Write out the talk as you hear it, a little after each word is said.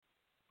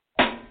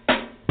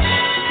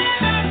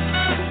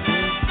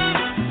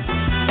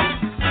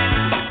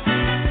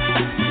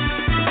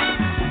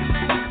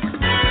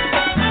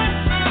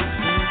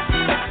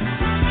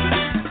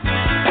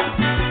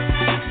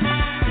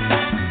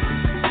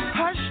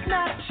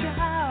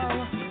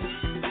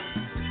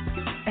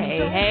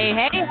Hey,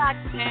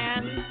 hockey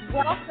fans.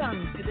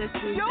 Welcome to this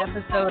week's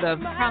episode of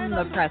From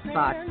the Press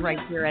Box right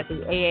here at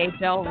the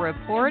AHL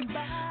Report.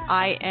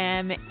 I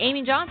am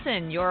Amy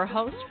Johnson, your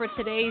host for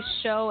today's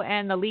show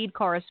and the lead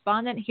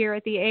correspondent here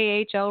at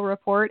the AHL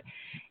Report.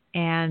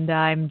 And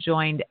I'm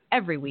joined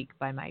every week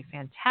by my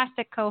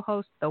fantastic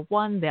co-host, the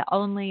one, the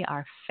only,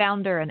 our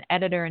founder and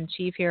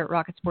editor-in-chief here at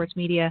Rocket Sports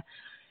Media,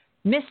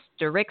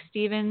 Mr. Rick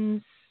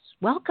Stevens.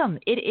 Welcome.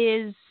 It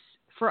is,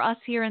 for us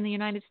here in the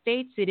United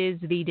States, it is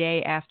the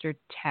day after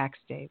Tax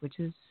Day, which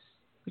is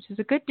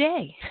a good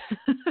day.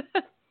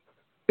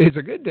 It's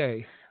a good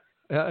day.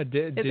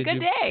 Did you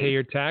pay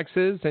your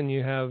taxes and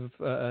you have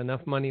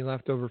enough money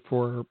left over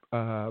for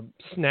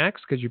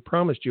snacks? Because you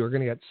promised you were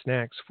going to get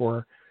snacks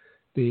for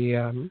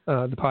the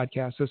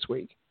podcast this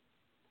week.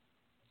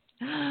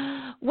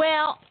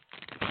 Well,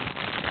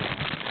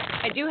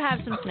 I do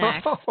have some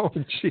snacks. Oh,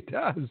 she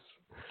does.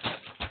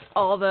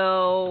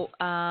 Although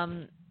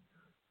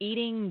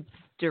eating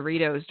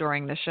Doritos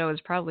during the show is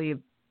probably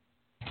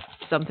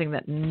something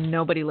that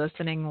nobody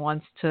listening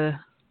wants to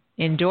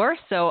endure.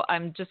 So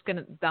I'm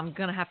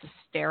gonna have to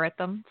stare at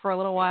them for a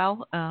little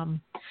while.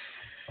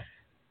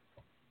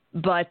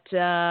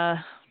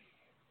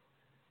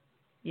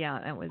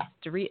 Yeah, it was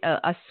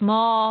a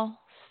small,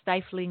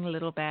 stifling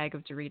little bag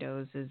of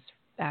Doritos is,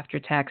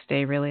 after Tax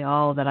Day, really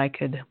all that I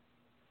could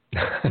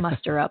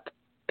muster up.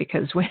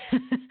 Because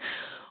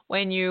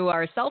when you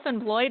are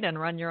self-employed and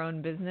run your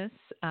own business,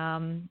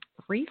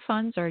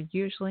 refunds are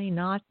usually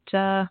not...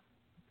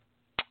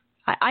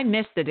 I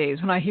miss the days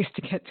when I used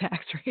to get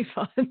tax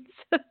refunds.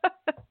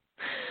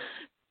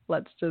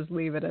 Let's just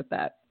leave it at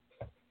that.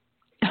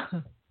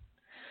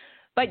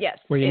 But yes.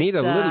 Well, you need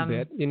a little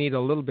bit. You need a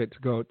little bit to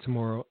go out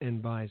tomorrow and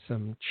buy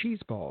some cheese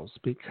balls,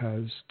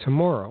 because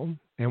tomorrow,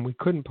 and we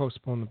couldn't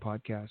postpone the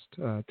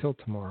podcast till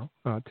tomorrow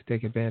to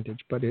take advantage,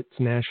 but it's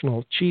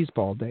National Cheese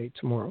Ball Day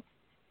tomorrow.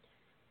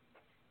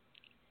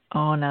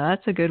 Oh, no,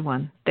 that's a good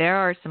one. There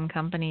are some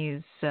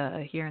companies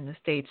here in the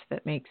States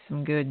that make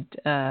some good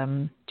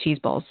cheese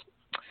balls.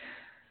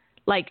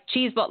 Like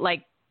cheese ball,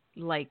 like.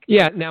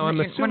 Yeah, now I'm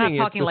assuming we're not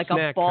talking like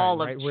a ball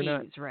kind, of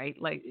right? cheese, right?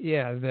 Like.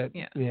 Yeah,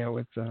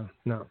 with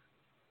no.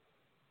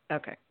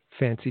 Okay.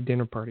 Fancy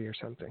dinner party or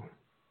something.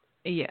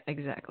 Yeah,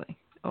 exactly.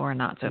 Or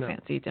not so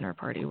fancy dinner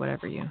party,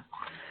 whatever you.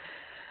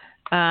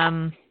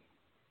 Well,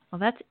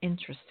 that's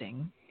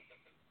interesting.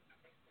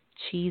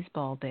 Cheese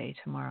Ball Day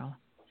tomorrow.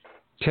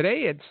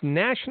 Today it's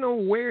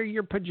National Wear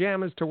Your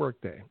Pajamas to Work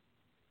Day.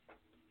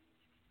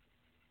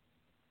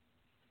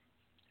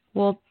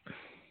 Well,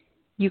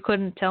 you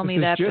couldn't tell me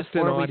that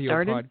before we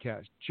started?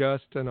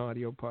 Just an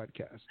audio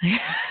podcast.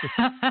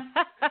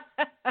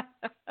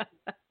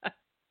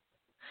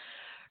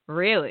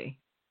 Really?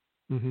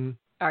 Mm-hmm.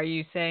 Are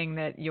you saying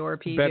that your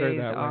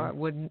PJs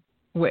wouldn't?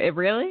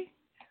 Really?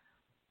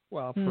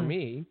 Well, for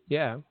me,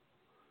 yeah.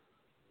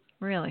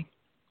 Really?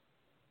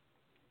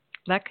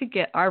 That could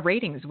get our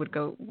ratings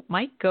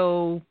might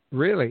go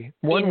really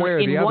one way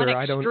or the other. One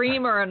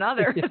extreme or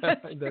another. Yeah,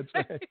 that's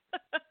right.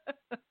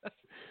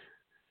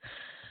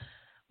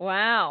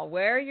 Wow,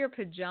 wear your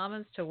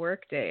pajamas to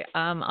work day.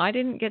 I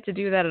didn't get to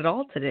do that at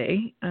all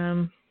today. I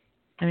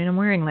mean, I'm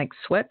wearing like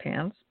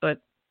sweatpants,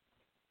 but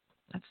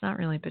that's not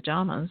really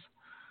pajamas.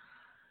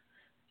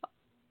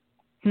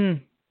 Well,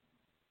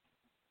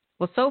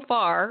 so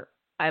far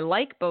I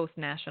like both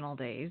national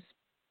days.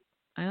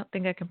 I don't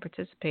think I can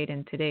participate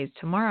in today's.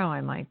 Tomorrow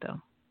I might, though.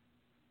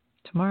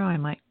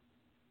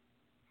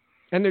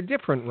 And they're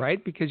different,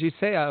 right? Because you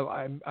say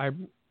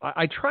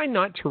I try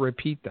not to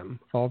repeat them,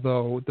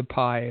 although the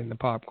pie and the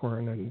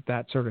popcorn and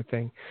that sort of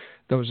thing,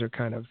 those are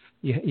kind of,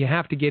 you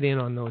have to get in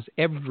on those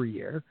every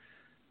year.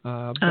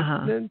 But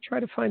then try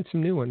to find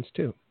some new ones,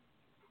 too.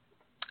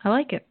 I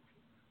like it.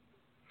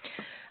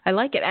 And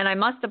I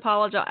must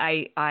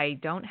apologize. I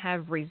don't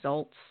have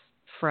results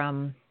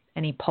from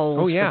any polls.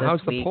 Oh, yeah. For this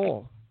How's week. The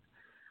poll?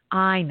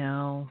 I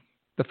know.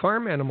 The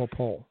farm animal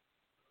poll.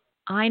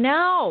 I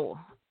know.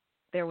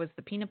 There was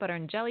the peanut butter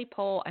and jelly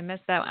poll. I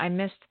missed that. I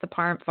missed the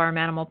farm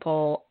animal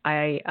poll.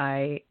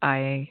 I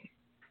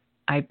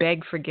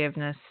beg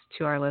forgiveness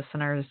to our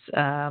listeners.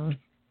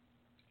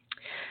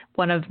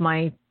 One of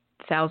my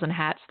 1,000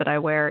 hats that I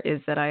wear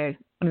is that one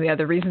of the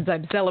other reasons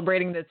I'm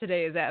celebrating that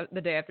today is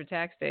the day after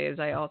Tax Day is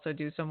I also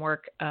do some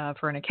work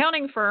for an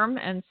accounting firm.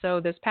 And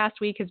so this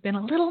past week has been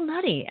a little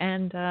nutty,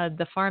 and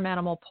the farm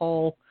animal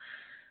poll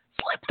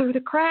slipped through the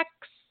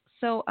cracks.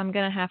 So I'm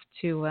going to have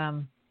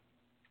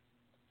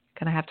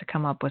to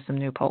come up with some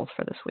new polls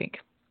for this week.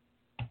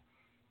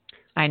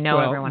 I know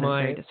everyone is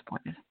very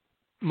disappointed.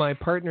 My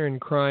partner in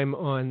crime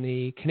on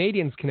the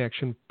Canadians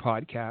Connection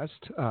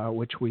podcast,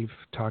 which we've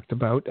talked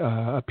about,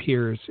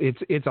 appears.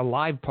 It's a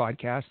live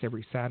podcast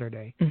every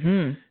Saturday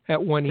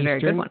at 1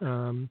 Eastern,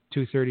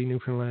 2:30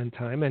 Newfoundland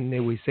time.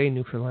 And we say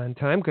Newfoundland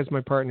time because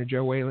my partner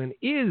Joe Whalen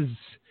is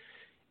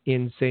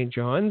in St.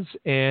 John's,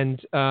 and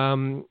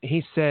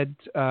he said,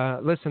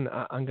 listen,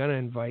 I'm going to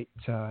invite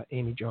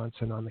Amy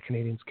Johnson on the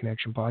Canadians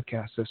Connection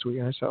podcast this week.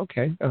 And I said,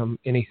 okay,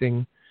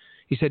 anything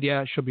he said,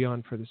 yeah, she'll be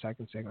on for the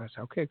second segment. I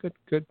said, okay,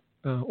 good.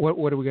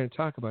 What are we going to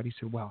talk about? He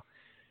said, well,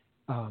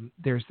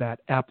 there's that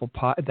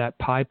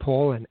pie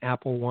poll and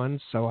Apple one,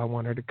 so I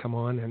want her to come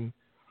on. And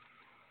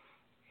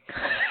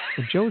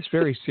Joe's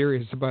very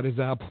serious about his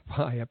apple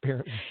pie,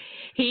 apparently.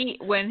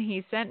 When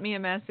he sent me a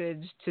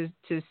message to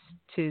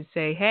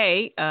say,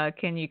 hey,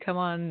 can you come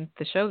on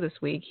the show this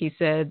week? He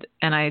said,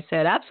 and I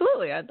said,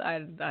 absolutely,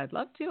 I'd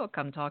love to. I'll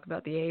come talk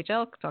about the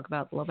AHL, talk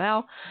about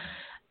Laval.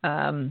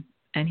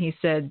 And he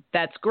said,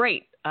 that's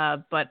great,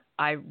 but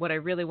what I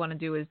really want to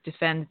do is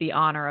defend the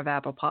honor of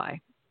apple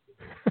pie.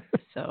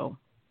 So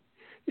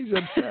he's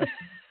obsessed.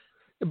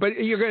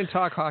 But you're going to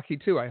talk hockey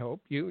too, I hope.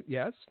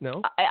 Yes?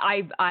 No?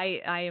 I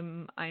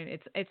am.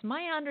 It's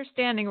my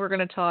understanding we're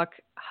going to talk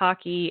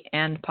hockey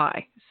and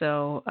pie.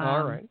 So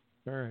all right.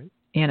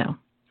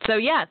 So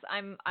yes,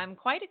 I'm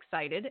quite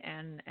excited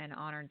and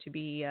honored to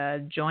be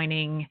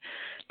joining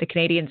the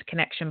Canadians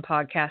Connection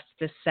podcast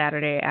this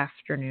Saturday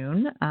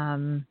afternoon.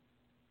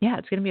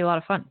 It's going to be a lot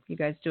of fun. You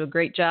guys do a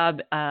great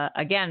job.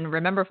 Again,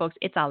 remember, folks,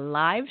 it's a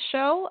live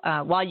show.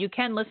 While you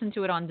can listen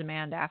to it on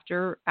demand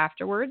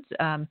afterwards,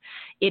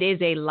 it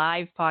is a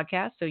live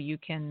podcast, so you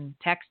can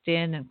text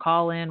in and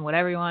call in,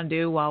 whatever you want to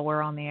do while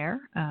we're on the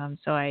air.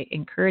 So I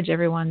encourage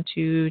everyone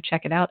to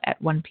check it out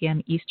at 1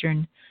 p.m.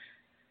 Eastern,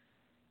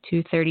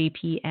 2:30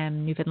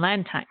 p.m.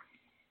 Newfoundland time.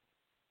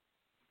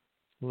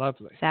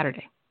 Lovely.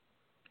 Saturday.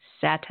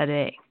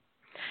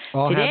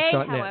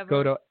 Allhabs.net. However,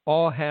 go to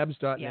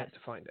allhabs.net to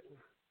find it.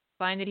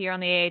 Find it here on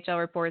the AHL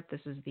report.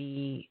 This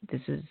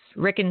is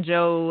Rick and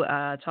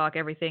Joe talk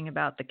everything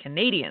about the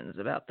Canadians,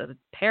 about the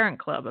parent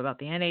club, about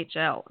the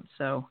NHL.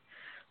 So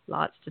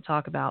lots to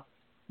talk about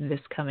this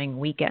coming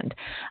weekend.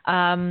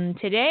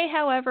 Today,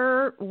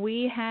 however,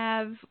 we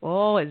have,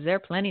 is there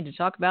plenty to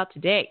talk about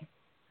today?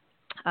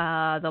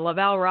 The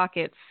Laval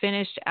Rocket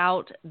finished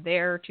out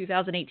their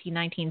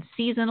 2018-19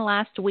 season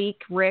last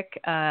week, Rick,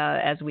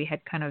 as we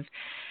had kind of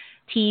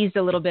teased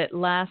a little bit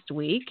last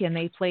week, and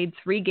they played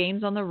 3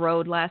 games on the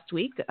road last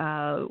week.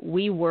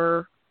 We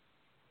were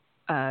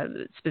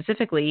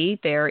specifically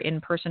there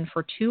in person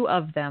for 2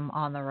 of them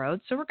on the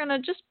road. So we're going to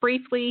just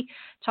briefly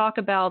talk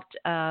about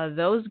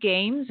those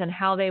games and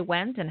how they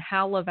went and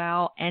how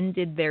Laval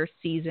ended their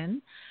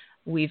season.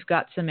 We've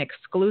got some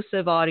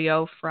exclusive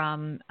audio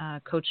from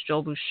Coach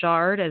Joel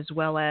Bouchard, as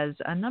well as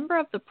a number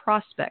of the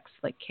prospects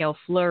like Cale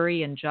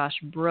Fleury and Josh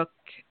Brook,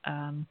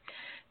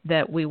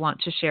 that we want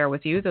to share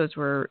with you. Those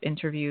were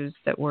interviews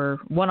that were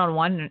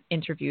one-on-one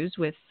interviews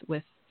with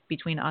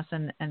between us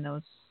and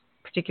those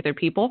particular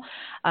people.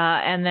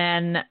 And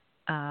then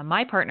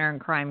my partner in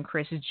crime,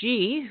 Chris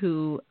G.,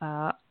 who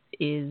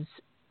is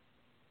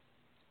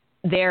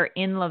there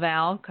in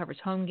Laval, covers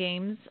home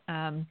games,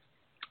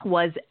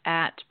 was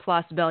at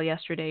Place Belle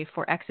yesterday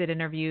for exit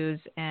interviews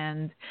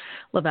and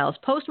Laval's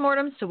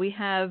postmortem. So we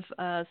have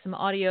some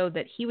audio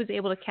that he was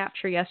able to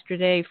capture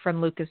yesterday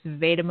from Lucas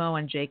Vedemo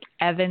and Jake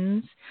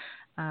Evans.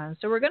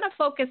 So we're going to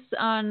focus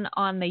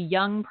on the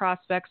young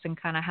prospects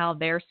and kind of how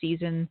their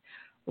season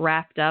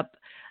wrapped up.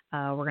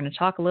 We're going to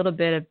talk a little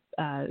bit,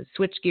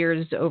 switch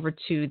gears over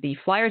to the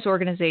Flyers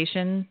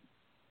organization.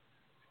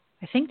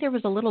 I think there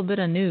was a little bit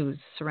of news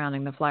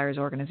surrounding the Flyers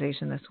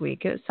organization this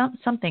week. It was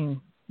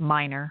something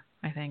minor,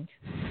 I think,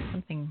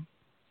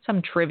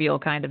 some trivial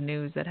kind of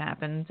news that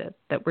happened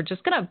that we're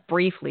just going to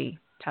briefly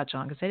touch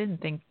on, because I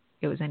didn't think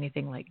it was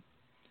anything like,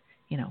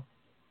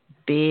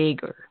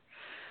 big or,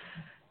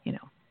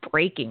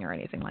 breaking or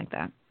anything like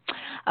that.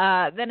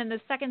 Then in the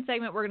second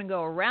segment, we're going to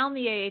go around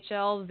the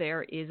AHL.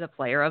 There is a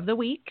player of the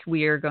week.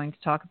 We are going to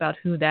talk about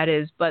who that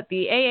is. But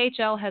the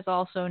AHL has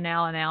also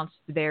now announced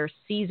their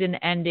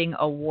season-ending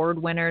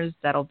award winners.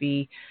 That'll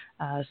be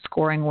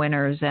scoring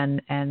winners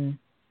and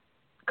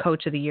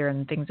Coach of the Year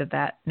and things of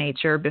that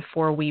nature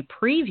before we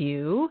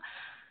preview.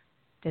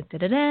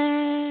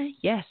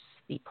 Yes,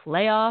 the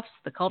playoffs,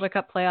 the Calder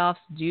Cup playoffs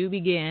do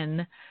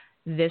begin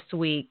this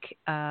week.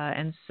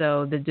 And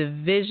so the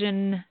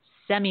division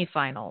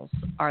semifinals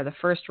are the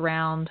first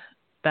round,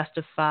 best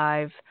of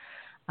 5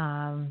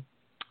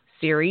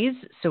 series.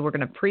 So we're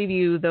going to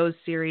preview those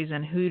series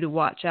and who to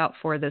watch out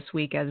for this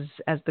week as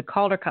the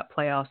Calder Cup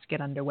playoffs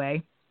get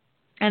underway.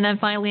 And then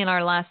finally, in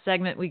our last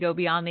segment, we go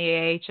beyond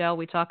the AHL.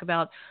 We talk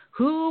about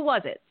who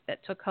was it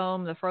that took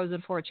home the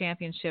Frozen Four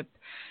Championship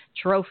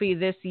trophy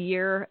this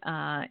year.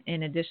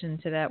 In addition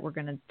to that, we're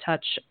going to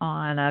touch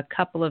on a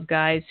couple of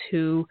guys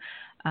who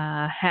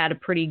had a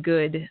pretty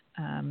good,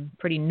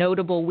 pretty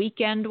notable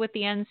weekend with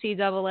the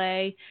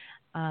NCAA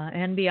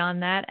and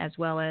beyond that, as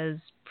well as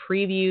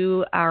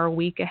preview our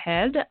week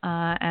ahead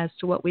as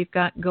to what we've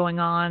got going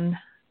on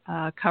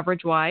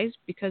coverage-wise.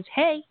 Because,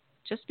 hey,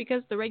 just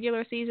because the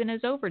regular season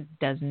is over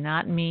does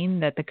not mean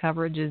that the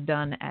coverage is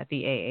done at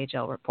the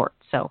AHL report.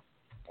 So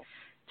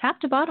top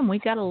to bottom,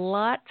 we've got a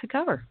lot to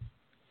cover.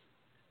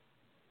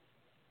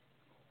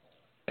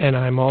 And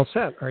I'm all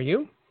set. Are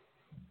you?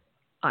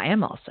 I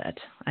am all set.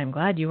 I'm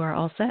glad you are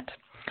all set.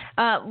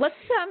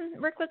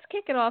 Rick, let's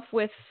kick it off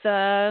with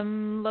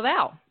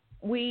Laval.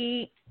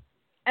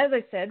 As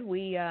I said,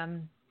 we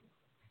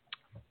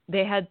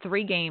they had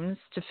 3 games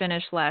to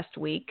finish last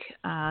week.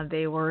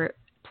 They were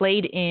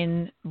played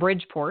in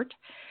Bridgeport.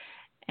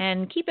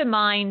 And keep in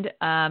mind,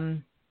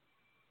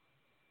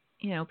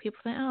 people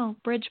think, oh,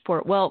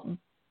 Bridgeport. Well,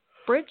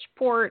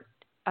 Bridgeport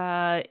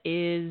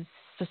is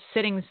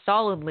sitting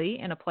solidly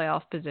in a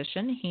playoff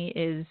position.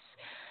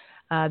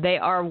 They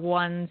are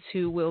ones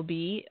who will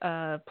be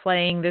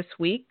playing this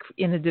week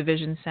in the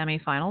division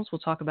semifinals. We'll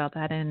talk about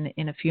that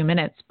in a few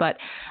minutes. But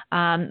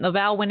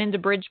Laval went into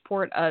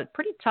Bridgeport, a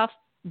pretty tough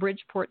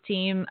Bridgeport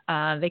team.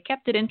 They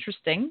kept it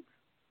interesting,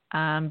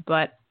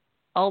 but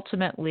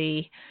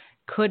ultimately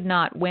could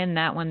not win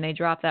that one. They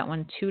dropped that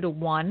one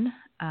 2-1.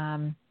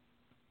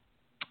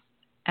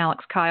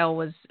 Alex Kyle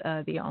was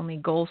the only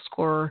goal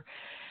scorer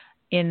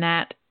in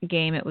that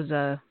game. It was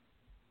a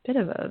bit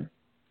of a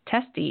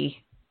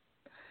testy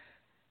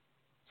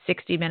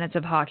 60 minutes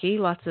of hockey,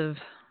 lots of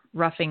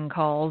roughing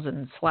calls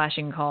and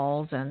slashing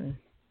calls and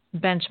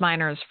bench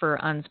minors for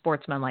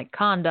unsportsmanlike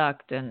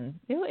conduct, and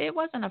it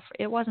wasn't a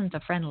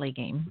friendly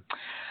game.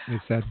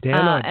 It's that Dan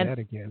Audette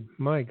again.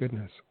 My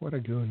goodness, what a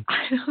goon!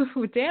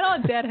 Dan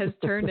Audette has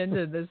turned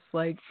into this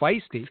like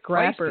feisty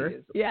scrapper.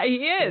 Feisty yeah, he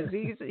is.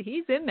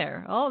 He's in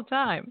there all the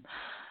time.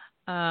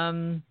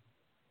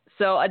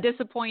 So a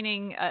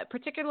disappointing,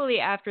 particularly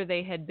after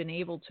they had been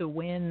able to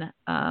win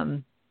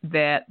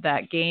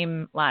that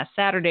game last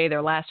Saturday,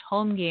 their last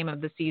home game of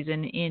the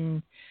season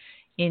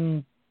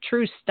in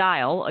true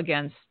style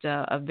against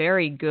a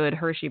very good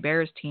Hershey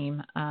Bears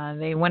team.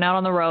 They went out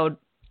on the road,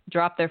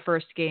 dropped their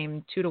first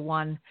game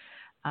 2-1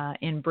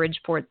 in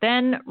Bridgeport.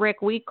 Then,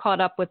 Rick, we caught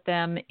up with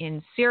them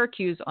in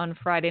Syracuse on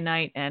Friday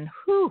night, and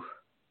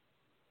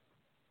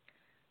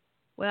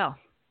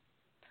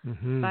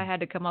if I had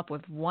to come up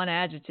with one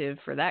adjective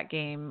for that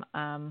game,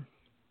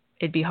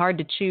 it'd be hard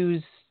to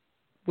choose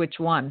which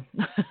one.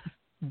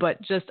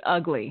 But just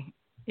ugly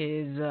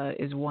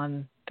is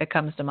one that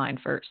comes to mind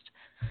first.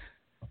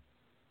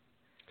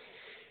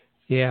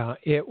 Yeah,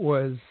 it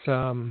was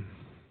 2-0,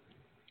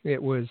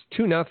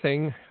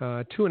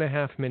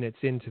 2.5 minutes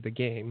into the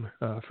game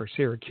for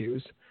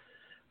Syracuse.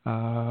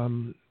 A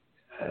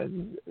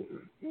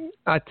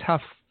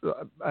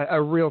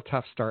real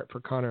tough start for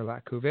Connor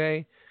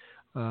Lacouvé.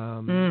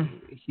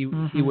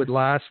 He would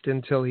last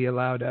until he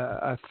allowed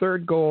a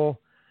third goal,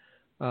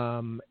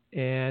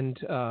 and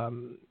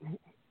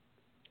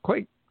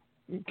quite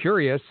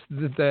curious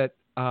that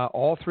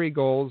all 3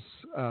 goals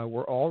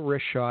were all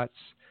wrist shots.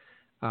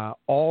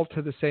 All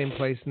to the same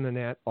place in the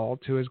net, all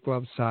to his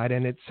glove side,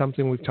 and it's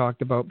something we've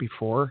talked about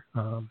before.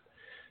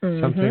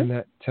 Something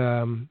that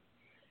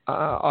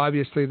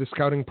obviously the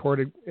scouting report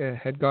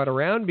had got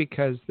around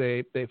because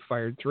they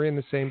fired 3 in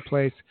the same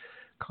place.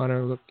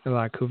 Connor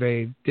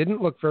Lacouvé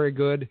didn't look very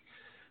good,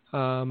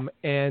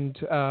 and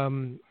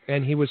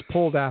he was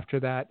pulled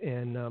after that,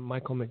 and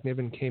Michael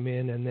McNiven came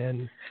in, and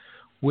then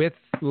with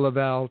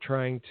Laval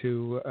trying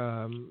to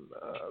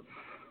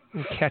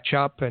catch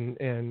up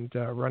and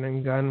run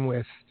and gun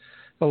with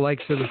the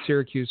likes of the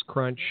Syracuse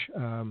Crunch.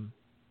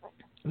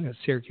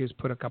 Syracuse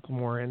put a couple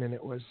more in, and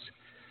it was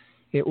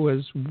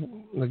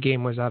the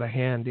game was out of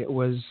hand. It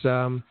was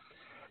a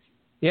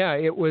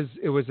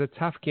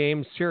tough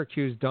game.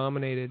 Syracuse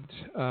dominated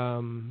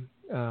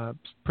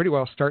pretty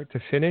well start to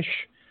finish.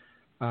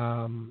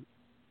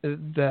 It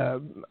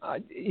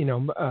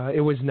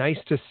was nice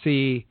to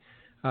see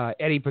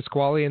Eddie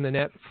Pasquale in the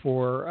net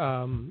for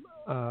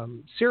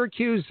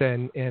Syracuse,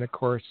 and of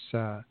course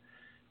a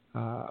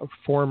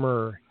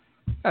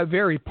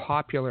very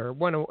popular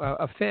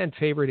a fan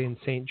favorite in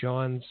St.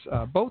 John's,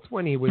 both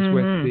when he was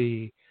with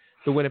the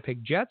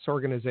Winnipeg Jets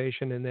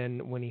organization, and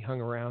then when he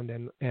hung around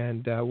and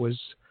was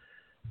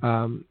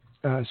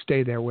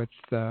stay there with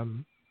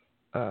the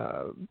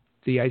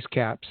Ice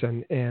Caps,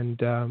 and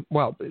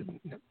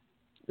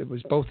it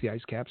was both the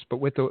Ice Caps, but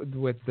with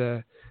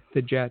the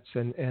Jets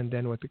and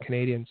then with the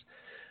Canadians.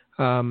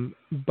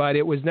 But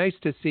it was nice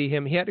to see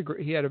him. He had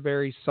a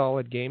very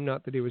solid game.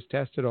 Not that he was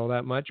tested all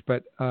that much,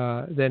 but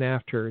then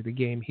after the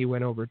game, he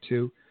went over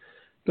to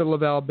the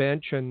Laval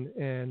bench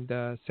and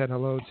said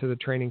hello to the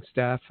training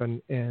staff,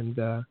 and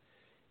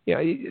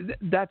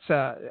that's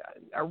a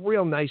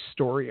real nice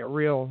story. A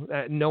real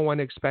no one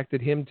expected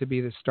him to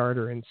be the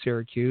starter in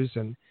Syracuse,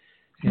 and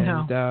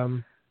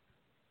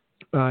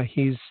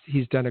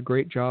he's done a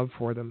great job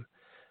for them.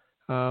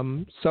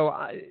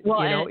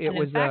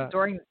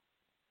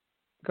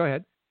 Go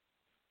ahead.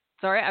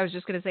 Sorry, I was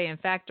just going to say, in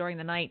fact, during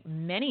the night,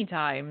 many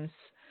times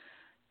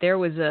there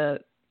was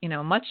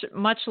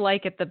much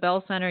like at the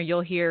Bell Center,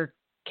 you'll hear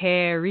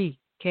Carey,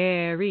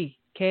 Carey,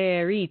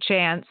 Carey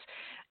chants.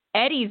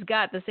 Eddie's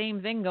got the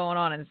same thing going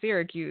on in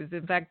Syracuse.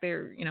 In fact,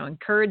 they're,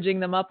 encouraging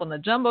them up on the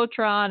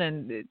Jumbotron,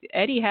 and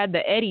Eddie had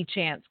the Eddie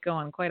chants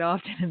going quite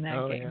often in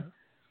that game.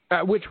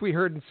 Yeah. Which we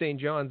heard in St.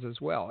 John's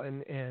as well.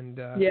 And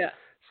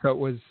so it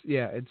was,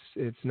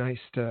 it's nice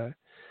to,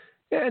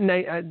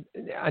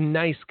 a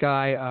nice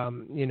guy,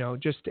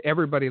 just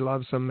everybody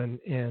loves him.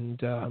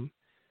 And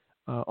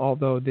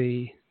although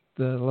the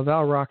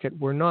Laval Rocket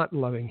were not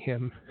loving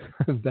him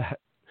that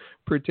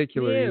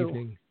particular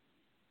evening.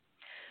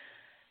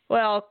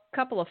 Well, a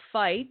couple of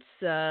fights.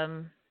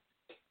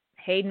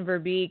 Hayden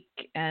Verbeek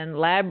and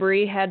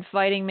Labrie had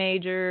fighting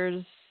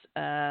majors.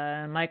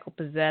 Michael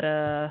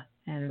Pizzetta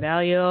and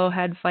Vigneault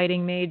had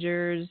fighting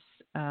majors.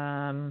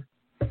 And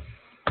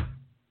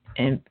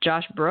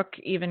Josh Brook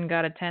even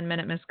got a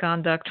 10-minute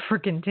misconduct for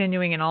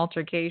continuing an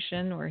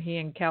altercation where he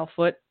and Cal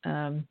Foote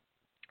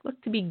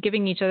looked to be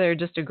giving each other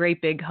just a great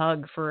big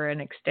hug for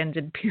an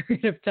extended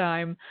period of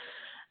time.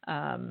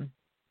 Cameron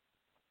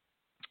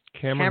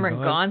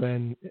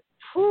Gaunce.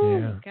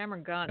 Yeah.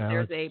 Cameron Gaunce.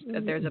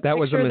 There's a that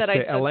was a picture mistake. that I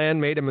took. Alain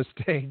made a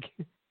mistake.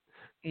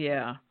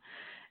 Yeah.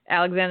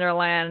 Alexander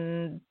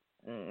Alain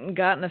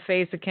got in the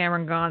face of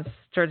Cameron Gaunce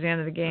towards the end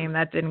of the game.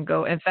 That didn't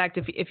go. In fact,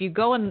 if you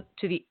go into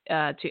the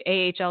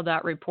to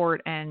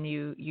AHL.report and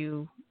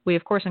we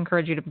of course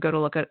encourage you to go to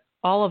look at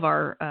all of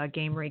our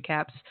game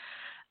recaps.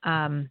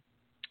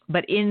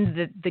 But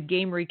in the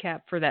game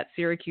recap for that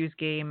Syracuse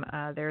game,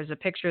 there's a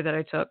picture that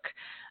I took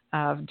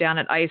down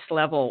at ice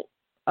level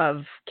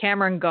of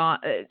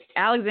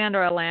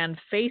Alexander Alain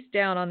face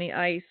down on the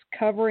ice,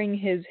 covering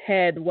his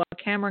head while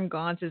Cameron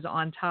Gaunce is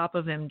on top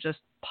of him, just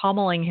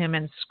pummeling him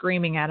and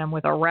screaming at him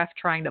with a ref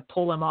trying to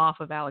pull him off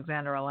of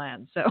Alexander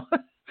Alain. So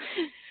it's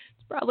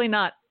probably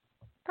not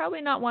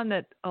one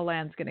that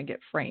Alain's going to get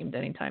framed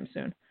anytime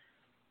soon.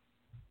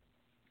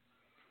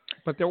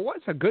 But there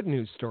was a good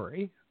news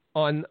story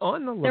on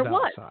the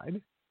Laval side.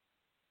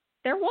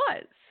 There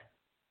was.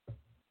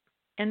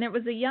 And there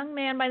was a young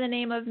man by the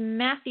name of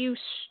Matthew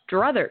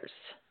Struthers.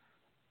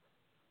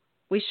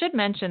 We should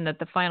mention that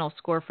the final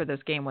score for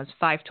this game was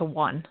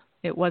 5-1.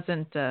 It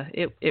wasn't.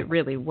 It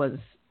really was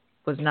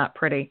not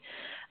pretty.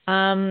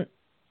 But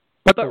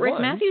Rick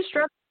Matthew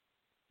Struthers.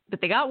 But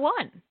they got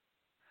one,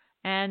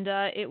 and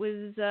it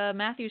was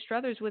Matthew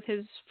Struthers with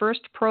his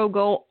first pro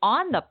goal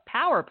on the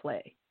power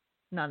play,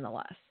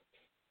 nonetheless.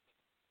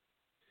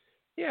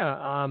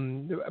 Yeah,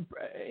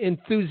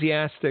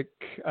 enthusiastic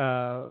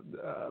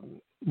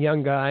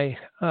young guy,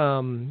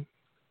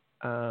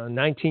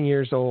 19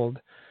 years old,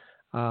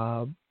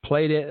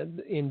 played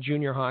in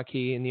junior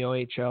hockey in the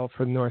OHL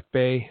for North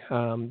Bay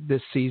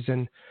this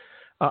season.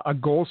 A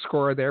goal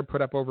scorer there,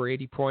 put up over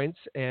 80 points,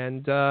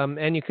 and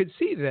you could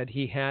see that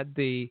he had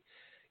the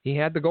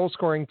goal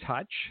scoring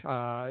touch.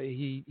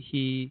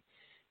 He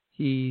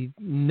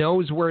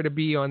knows where to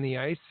be on the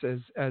ice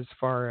as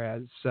far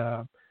as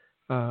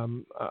a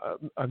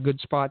good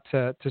spot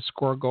to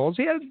score goals.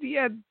 He had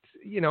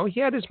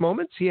his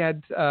moments. He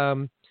had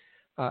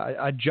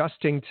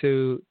adjusting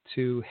to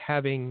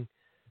having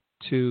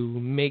to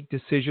make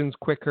decisions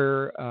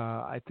quicker.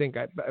 I think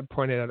I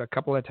pointed out a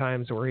couple of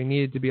times where he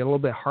needed to be a little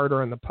bit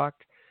harder on the puck.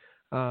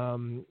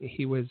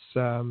 He was,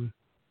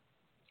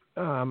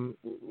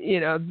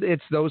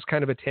 it's those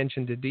kind of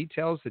attention to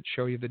details that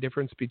show you the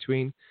difference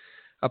between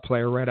a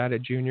player right out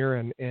of junior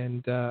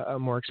and a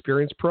more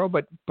experienced pro.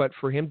 But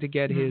for him to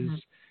get his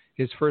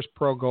first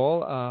pro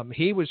goal,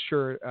 he was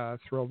sure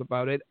thrilled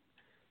about it.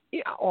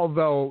 Yeah,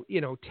 although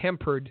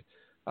tempered,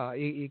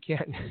 you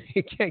can't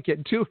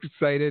get too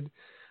excited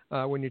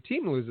when your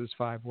team loses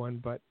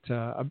 5-1. But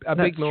a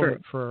big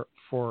moment for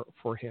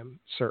him,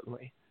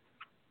 certainly.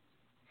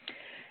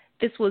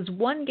 This was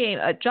one game.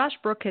 Josh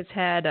Brook has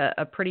had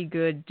a pretty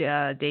good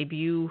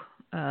debut.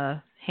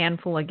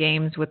 Handful of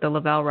games with the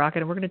Laval Rocket,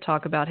 and we're going to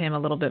talk about him a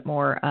little bit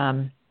more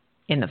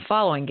in the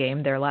following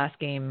game, their last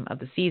game of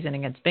the season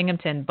against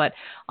Binghamton. But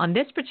on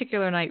this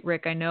particular night,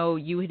 Rick, I know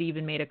you had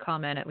even made a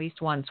comment at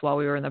least once while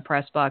we were in the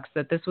press box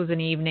that this was an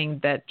evening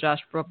that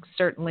Josh Brook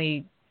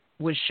certainly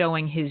was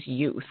showing his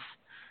youth.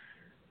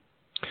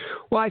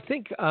 Well, I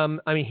think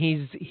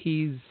he's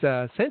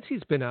since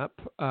he's been up,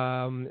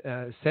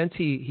 since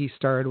he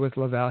started with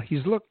Laval,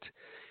 he's looked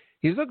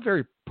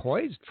very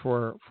poised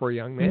for a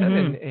young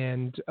man,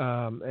 and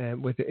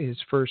with his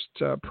first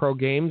pro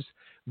games,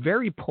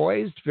 very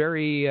poised,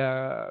 very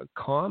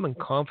calm and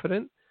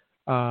confident,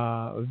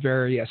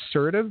 very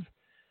assertive,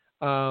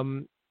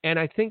 and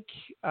I think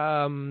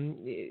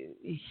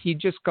he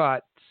just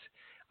got.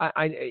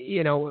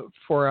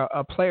 For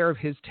a player of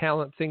his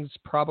talent, things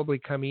probably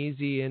come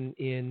easy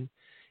in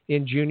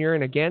junior,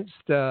 and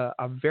against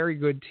a very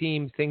good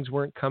team, things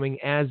weren't coming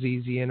as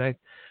easy. And I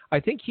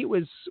think he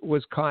was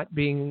caught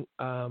being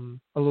a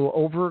little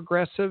over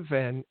aggressive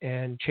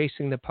and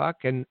chasing the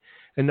puck and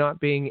not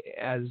being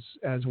as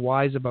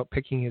wise about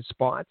picking his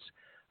spots.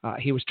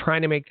 He was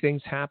trying to make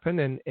things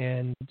happen,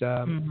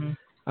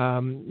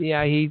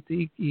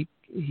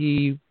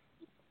 he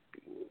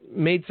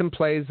made some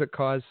plays that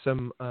caused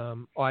some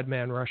odd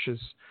man rushes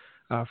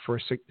for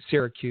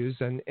Syracuse,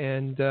 and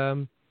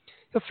he'll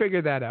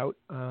figure that out.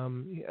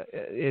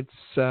 It's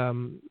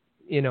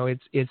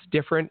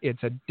different.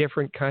 It's a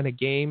different kind of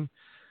game.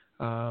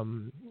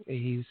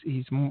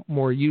 He's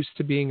more used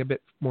to being a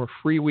bit more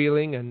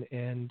freewheeling,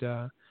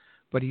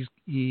 but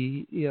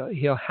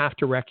he'll have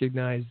to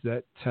recognize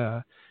that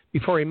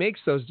before he makes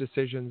those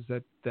decisions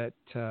that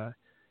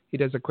he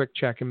does a quick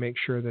check and make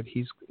sure that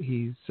he's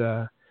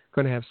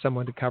going to have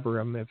someone to cover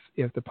him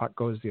if the puck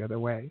goes the other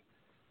way.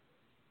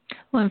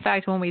 Well, in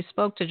fact, when we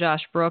spoke to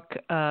Josh Brook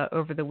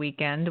over the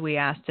weekend, we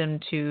asked him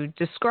to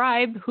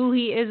describe who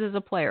he is as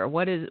a player.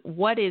 What is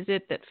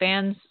it that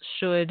fans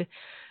should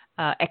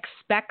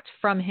expect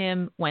from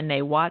him when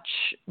they watch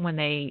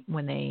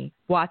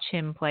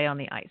him play on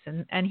the ice?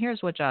 And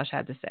here's what Josh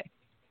had to say.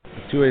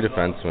 Two-way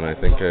defenseman. I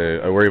think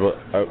I worry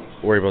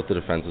about the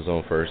defensive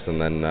zone first,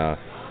 and then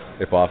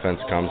if offense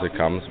comes, it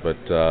comes. But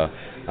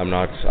I'm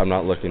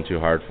not looking too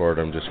hard for it.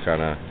 I'm just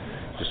trying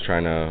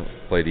to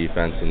play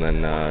defense and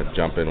then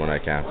jump in when I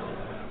can.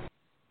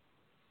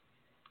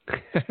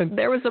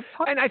 There was a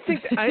part, and I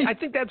think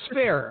that's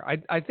fair.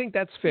 I think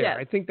that's fair. Yes.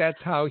 I think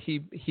that's how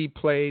he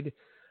played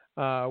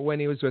when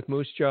he was with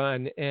Moose Jaw,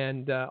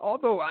 and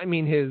although I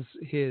mean his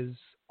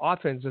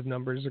offensive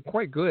numbers are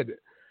quite good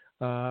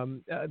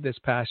this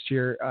past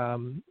year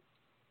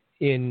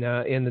in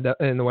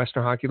the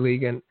Western Hockey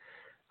League, and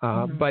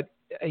but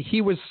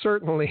he was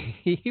certainly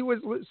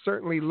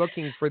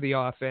looking for the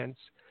offense.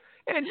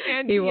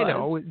 And you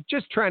know,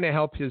 just trying to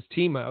help his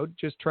team out,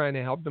 just trying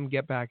to help them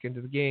get back into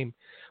the game.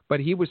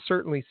 But he was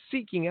certainly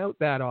seeking out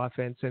that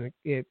offense, and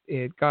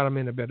it got him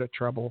in a bit of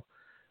trouble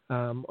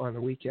on the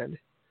weekend.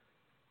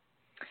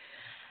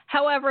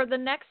 However, the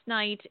next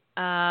night,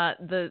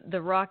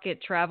 the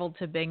Rocket traveled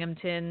to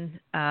Binghamton.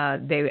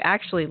 They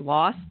actually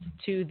lost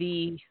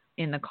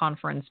in the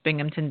conference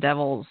Binghamton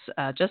Devils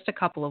just a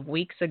couple of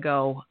weeks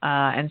ago.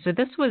 And so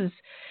this was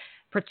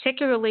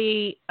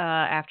particularly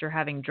after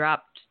having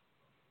dropped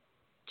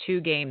 2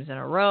 games in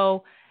a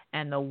row,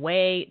 and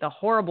the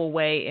horrible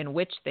way in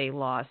which they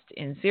lost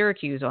in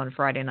Syracuse on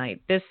Friday night.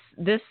 This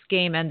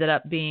game ended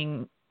up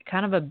being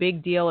kind of a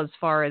big deal as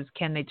far as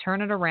can they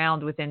turn it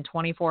around within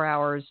 24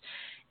 hours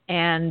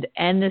and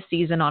end the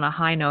season on a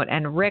high note.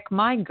 And Rick,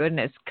 my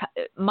goodness,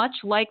 much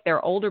like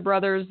their older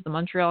brothers, the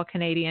Montreal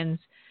Canadiens,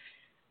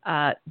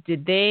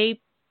 did they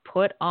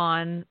put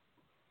on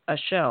a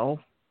show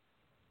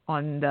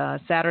on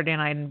Saturday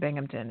night in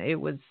Binghamton? It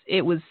was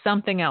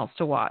something else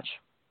to watch.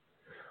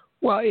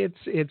 Well,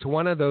 it's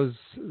one of those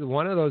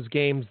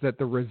games that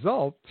the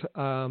result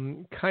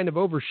kind of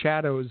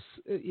overshadows,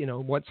 you know,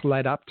 what's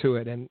led up to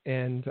it, and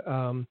it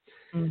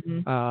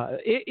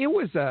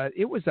was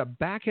a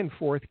back and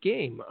forth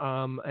game,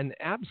 an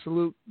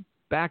absolute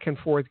back and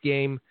forth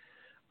game.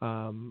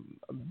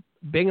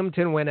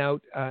 Binghamton went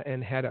out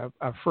and had a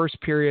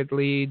first period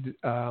lead,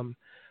 a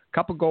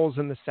couple goals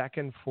in the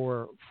second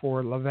for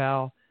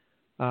Laval,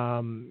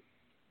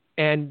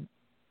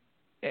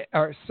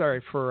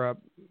 for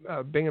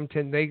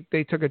Binghamton.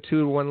 They took a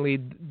 2-1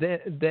 lead.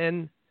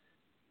 Then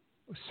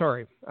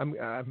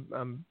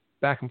I'm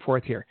back and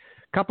forth here.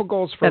 Couple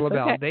goals for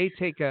Laval. Okay. They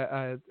take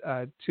a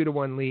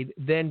 2-1 lead.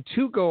 Then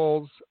 2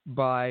 goals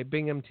by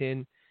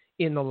Binghamton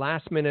in the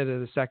last minute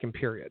of the second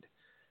period.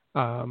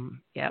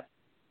 Yep.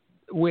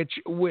 Which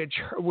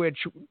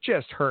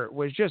just hurt.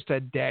 Was just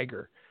a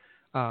dagger.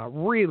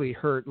 Really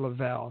hurt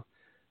Laval.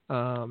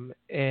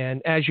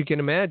 And as you can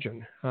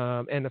imagine,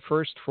 and the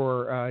first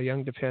for a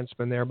young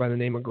defenseman there by the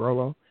name of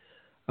Grollo.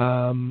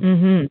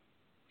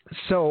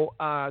 So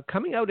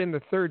coming out in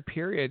the third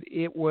period,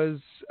 it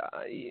was,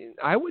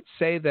 I would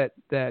say that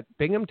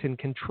Binghamton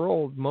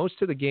controlled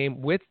most of the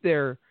game with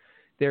their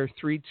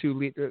 3-2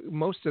 lead,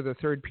 most of the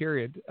third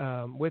period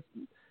with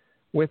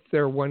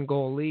their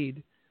 1-goal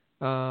lead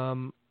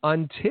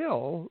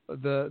until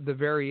the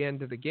very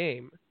end of the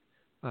game.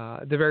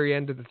 The very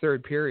end of the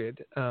third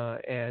period,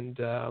 and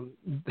then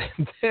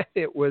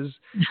it was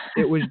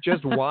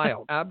just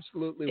wild,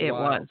 absolutely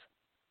wild.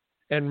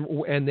 It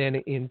was, and then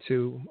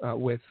into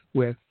with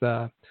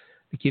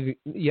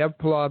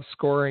Yevpalov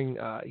scoring.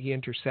 He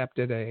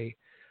intercepted a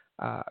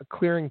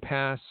clearing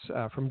pass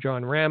from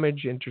John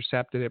Ramage,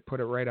 intercepted it, put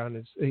it right on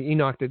his. He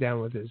knocked it down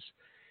with his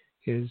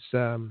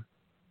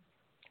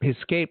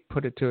skate,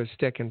 put it to his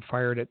stick, and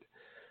fired it.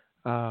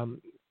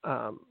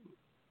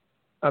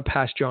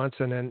 Past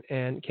Johnson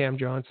and Cam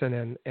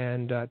Johnson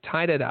and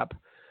tied it up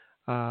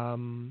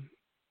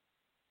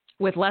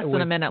with less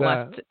than a minute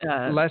left.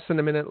 Less than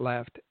a minute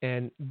left,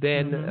 and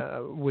then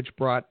which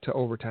brought to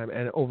overtime.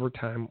 And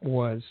overtime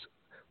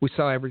we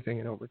saw everything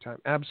in overtime,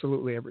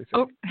 absolutely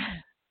everything.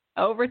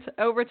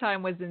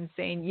 Overtime was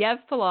insane.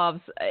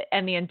 Yevpalov's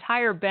and the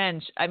entire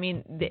bench. I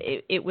mean,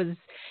 it was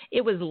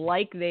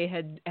like they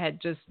had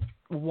just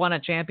won a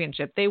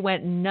championship. They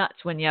went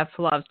nuts when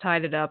Yevpalov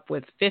tied it up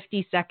with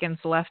 50 seconds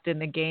left in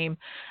the game.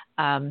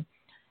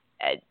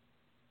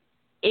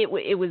 It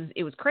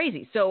was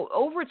crazy. So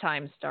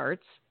overtime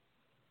starts,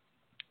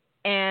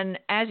 and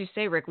as you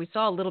say, Rick, we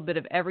saw a little bit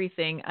of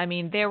everything. I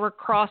mean, there were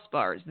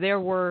crossbars. There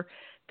were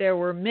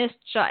missed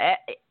shots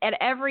at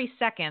every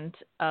second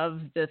of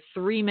the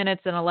 3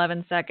 minutes and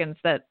 11 seconds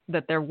that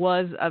there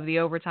was of the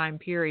overtime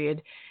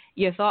period.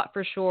 You thought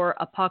for sure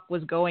a puck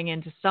was going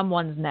into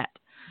someone's net.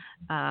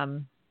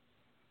 And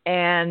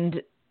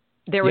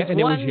there was and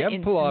it was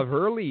Yevpalov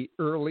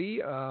early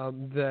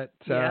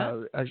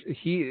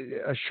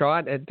a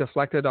shot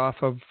deflected off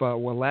of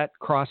Ouellette,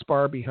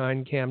 crossbar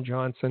behind Cam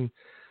Johnson,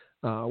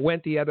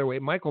 went the other way.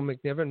 Michael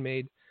McNiven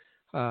made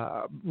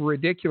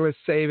ridiculous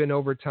save in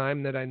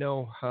overtime that I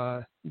know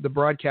the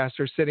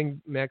broadcaster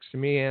sitting next to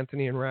me,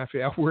 Anthony and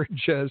Raphael, were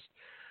just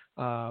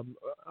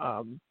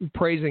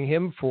praising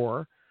him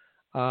for.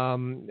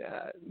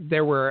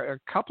 There were a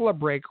couple of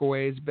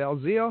breakaways.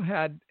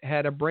 Belzile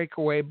had a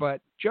breakaway,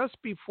 but just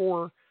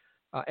before,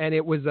 and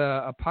it was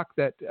a puck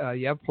that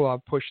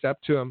Yevpalov pushed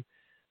up to him.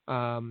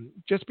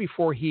 Just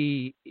before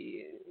he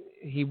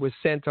was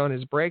sent on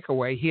his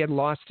breakaway, he had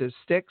lost his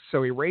stick,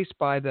 so he raced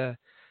by the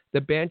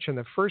bench, and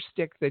the first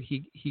stick that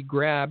he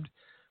grabbed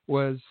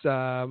was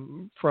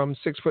from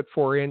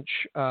 6'4".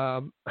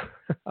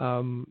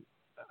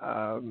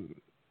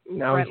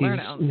 Now Brett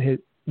Lernout.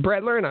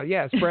 Brett Lernout,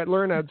 yes, Brett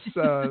Lernout's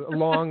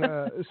long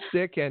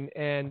stick, and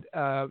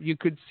you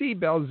could see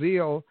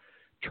Belzile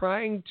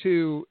trying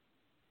to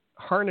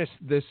harness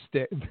this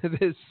stick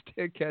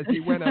as he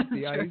went up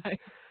the ice.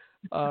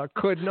 Right.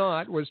 Could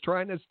not, was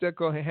trying to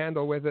stick a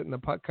handle with it, and the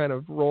puck kind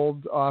of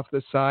rolled off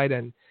the side,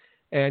 and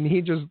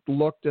he just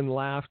looked and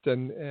laughed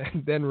and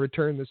then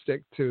returned the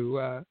stick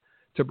to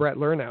Brett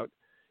Lernout.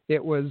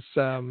 It was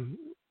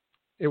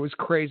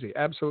crazy,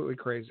 absolutely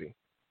crazy.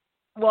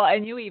 Well,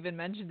 and you even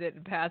mentioned it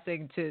in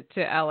passing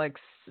to Alex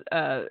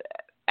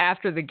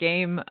after the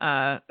game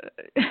as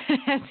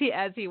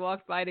he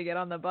walked by to get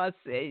on the bus.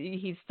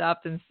 He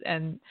stopped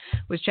and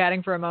was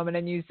chatting for a moment,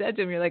 and you said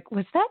to him, "You're like,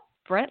 was that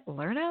Brett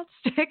Lernout's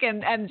stick?"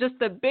 And just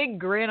the big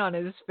grin on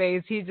his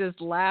face, he just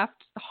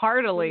laughed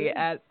heartily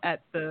at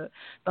the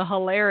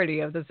hilarity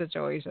of the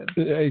situation.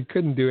 He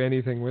couldn't do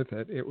anything with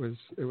it. It was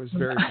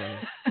very funny.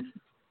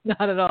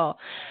 Not at all.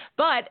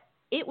 But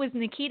it was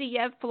Nikita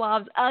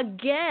Yevpalov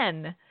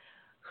again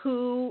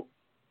who,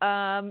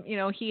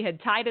 he had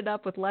tied it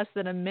up with less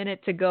than a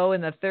minute to go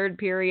in the third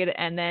period,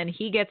 and then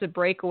he gets a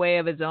breakaway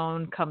of his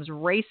own, comes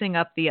racing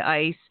up the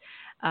ice.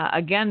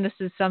 Again, this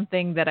is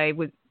something that I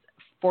was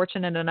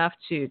fortunate enough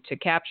to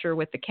capture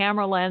with the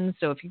camera lens.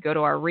 So if you go to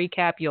our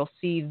recap, you'll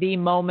see the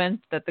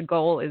moment that the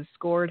goal is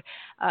scored.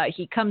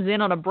 He comes in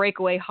on a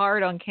breakaway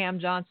hard on Cam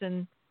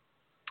Johnson.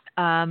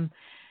 And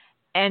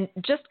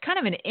just kind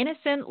of an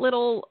innocent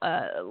little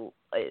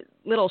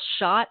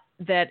shot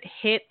that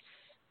hits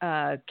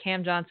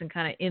Cam Johnson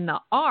kind of in the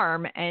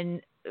arm,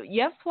 and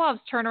Yevpalov's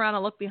turn around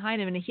and look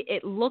behind him, and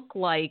it looked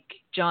like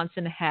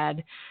Johnson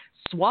had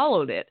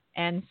swallowed it,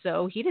 and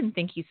so he didn't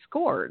think he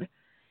scored.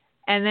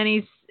 And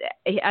then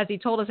as he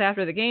told us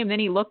after the game, then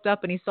he looked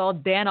up and he saw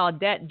Dan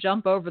Audette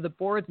jump over the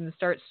boards and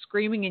start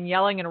screaming and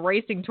yelling and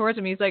racing towards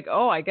him. He's like,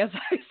 "Oh, I guess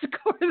I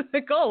scored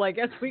the goal. I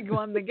guess we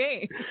won the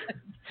game."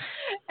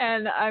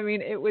 And I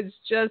mean, it was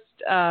just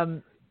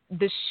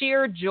the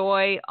sheer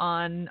joy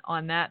on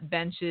that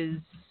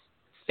bench's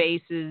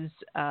faces.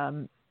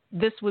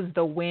 This was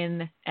the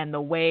win and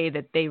the way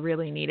that they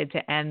really needed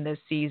to end this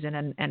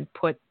season and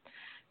put.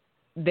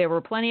 There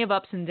were plenty of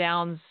ups and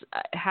downs.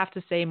 I have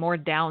to say more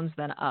downs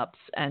than ups.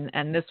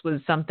 And this was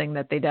something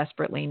that they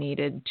desperately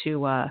needed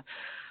to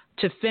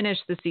finish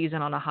the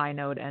season on a high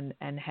note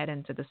and head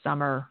into the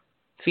summer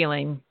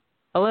feeling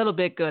a little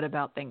bit good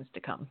about things to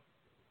come.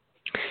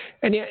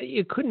 And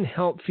you couldn't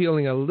help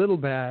feeling a little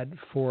bad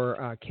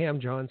for Cam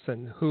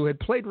Johnson, who had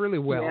played really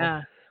well.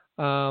 Yeah.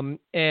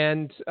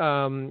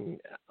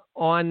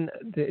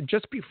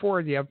 Just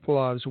before the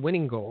Yevpalov's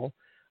winning goal,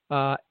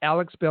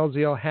 Alex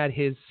Belzile had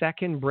his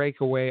second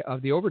breakaway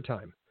of the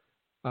overtime,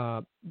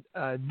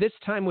 this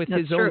time with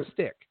his own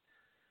stick.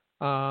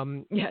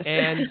 Yes.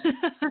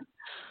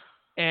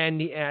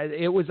 And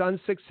it was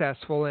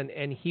unsuccessful,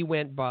 and he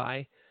went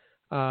by.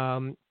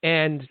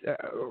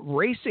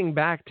 Racing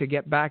back to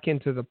get back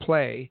into the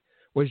play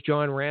was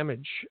John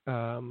Ramage,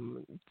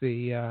 the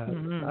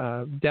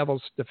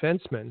Devils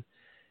defenseman.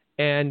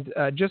 And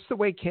just the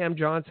way Cam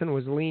Johnson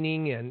was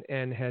leaning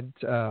and had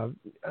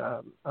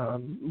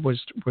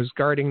was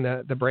guarding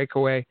the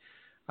breakaway,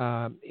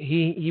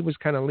 he was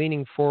kind of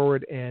leaning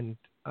forward, and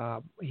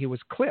he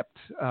was clipped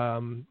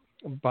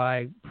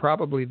by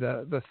probably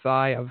the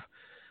thigh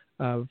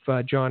of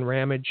John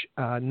Ramage,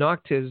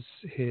 knocked his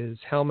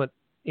helmet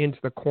into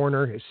the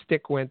corner. His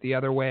stick went the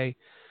other way,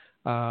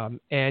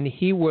 and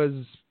he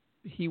was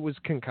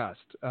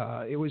concussed.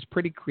 It was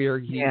pretty clear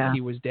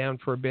he was down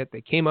for a bit.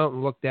 They came out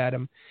and looked at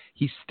him.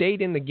 He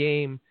stayed in the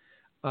game,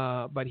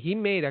 but he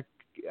made a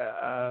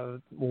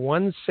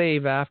one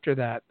save after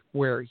that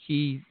where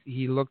he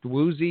looked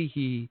woozy.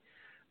 He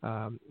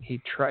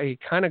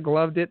kind of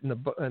gloved it, and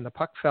the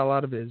puck fell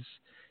out of his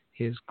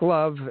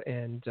glove,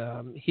 and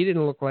he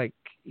didn't look like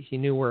he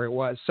knew where it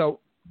was. So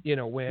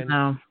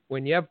when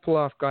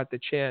Yevpalov got the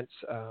chance.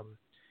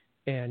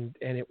 And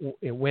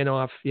it went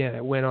off. Yeah,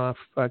 it went off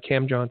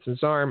Cam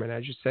Johnson's arm, and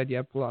as you said,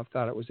 Yevpalov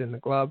thought it was in the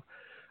glove.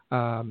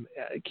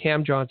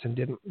 Cam Johnson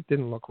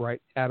didn't look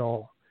right at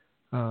all.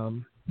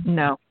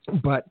 No.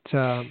 But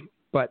for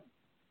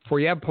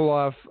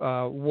Yevpalov,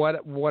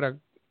 what a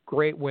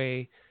great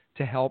way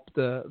to help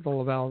the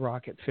Laval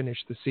Rocket finish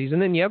the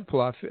season. And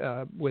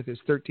Yevpalov with his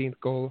 13th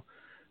goal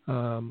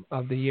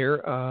of the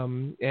year,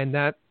 and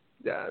that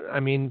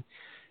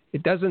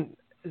it doesn't.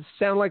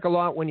 sound like a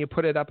lot when you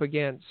put it up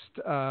against,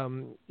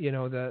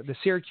 the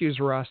Syracuse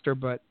roster,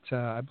 but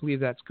I believe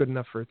that's good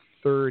enough for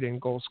third in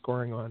goal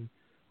scoring on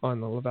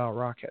the Laval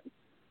Rocket.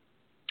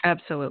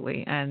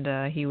 Absolutely,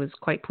 and he was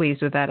quite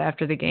pleased with that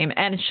after the game.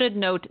 And should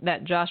note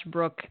that Josh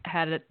Brook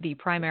had the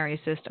primary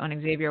assist on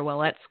Xavier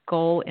Ouellette's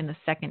goal in the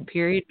second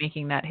period,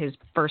 making that his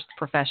first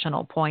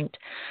professional point,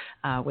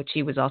 which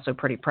he was also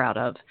pretty proud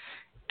of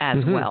as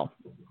well.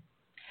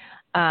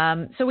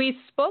 So we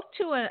spoke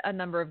to a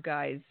number of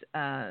guys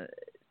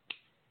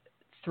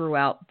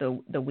throughout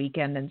the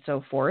weekend and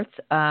so forth.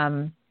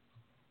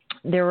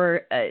 There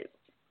were...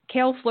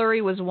 Cale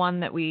Fleury was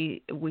one that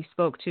we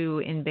spoke to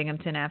in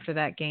Binghamton after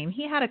that game.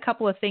 He had a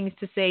couple of things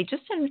to say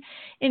just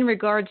in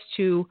regards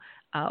to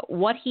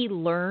what he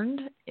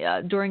learned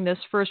during this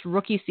first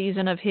rookie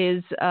season of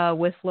his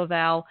with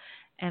Laval,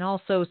 and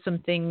also some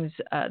things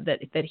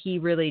that he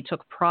really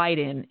took pride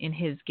in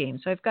his game.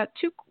 So I've got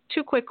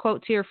two quick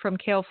quotes here from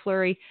Cale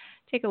Fleury.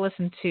 Take a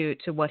listen to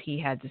what he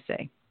had to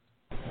say.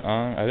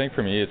 I think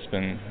for me, it's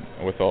been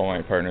with all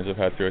my partners I've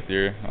had throughout the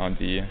year on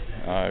D.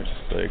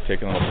 Just like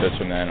taking little tips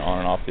from then on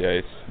and off the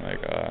ice, like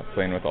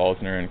playing with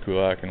Alzner and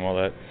Kulak and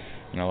Ouellette,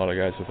 and a lot of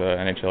guys with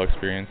NHL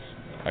experience.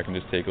 I can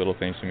just take little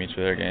things from each of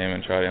their game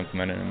and try to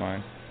implement it in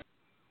mine.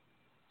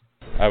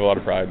 I have a lot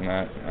of pride in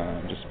that,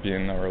 just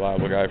being a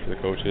reliable guy for the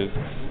coaches.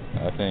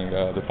 I think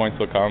the points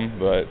will come,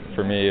 but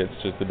for me, it's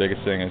just the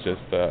biggest thing is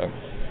just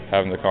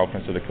having the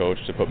confidence of the coach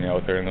to put me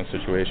out there in those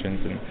situations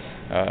and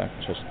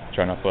just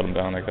try not to let them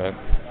down like that.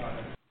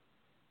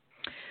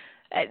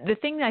 The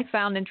thing I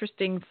found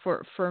interesting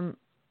from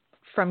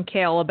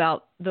Cale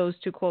about those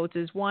two quotes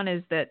is one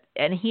is that,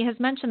 and he has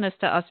mentioned this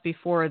to us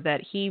before,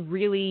 that he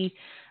really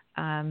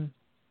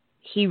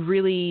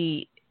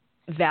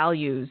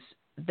values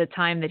the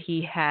time that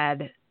he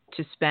had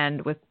to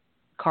spend with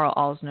Karl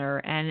Alzner,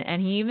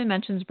 and he even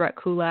mentions Brett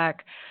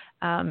Kulak.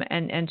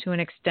 And to an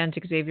extent,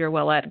 Xavier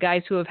Ouellette,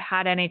 guys who have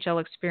had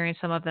NHL experience,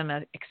 some of them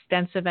have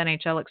extensive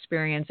NHL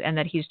experience, and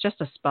that he's just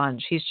a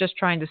sponge. He's just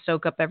trying to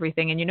soak up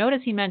everything. And you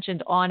notice he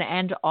mentioned on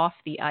and off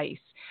the ice.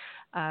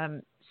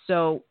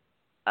 So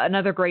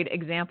another great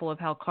example of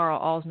how Karl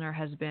Alzner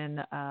has been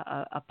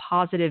a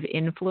positive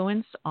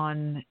influence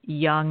on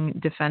young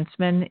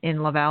defensemen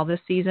in Laval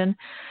this season,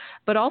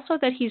 but also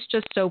that he's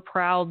just so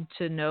proud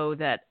to know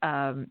that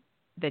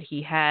that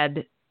he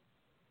had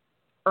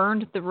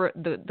earned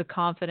the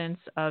confidence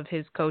of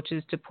his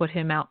coaches to put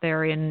him out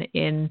there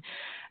in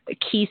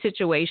key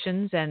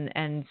situations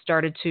and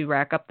started to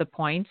rack up the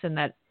points, and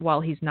that while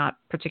he's not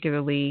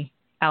particularly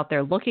out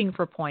there looking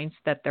for points,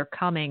 that they're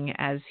coming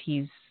as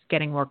he's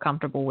getting more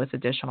comfortable with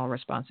additional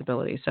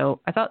responsibility. So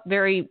I thought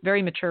very,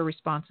 very mature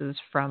responses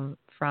from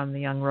the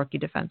young rookie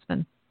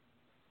defenseman.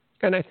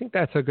 And I think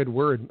that's a good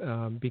word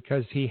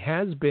because he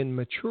has been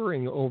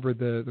maturing over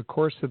the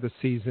course of the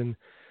season,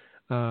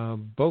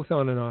 both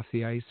on and off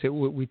the ice.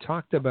 We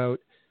talked about,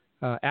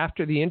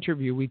 after the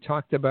interview, we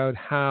talked about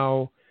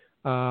how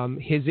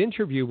his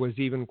interview was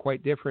even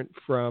quite different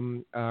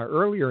from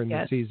earlier in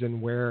the season,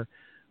 where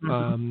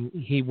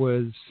he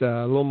was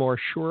a little more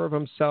sure of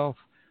himself.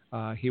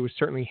 He was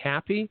certainly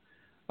happy.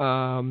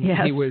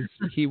 He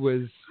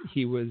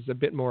was a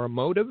bit more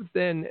emotive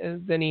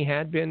than he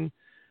had been.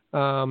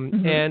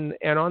 And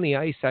on the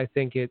ice, I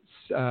think it's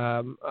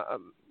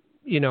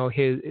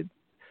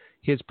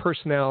his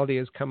personality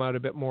has come out a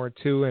bit more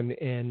too,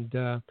 and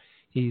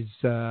he's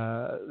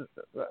a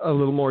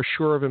little more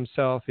sure of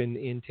himself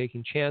in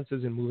taking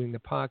chances and moving the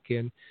puck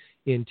and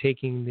in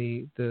taking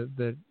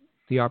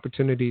the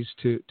opportunities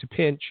to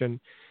pinch and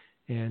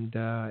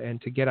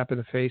to get up in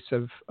the face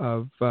of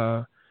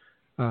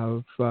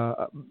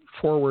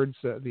forwards,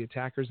 the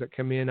attackers that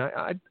come in.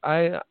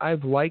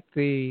 I've liked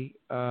the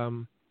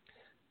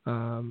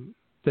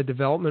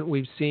development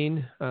we've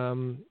seen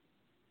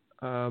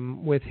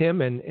with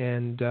him,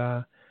 and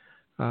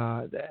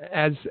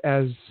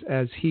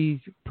as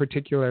he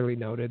particularly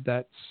noted,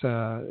 that's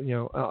a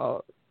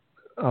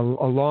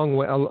long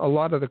way. A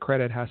lot of the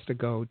credit has to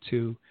go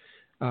to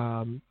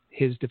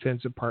his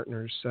defensive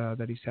partners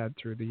that he's had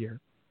through the year.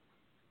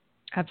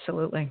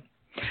 Absolutely.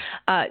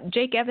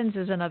 Jake Evans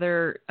is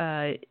another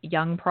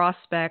young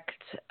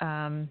prospect.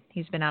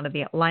 He's been out of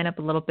the lineup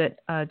a little bit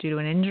due to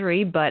an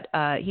injury, but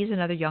he's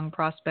another young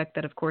prospect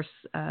that, of course,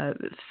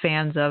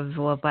 fans of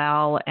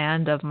Laval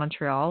and of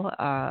Montreal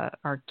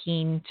are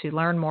keen to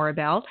learn more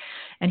about.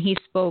 And he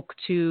spoke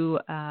to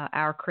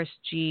our Chris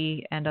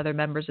G. and other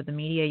members of the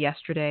media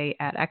yesterday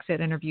at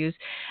exit interviews.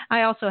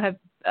 I also have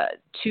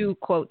two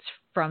quotes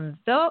from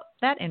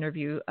that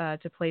interview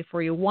to play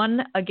for you.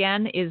 One,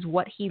 again, is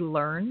what he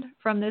learned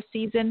from this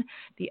season.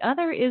 The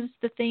other is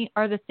the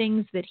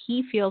things that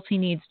he feels he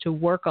needs to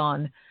work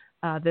on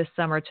this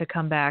summer to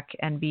come back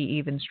and be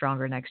even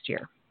stronger next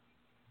year.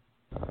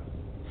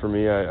 For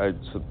me, I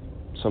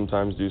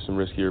sometimes do some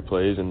riskier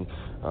plays, and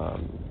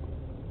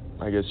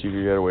I guess you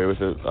could get away with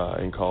it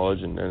in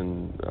college, and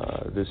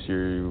this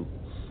year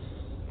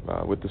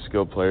with the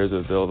skilled players,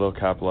 they'll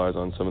capitalize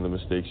on some of the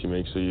mistakes you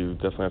make, so you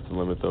definitely have to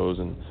limit those.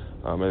 And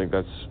I think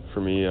that's,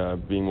 for me,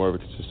 being more of a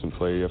consistent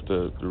player. You have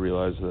to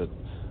realize that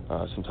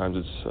sometimes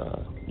it's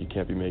you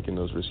can't be making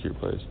those riskier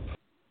plays.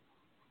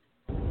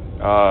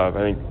 I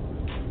think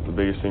the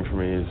biggest thing for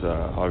me is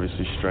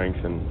obviously strength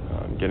and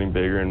getting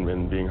bigger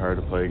and being hard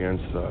to play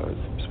against,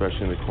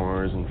 especially in the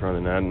corners in front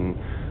of the net, and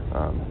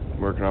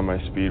working on my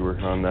speed,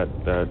 working on that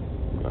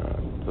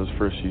those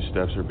first few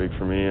steps are big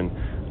for me, and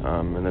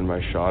then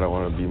my shot, I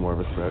want to be more of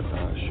a threat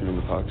shooting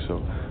the puck, so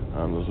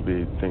those will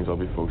be things I'll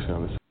be focusing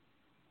on this.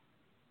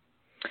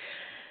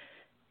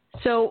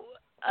 So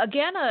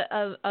again,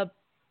 a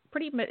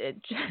pretty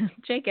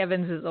Jake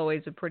Evans is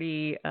always a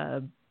pretty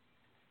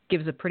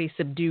gives a pretty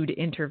subdued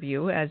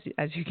interview, as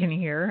you can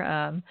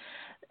hear.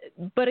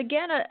 But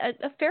again,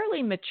 a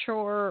fairly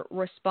mature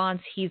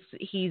response.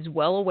 He's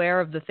well aware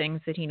of the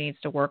things that he needs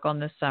to work on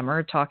this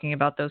summer, talking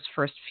about those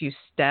first few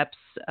steps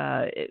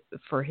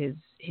for his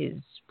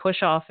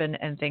push off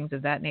and things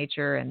of that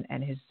nature,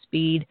 and his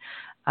speed.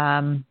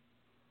 And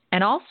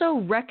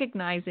also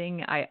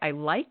recognizing, I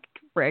like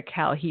Rick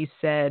how he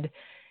said,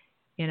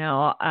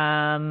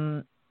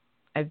 I've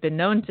been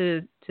known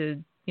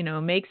to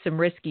make some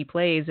risky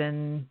plays,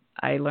 and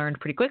I learned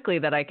pretty quickly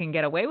that I can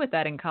get away with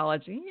that in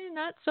college.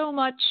 Not so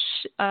much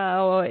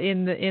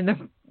in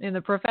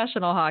the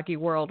professional hockey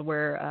world,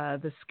 where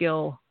the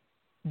skill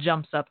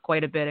jumps up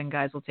quite a bit, and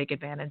guys will take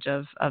advantage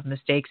of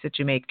mistakes that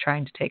you make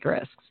trying to take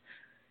risks.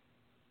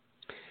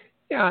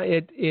 Yeah,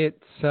 it's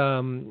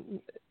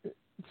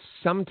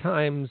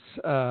sometimes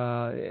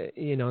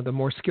the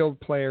more skilled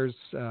players,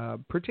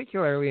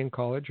 particularly in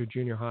college or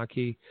junior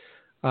hockey,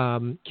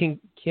 can,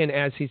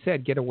 as he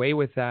said, get away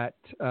with that.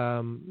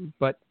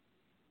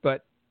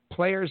 But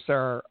players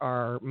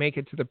are make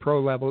it to the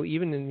pro level,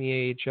 even in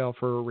the AHL,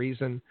 for a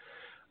reason.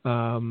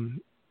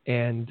 And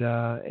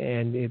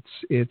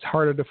it's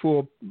harder to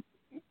fool.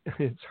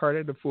 It's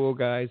harder to fool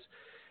guys,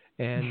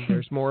 and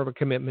there's more of a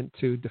commitment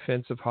to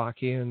defensive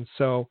hockey. And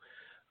so,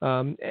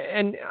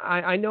 and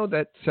I know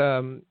that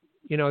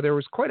there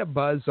was quite a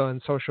buzz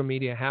on social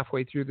media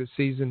halfway through the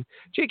season.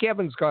 Jake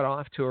Evans got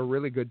off to a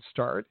really good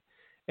start.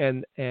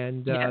 And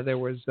yes. There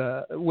was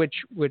which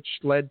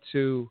led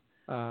to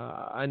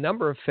a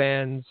number of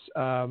fans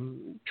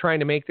trying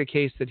to make the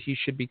case that he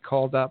should be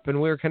called up,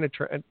 and we were kind of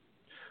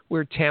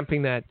we're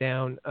tamping that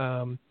down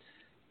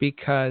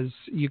because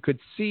you could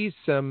see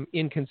some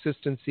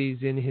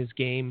inconsistencies in his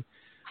game,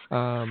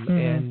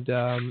 and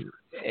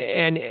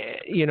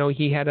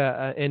he had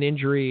an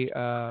injury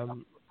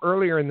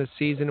earlier in the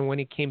season, and when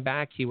he came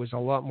back, he was a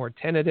lot more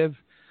tentative.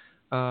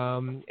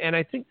 And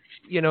I think,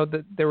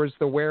 that there was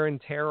the wear and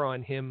tear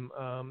on him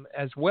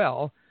as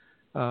well.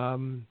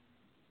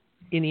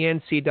 In the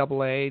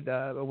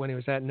NCAA, when he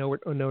was at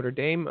Notre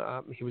Dame,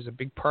 he was a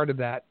big part of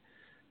that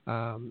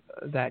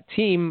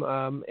team,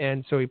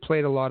 and so he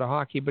played a lot of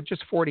hockey, but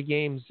just 40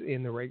 games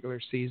in the regular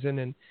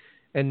season.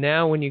 And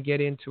now when you get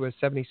into a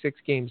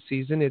 76-game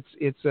season,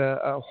 it's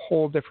a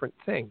whole different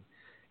thing.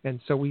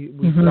 And so we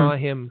saw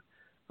him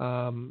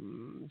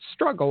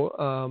struggle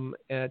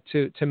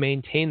to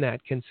maintain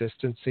that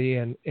consistency,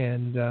 and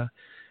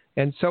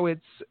so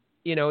it's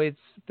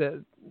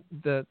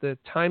the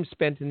time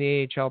spent in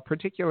the AHL,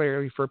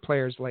 particularly for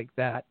players like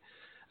that,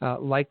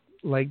 like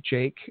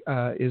Jake,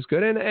 is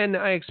good, and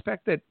I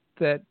expect that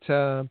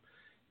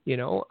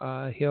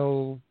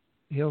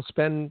he'll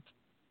spend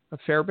a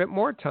fair bit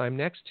more time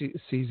next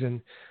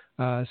season,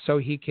 so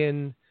he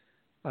can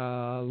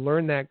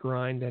learn that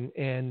grind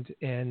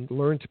and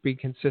learn to be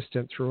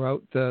consistent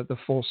throughout the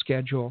full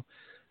schedule,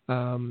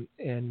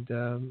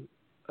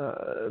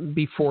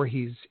 before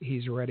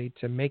he's ready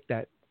to make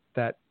that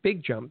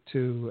big jump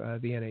to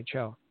the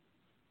NHL.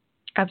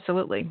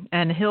 Absolutely,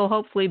 and he'll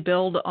hopefully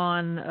build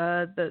on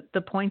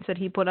the points that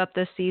he put up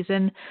this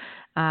season,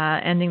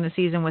 ending the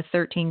season with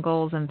 13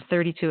 goals and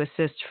 32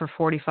 assists for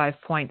 45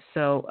 points.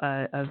 So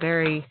a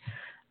very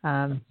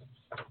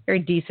very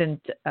decent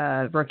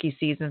rookie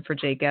season for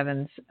Jake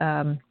Evans.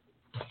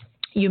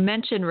 You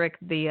mentioned, Rick,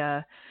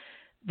 the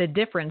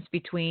difference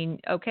between,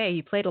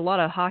 he played a lot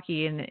of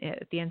hockey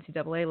at the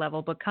NCAA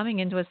level, but coming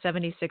into a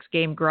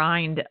 76-game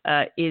grind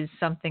is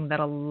something that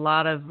a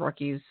lot of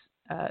rookies,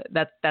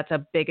 that's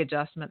a big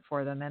adjustment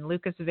for them. And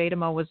Lucas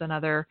Vigneault was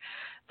another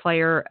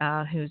player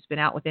who's been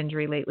out with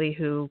injury lately,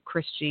 who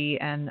Chris G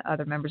and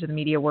other members of the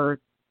media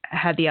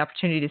had the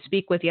opportunity to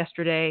speak with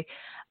yesterday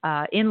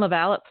in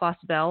Laval at Place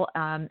Bell,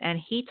 and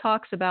he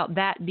talks about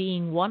that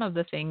being one of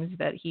the things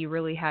that he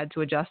really had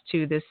to adjust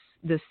to this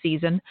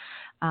season,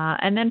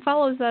 and then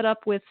follows that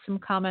up with some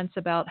comments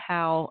about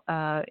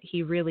how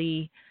he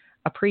really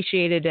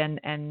appreciated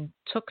and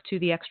took to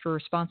the extra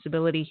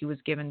responsibility he was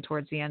given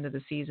towards the end of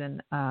the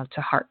season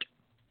to heart.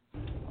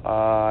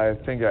 I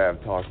think I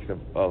have talked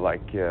a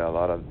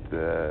lot of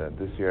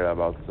this year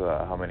about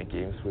how many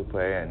games we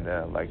play, and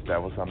that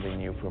was something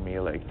new for me,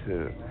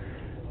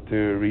 to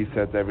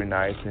reset every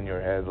night in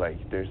your head,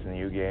 there's a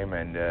new game,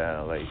 and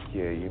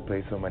you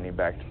play so many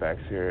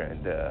back-to-backs here,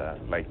 and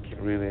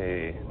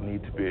really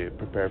need to be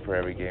prepared for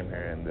every game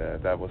here, and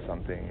that was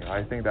something,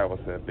 I think that was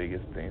the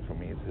biggest thing for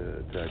me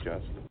to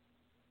adjust.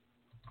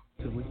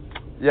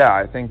 Yeah,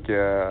 I think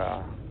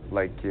during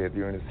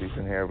the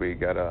season here we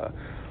got a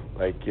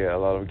a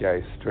lot of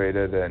guys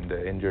traded and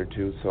injured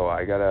too. So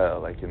I got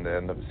in the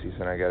end of the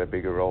season, I got a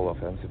bigger role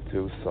offensive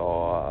too.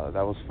 So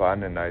that was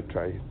fun, and I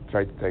tried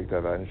to take the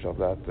advantage of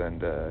that.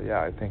 And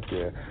I think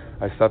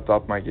I stepped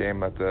up my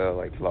game at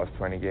the last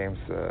 20 games.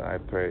 I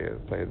played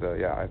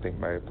I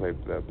think I played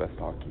the best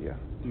hockey. Yeah.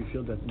 Do you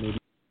feel that maybe?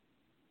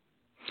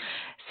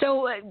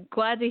 So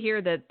glad to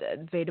hear that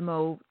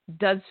Vigneault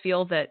does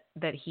feel that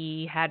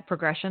he had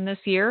progression this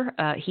year.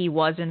 He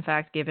was, in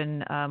fact,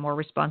 given more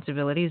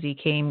responsibilities. He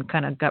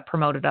got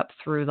promoted up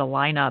through the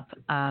lineup,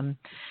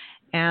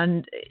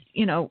 and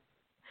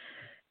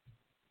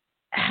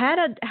had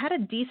a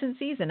decent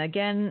season.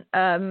 Again,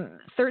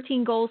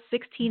 13 goals,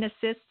 16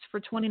 assists for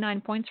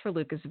 29 points for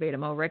Lucas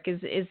Vigneault. Rick,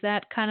 is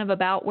that kind of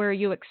about where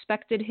you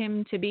expected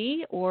him to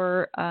be,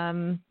 or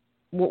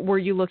were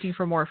you looking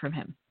for more from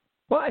him?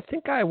 Well, I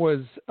think I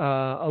was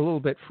a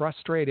little bit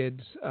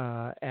frustrated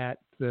at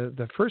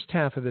the first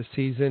half of the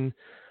season.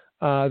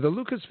 The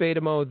Lucas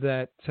Vigneault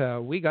that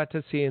we got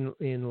to see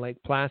in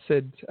Lake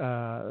Placid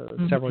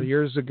several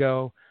years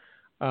ago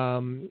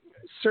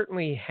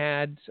certainly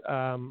had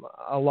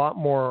a lot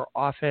more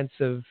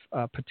offensive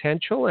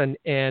potential,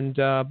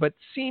 but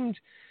seemed,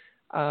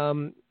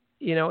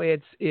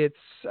 it's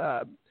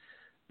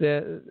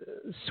the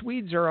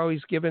Swedes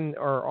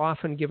are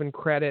often given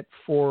credit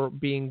for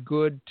being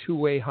good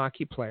two-way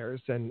hockey players,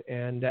 and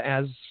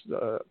as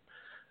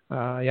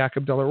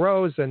Jacob de la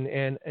Rose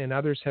and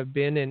others have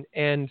been,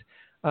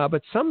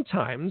 but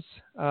sometimes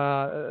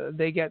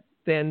they get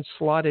then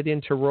slotted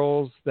into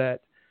roles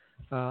that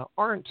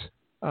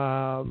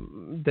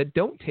that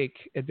don't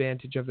take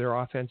advantage of their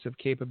offensive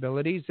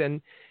capabilities,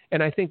 and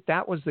I think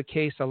that was the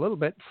case a little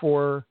bit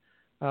for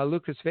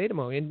Lucas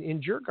Vigneault in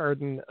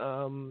Djurgården.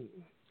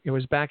 It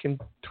was back in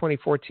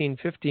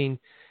 2014-15.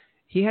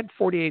 He had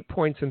 48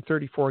 points in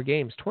 34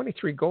 games,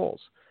 23 goals.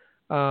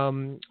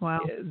 Wow.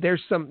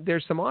 There's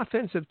some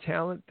offensive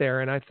talent there,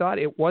 and I thought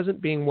it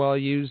wasn't being well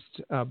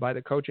used by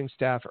the coaching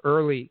staff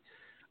early,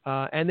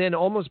 and then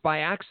almost by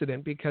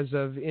accident because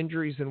of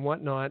injuries and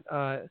whatnot.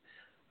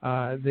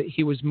 That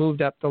he was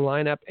moved up the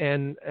lineup,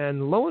 and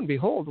lo and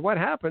behold, what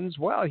happens?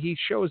 Well, he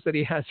shows that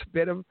he has a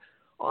bit of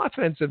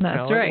offensive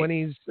talent right.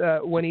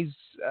 when he's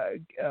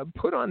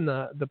put on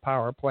the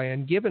power play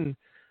and given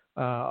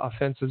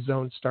offensive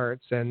zone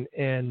starts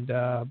and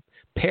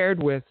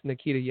paired with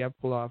Nikita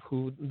Yevpilov,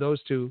 who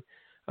those two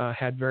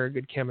had very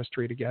good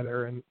chemistry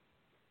together. And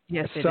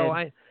yes, so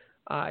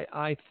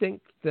I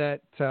think that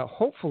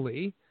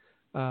hopefully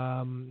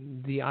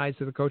the eyes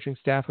of the coaching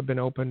staff have been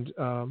opened,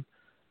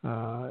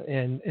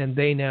 and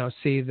they now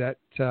see that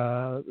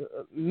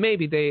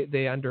maybe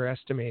they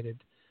underestimated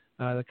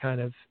the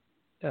kind of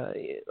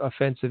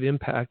offensive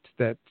impact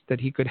that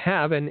he could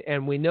have,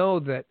 and we know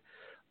that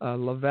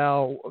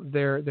Laval,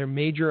 their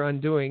major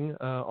undoing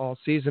all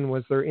season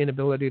was their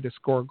inability to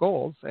score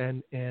goals,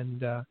 and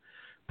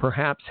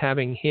perhaps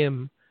having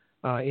him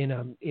in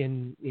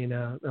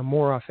a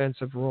more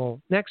offensive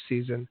role next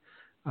season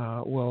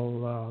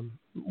will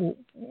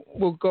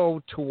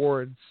go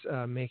towards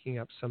making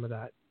up some of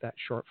that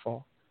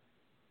shortfall.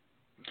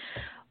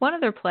 One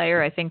other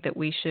player I think that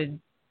we should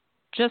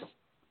just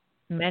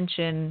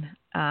mention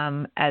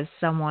as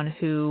someone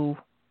who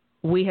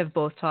we have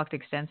both talked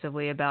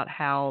extensively about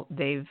how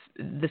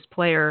this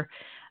player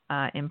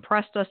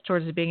impressed us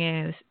towards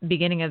the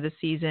beginning of the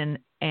season,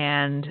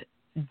 and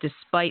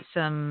despite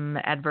some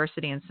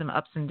adversity and some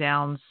ups and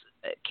downs,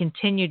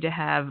 continued to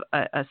have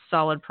a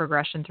solid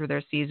progression through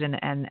their season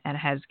and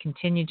has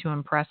continued to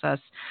impress us.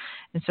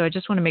 And so I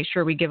just want to make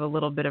sure we give a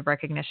little bit of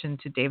recognition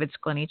to David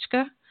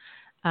Sklenichka.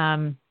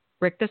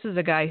 Rick, this is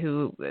a guy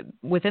who,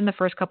 within the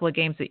first couple of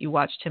games that you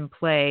watched him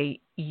play,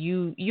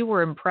 you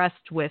were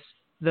impressed with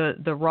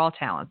the raw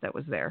talent that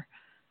was there.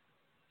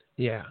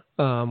 Yeah.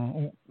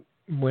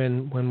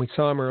 When we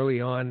saw him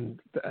early on,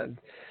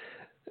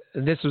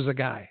 this was a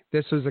guy.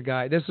 This was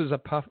a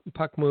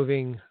puck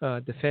moving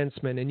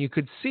defenseman, and you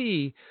could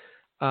see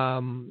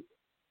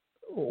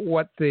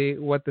what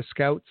the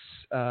scouts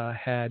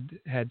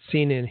had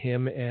seen in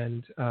him,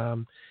 and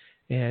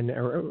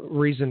a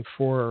reason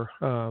for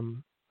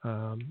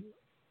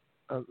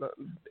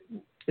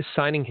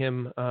signing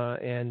him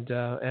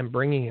and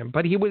bringing him.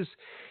 But his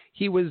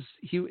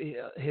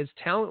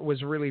talent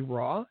was really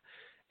raw,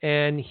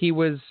 and he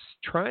was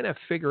trying to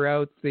figure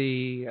out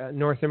the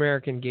North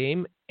American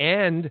game,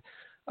 and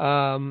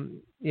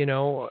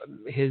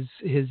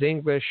his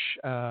English.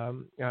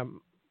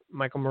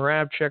 Michael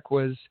Moravchik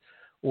was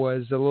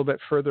a little bit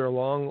further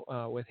along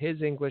with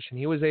his English, and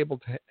he was able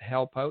to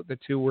help out. The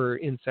two were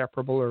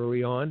inseparable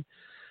early on.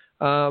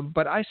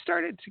 But I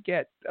started to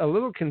get a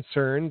little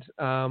concerned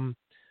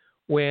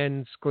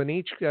when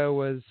Sklenichka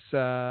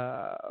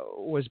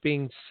was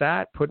being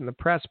put in the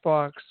press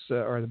box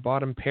or the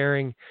bottom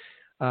pairing,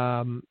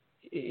 and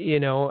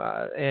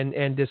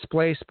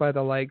displaced by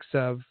the likes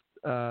of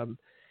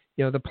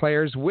the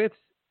players with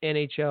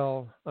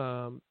NHL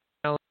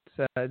talent,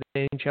 the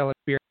NHL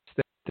experience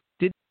that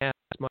didn't have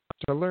as much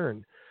to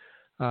learn.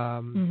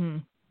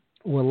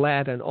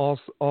 Willett and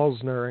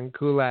Alsner and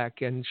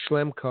Kulak and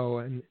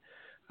Schlemko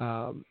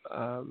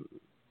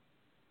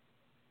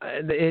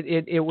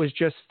it was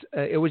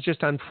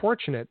just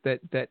unfortunate that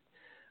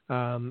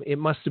it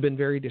must have been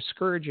very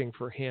discouraging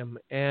for him.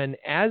 And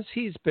as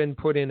he's been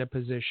put in a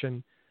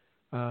position,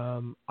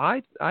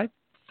 I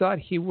thought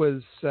he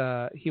was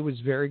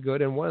very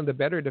good and one of the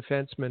better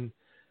defensemen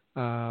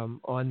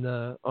on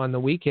the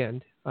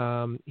weekend.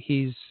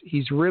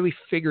 He's really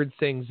figured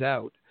things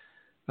out,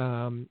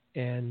 and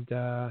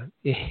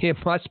it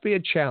must be a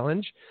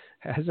challenge.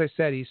 As I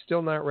said, he's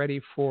still not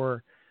ready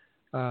for.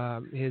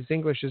 His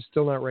English is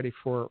still not ready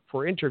for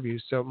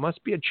interviews, so it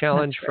must be a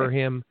challenge for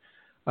him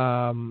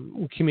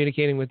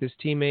communicating with his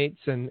teammates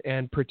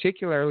and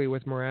particularly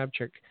with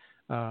Moravchik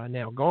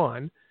now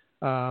gone.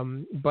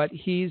 But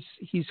he's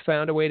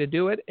found a way to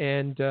do it,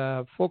 and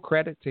full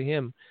credit to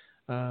him.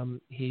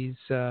 He's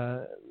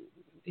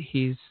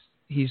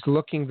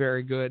looking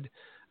very good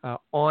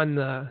on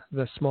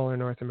the smaller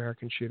North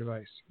American sheet of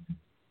ice.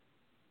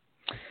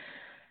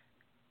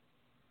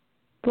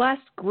 The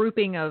last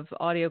grouping of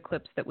audio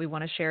clips that we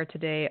want to share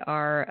today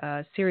are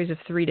a series of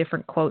 3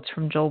 different quotes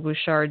from Joel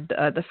Bouchard.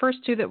 The first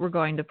 2 that we're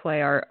going to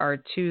play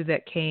are 2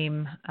 that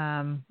came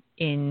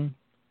in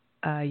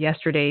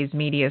yesterday's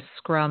media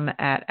scrum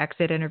at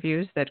Exit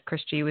Interviews that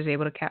Chris G was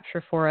able to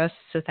capture for us.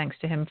 So thanks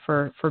to him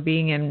for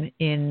being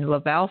in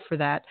Laval for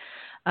that.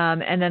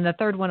 And then the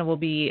third one will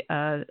be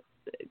kind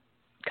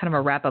of a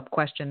wrap-up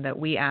question that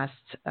we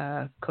asked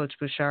Coach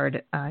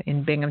Bouchard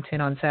in Binghamton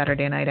on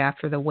Saturday night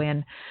after the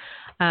win.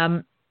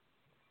 And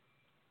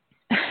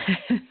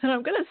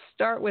I'm going to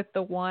start with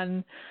the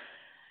one.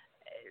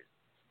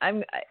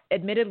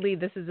 Admittedly,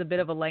 this is a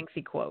bit of a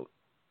lengthy quote.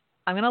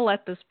 I'm going to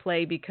let this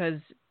play because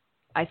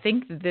I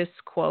think this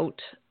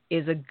quote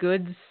is a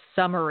good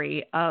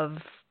summary of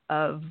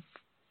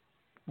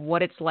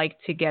what it's like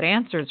to get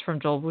answers from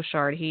Joel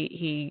Bouchard.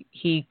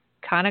 He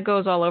kind of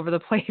goes all over the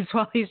place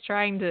while he's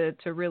trying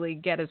to really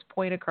get his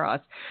point across.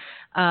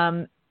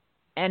 And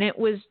it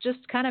was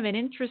just kind of an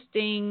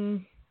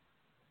interesting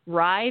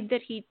ride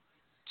that he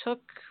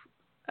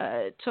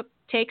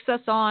takes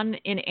us on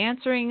in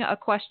answering a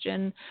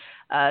question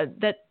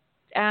that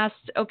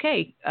asked,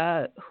 okay,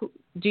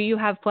 do you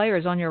have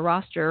players on your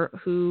roster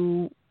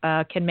who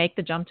can make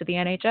the jump to the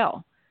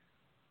NHL?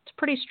 It's a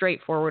pretty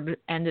straightforward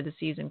end of the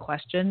season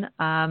question.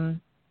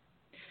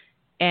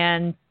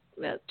 And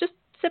just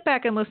sit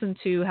back and listen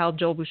to how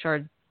Joel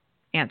Bouchard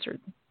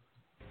answered.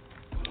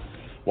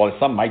 Well,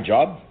 it's not my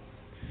job.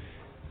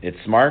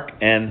 It's Mark,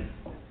 and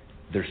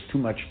there's too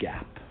much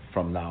gap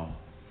from now.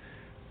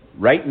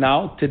 Right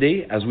now,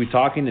 today, as we're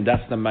talking, and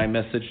that's my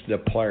message to the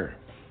player.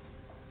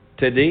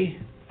 Today,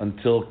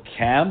 until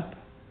camp,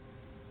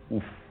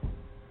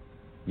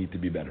 need to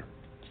be better.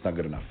 It's not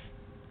good enough.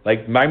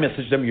 Like my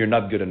message to them, you're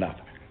not good enough.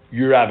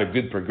 You have a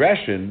good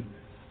progression.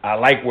 I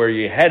like where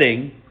you're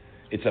heading.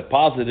 It's a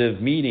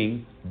positive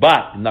meeting,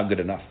 but not good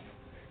enough.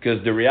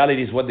 Because the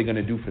reality is what they're going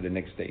to do for the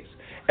next days.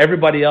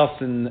 Everybody else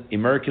in the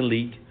American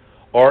League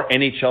or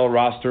NHL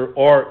roster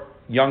or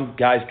young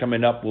guys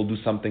coming up will do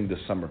something this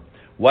summer.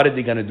 What are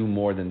they going to do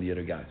more than the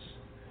other guys?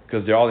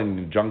 Because they're all in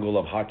the jungle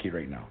of hockey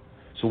right now.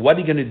 So what are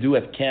you going to do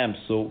at camp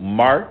so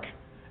Mark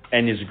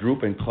and his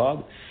group and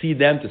club see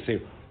them to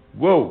say,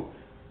 whoa,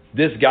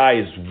 this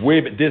guy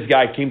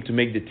came to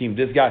make the team.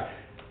 This guy,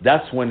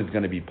 that's when it's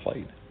going to be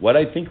played. What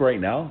I think right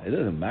now, it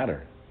doesn't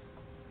matter.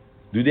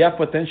 Do they have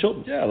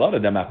potential? Yeah, a lot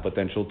of them have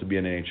potential to be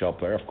an NHL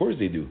player. Of course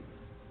they do.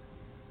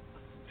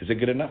 Is it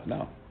good enough?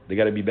 No. They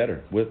got to be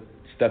better.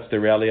 That's the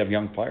reality of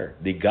young player.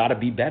 They got to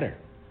be better.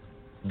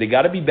 They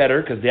got to be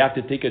better because they have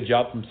to take a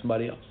job from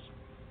somebody else.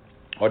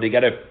 Or they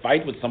got to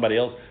fight with somebody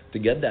else to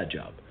get that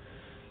job.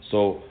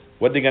 So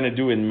what they're going to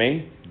do in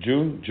May,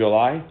 June,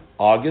 July,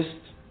 August,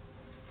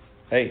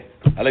 hey,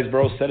 Alex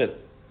Burrows said it.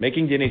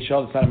 Making the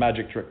NHL, it's not a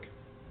magic trick.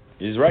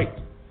 He's right.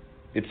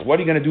 It's what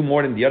are you going to do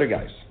more than the other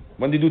guys?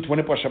 When they do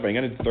 20 push-ups, are you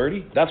going to do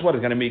 30? That's what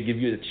is going to give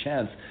you the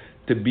chance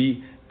to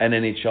be an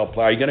NHL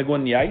player. Are you going to go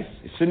on the ice?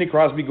 If Sidney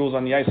Crosby goes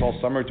on the ice all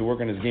summer to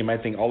work on his game, I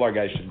think all our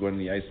guys should go on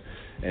the ice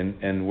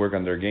and work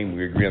on their game.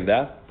 We agree on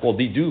that? Well,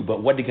 they do,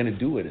 but what are they going to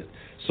do with it?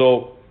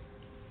 So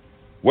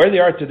where they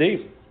are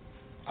today,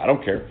 I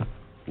don't care.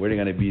 Where they're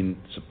going to be in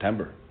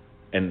September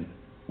and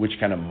which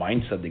kind of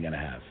mindset they're going to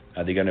have.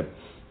 Are they going to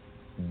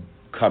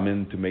come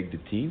in to make the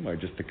team or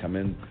just to come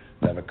in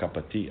to have a cup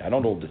of tea? I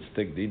don't know the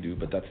stick they do,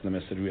 but that's the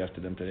message we have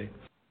to them today.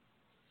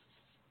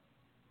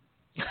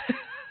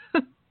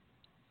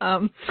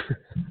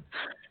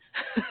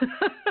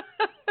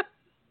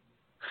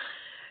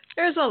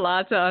 There's a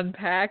lot to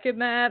unpack in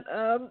that,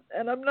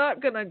 and I'm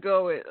not gonna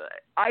go.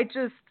 I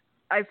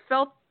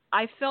felt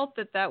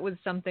that was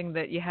something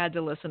that you had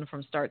to listen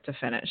from start to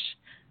finish,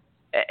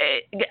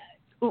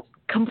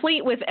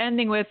 complete with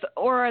ending with,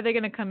 or are they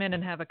going to come in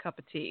and have a cup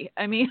of tea?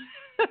 I mean,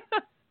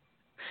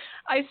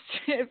 I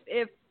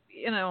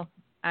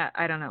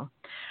don't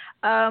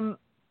know.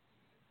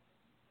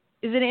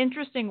 Is an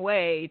interesting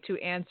way to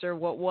answer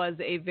what was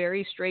a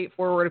very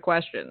straightforward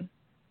question.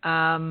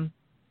 And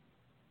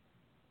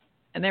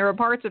there were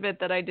parts of it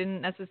that I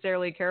didn't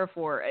necessarily care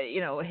for.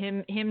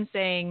 Him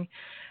saying,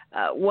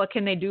 what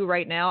can they do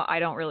right now? I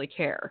don't really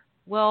care.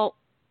 Well,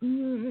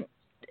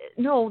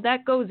 no,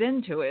 that goes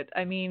into it.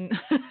 I mean,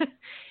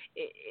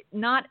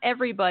 not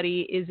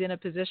everybody is in a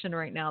position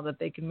right now that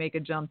they can make a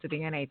jump to the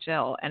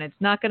NHL, and it's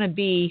not going to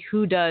be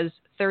who does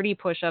 30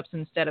 push-ups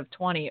instead of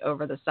 20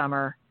 over the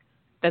summer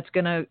that's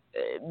going to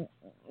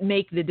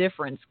make the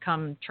difference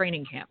come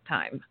training camp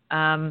time.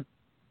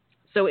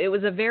 So it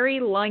was a very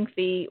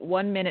lengthy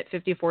 1 minute,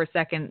 54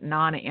 second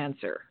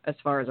non-answer as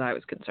far as I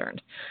was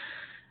concerned.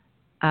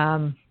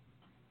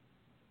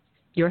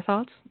 Your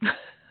thoughts?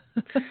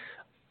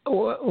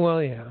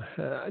 Well, yeah,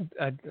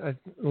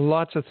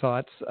 lots of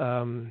thoughts.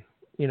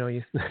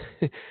 You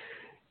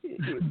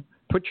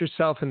put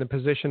yourself in the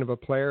position of a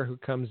player who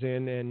comes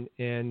in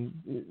and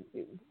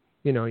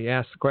you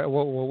ask the question,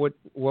 well,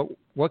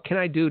 what can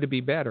I do to be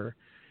better?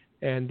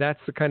 And that's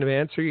the kind of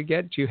answer you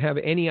get. Do you have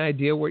any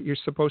idea what you're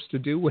supposed to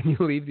do when you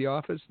leave the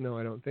office? No,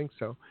 I don't think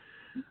so.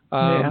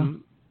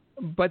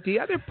 But the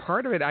other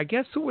part of it, I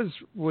guess, was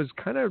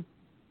kind of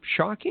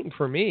shocking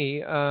for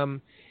me,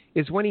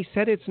 is when he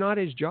said it's not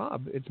his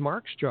job, it's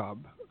Mark's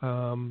job.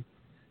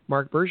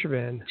 Mark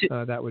Bergevin,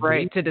 that would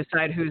be. To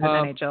decide who's an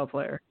NHL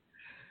player.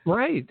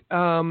 Right.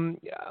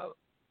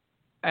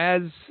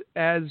 As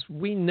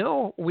we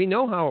know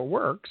how it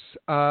works,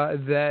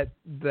 that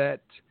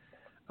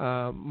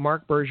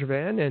Mark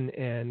Bergevin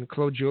and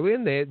Claude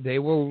Julien, they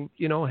will,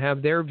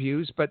 have their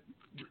views, but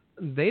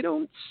they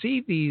don't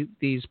see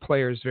these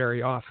players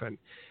very often.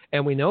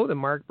 And we know that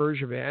Mark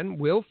Bergevin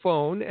will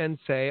phone and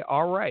say,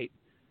 all right,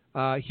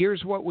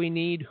 here's what we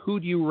need. Who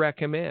do you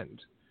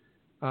recommend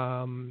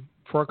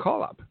for a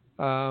call-up?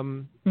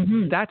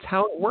 That's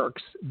how it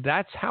works.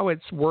 That's how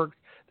it's worked.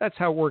 That's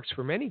how it works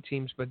for many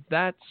teams, but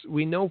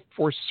we know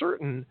for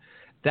certain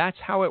that's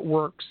how it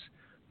works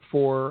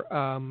for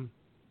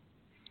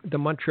the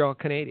Montreal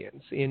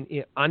Canadiens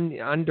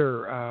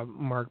under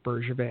Mark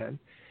Bergevin.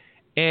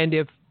 And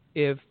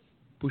if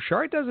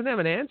Bouchard doesn't have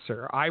an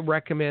answer, I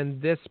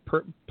recommend this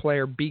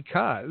player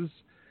because,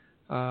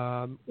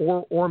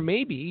 or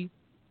maybe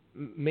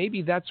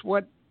that's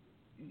what,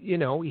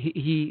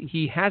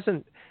 he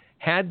hasn't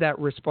had that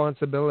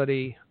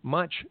responsibility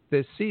much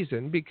this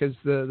season because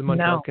the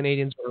Montreal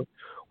Canadiens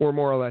were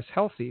more or less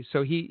healthy.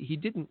 So he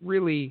didn't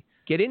really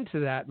get into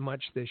that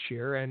much this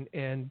year.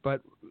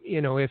 But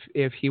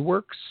if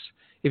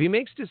he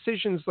makes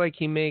decisions like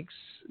he makes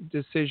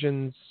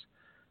decisions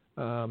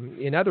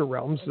in other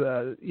realms,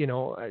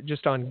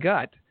 just on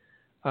gut,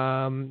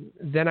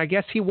 then I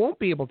guess he won't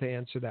be able to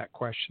answer that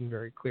question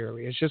very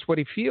clearly. It's just what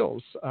he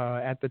feels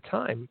at the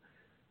time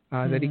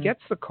that he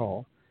gets the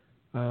call.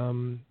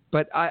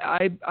 But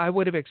I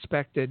would have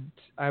expected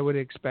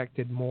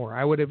more.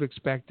 I would have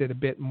expected a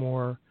bit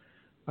more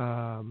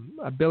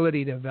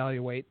ability to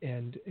evaluate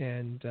and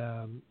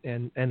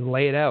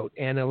lay it out,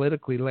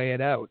 analytically lay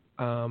it out,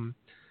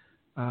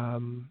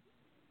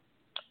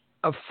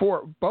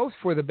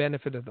 for the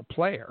benefit of the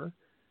player,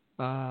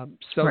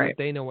 that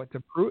they know what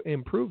to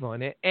improve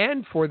on it,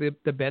 and for the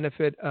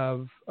benefit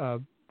of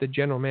the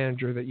general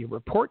manager that you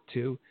report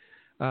to,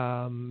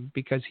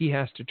 because he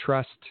has to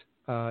trust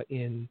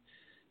in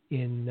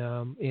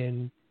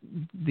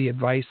the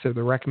advice or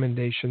the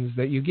recommendations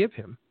that you give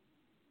him.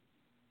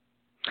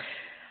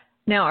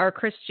 Now, our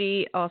Chris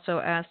G also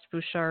asked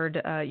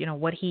Bouchard,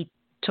 what he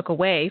took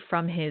away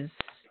from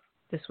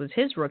this was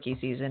his rookie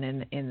season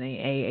in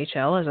the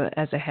AHL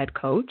as a head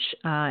coach,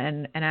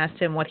 and asked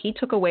him what he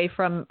took away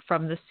from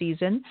the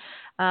season.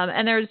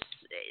 And there's,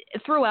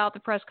 throughout the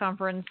press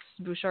conference,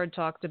 Bouchard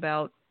talked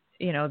about,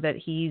 that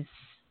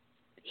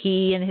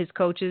he and his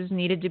coaches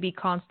needed to be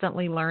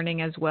constantly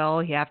learning as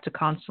well. You have to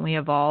constantly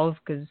evolve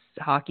because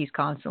hockey's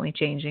constantly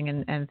changing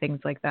and things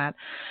like that.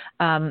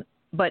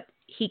 But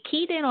he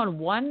keyed in on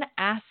one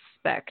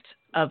aspect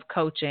of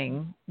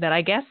coaching that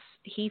I guess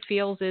he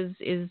feels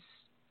is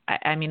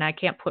I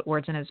can't put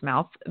words in his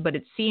mouth, but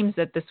it seems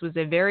that this was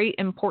a very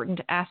important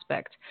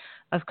aspect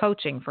of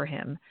coaching for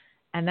him,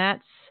 and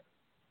that's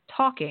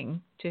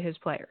talking to his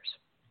players.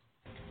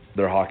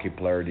 They're a hockey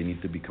player. They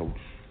need to be coached.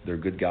 They're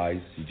good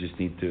guys. You just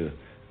need to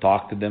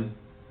talk to them,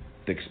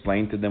 to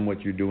explain to them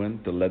what you're doing,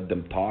 to let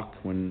them talk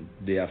when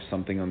they have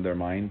something on their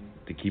mind,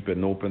 to keep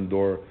an open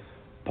door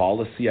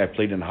policy. I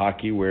played in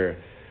hockey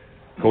where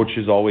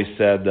coaches always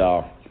said,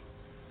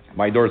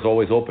 my door's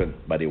always open,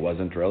 but it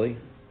wasn't really.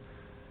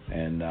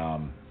 And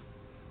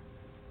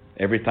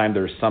every time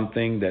there's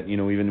something that,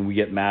 even we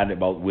get mad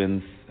about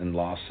wins and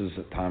losses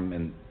at time,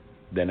 and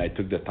then I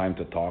took the time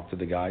to talk to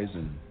the guys,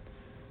 and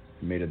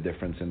it made a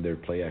difference in their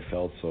play, I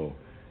felt. So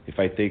if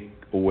I take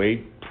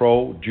away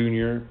pro,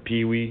 junior,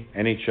 pee-wee,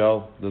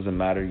 NHL, doesn't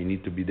matter. You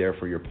need to be there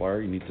for your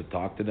player. You need to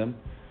talk to them,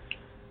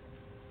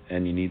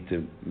 and you need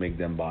to make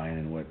them buy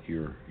in what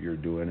you're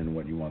doing and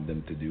what you want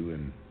them to do.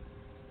 And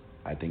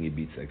I think it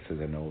beats X's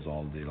and O's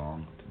all day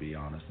long, to be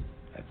honest.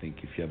 I think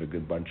if you have a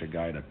good bunch of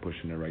guys that push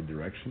in the right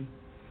direction,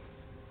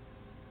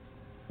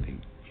 I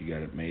think you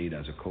got it made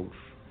as a coach.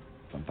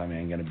 Sometimes it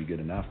ain't going to be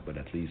good enough, but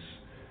at least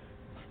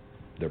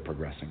they're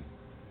progressing.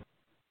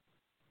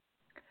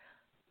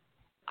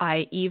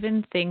 I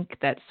even think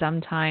that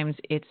sometimes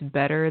it's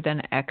better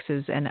than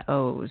X's and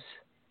O's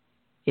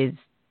is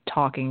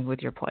talking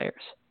with your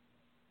players.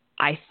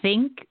 I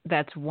think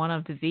that's one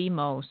of the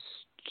most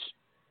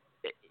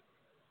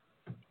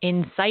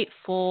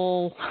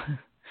insightful,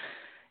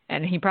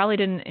 and he probably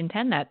didn't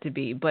intend that to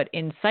be, but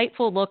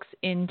insightful looks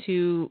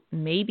into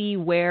maybe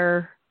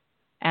where,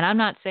 and I'm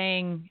not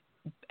saying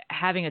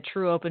having a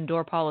true open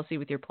door policy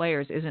with your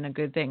players isn't a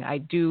good thing. I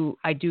do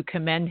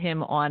commend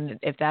him on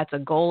if that's a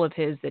goal of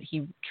his, that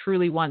he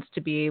truly wants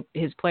to be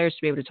his players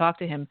to be able to talk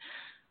to him,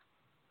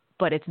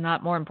 but it's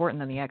not more important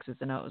than the X's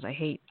and O's. I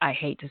hate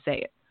to say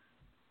it.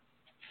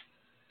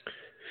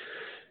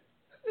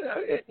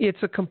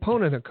 It's a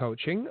component of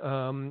coaching.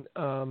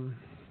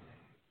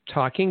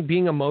 Talking,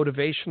 being a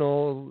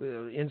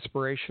motivational,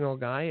 inspirational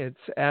guy, it's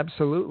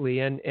absolutely.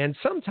 And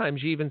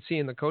sometimes you even see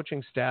in the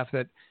coaching staff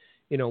that,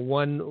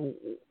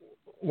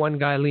 one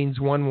guy leans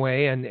one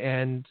way and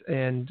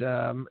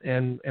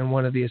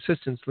one of the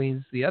assistants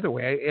leans the other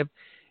way.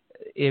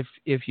 If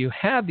you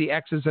have the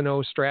X's and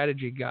O's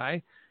strategy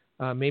guy,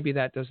 maybe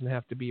that doesn't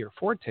have to be your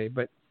forte,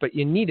 but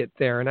you need it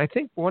there. And I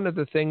think one of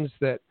the things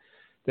that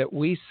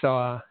we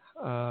saw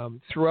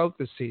throughout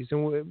the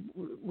season,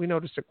 we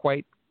noticed it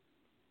quite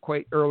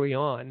early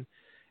on,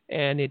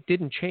 and it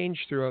didn't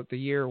change throughout the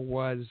year,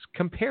 was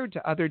compared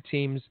to other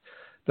teams,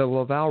 the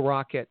Laval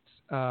Rockets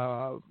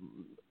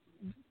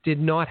did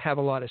not have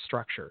a lot of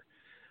structure.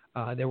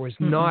 There was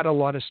not a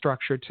lot of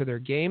structure to their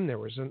game.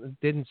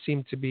 Didn't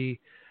seem to be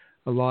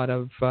a lot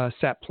of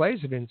set plays.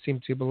 There didn't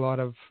seem to be a lot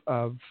of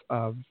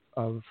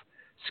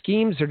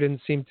schemes. There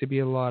didn't seem to be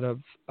a lot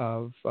of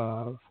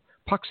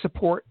puck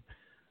support.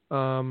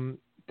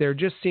 There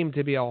just seemed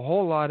to be a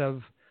whole lot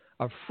of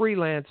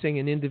freelancing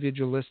and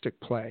individualistic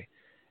play.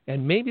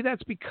 And maybe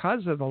that's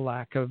because of the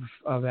lack of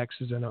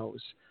X's and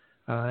O's.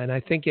 And I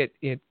think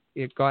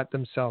they got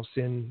themselves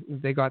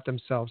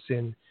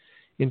in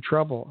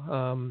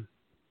trouble.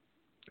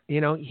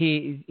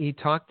 He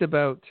talked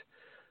about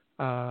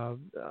a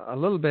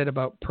little bit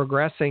about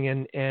progressing,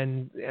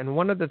 and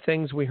one of the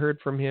things we heard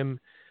from him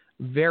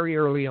very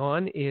early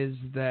on is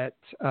that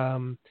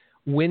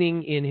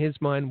winning in his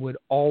mind would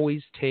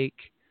always take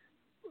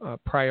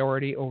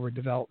priority over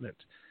development.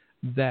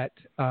 That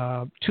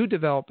to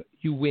develop,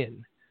 you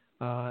win.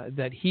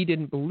 That he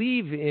didn't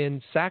believe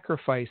in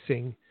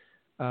sacrificing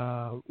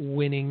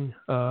winning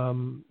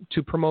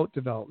to promote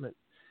development,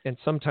 and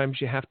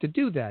sometimes you have to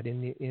do that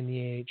in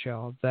the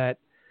AHL. That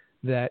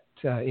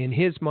in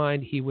his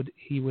mind, he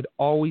would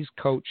always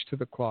coach to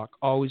the clock,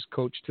 always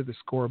coach to the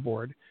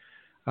scoreboard,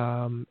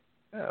 and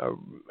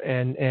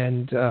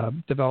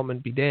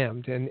development be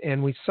damned.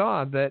 And we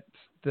saw that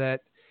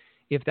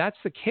if that's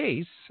the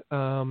case,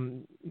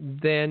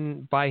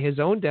 then by his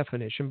own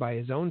definition, by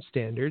his own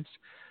standards,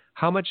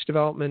 how much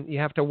development, you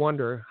have to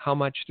wonder how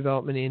much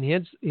development in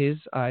his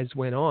eyes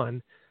went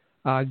on,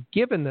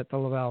 given that the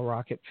Laval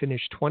Rocket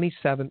finished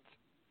 27th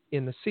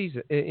in the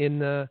season, in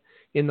the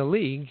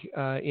league,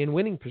 in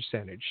winning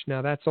percentage.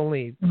 Now that's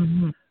only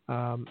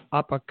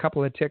up a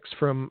couple of ticks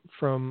from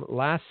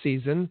last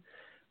season,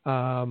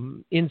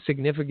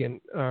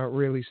 insignificant,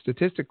 really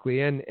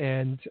statistically,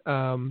 and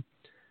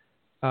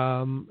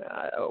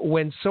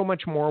when so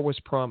much more was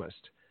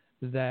promised,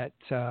 that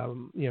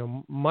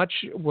much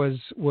was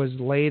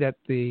laid at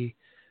the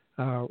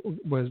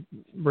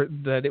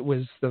that it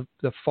was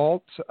the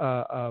fault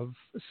of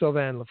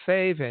Sylvain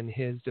Lefebvre and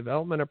his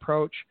development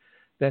approach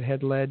that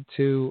had led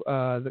to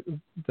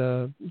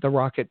the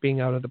Rocket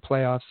being out of the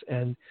playoffs,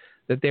 and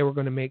that they were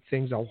going to make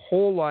things a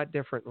whole lot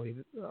different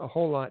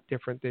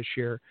this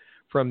year,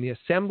 from the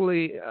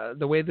assembly,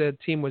 the way the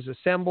team was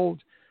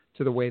assembled,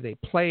 to the way they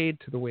played,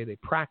 to the way they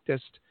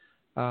practiced.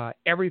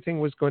 Everything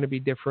was going to be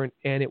different,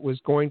 and it was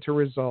going to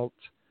result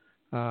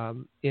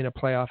in a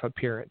playoff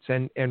appearance.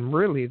 And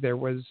really, there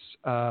was,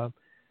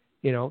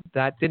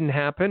 that didn't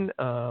happen.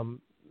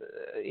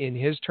 In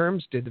his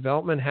terms, did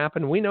development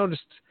happen? We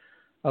noticed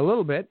a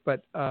little bit,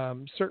 but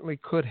certainly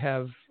could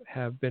have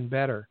been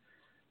better.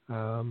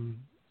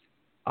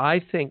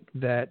 I think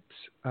that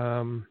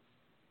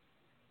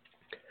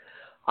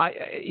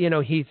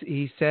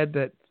he said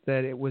that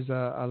it was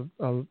a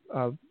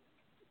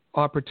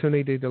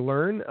opportunity to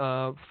learn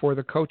for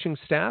the coaching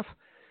staff,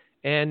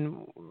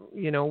 and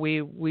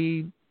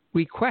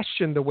we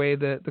questioned the way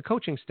the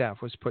coaching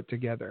staff was put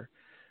together.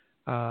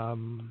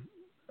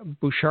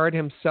 Bouchard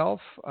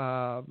himself,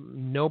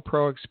 no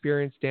pro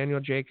experience. Daniel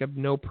Jacob,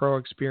 no pro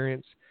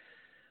experience.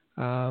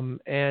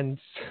 And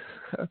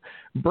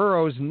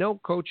Burroughs, no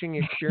coaching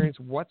experience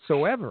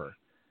whatsoever.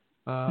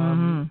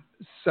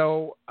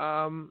 So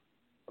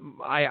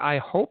I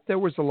hope there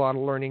was a lot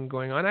of learning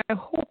going on. I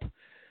hope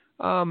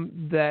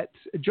that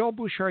Joel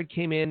Bouchard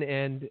came in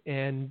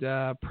and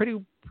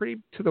pretty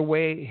to the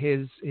way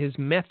his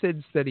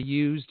methods that he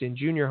used in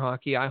junior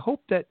hockey. I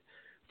hope that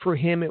for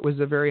him it was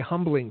a very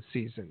humbling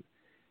season.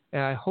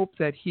 And I hope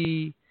that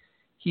he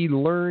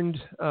learned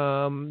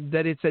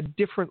that it's a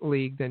different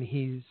league than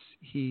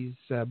he's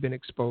been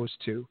exposed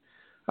to.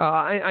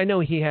 I know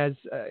he has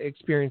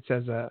experience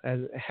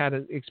had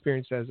an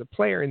experience as a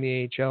player in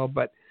the AHL,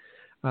 but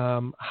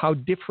how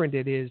different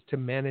it is to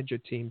manage a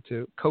team,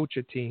 to coach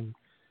a team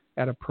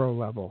at a pro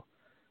level.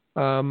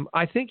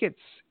 I think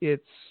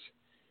it's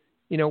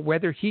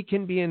whether he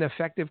can be an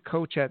effective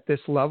coach at this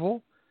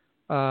level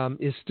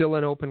is still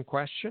an open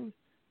question.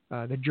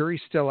 The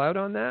jury's still out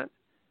on that.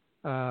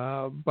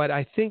 But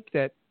I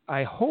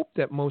hope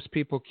that most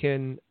people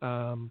can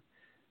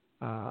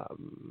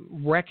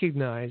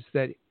recognize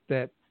that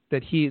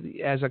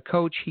he, as a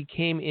coach, he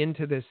came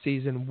into this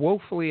season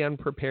woefully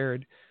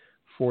unprepared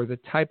for the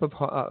type of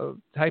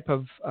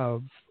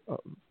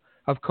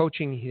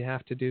coaching you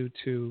have to do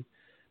to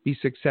be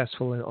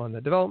successful on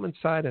the development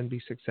side and be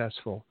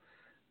successful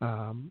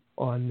on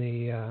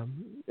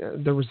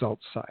the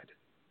results side.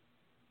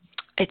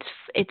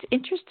 It's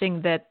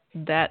interesting that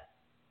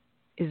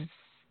is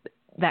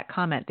that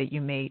comment that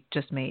you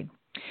just made,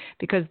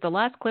 because the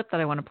last clip that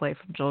I want to play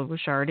from Joel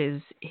Bouchard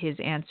is his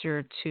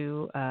answer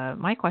to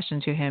my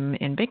question to him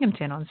in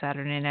Binghamton on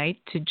Saturday night.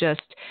 To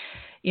just,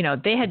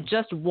 they had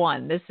just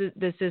won. This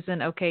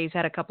isn't okay. He's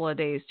had a couple of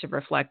days to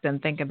reflect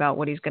and think about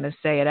what he's going to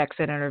say at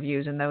exit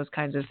interviews and those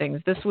kinds of things.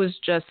 This was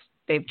just,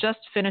 they've just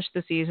finished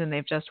the season.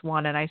 They've just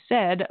won. And I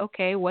said,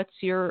 okay, what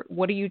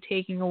are you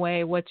taking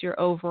away? What's your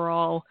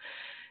overall,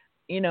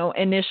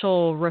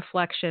 initial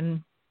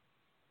reflection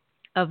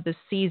of the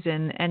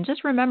season? And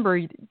just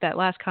remember that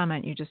last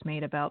comment you just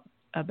made about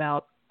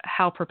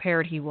how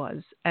prepared he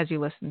was as you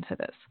listen to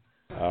this.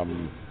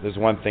 There's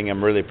one thing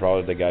I'm really proud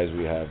of the guys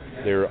we have.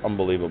 They're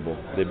unbelievable.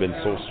 They've been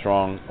so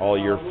strong all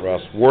year for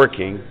us,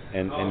 working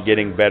and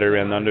getting better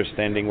and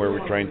understanding where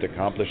we're trying to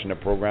accomplish in the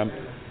program.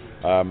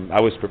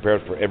 I was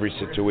prepared for every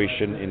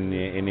situation in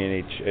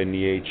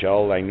the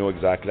AHL. I know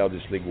exactly how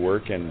this league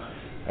works, and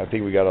I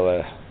think we got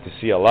to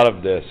see a lot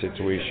of the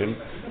situation.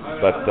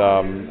 But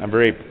I'm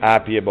very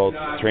happy about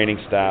the training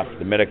staff,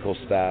 the medical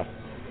staff,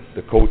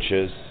 the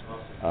coaches,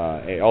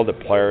 all the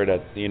players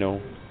that,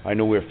 I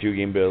know we're a few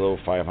games below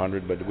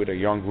 500, but with a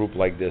young group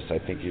like this, I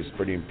think it's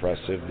pretty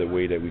impressive the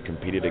way that we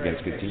competed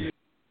against good teams.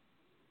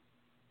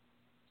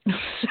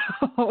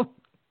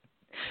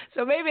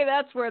 So maybe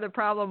that's where the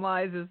problem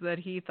lies, is that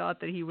he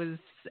thought that he was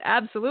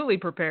absolutely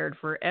prepared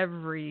for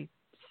every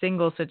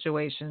single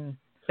situation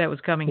that was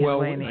coming his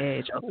way in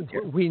the AHL.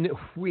 We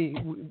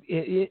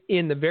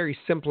in the very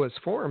simplest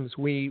forms,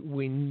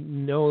 we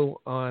know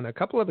on a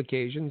couple of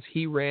occasions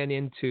he ran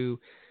into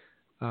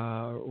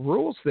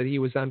rules that he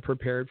was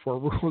unprepared for,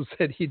 rules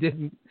that he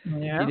didn't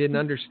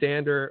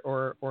understand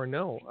or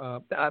know.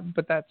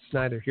 But that's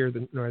neither here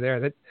nor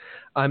there. That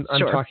I'm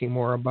talking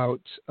more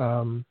about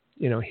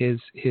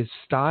his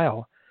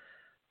style.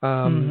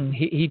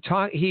 He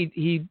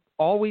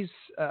always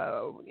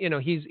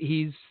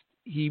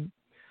he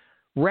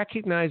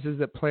recognizes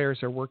that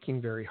players are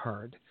working very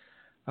hard,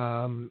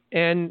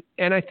 and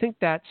I think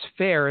that's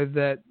fair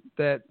that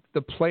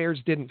the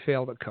players didn't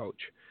fail the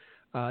coach.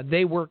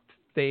 They worked.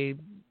 A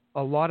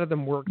lot of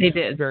them worked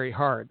very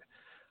hard.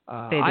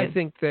 I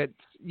think that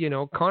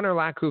Connor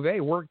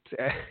Lacouvé worked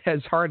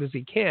as hard as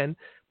he can,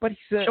 but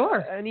he's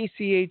an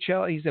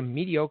ECHL. He's a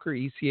mediocre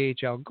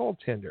ECHL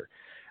goaltender.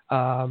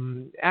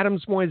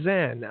 Adams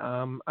Moisan.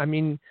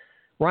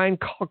 Ryan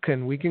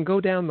Culkin. We can go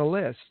down the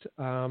list.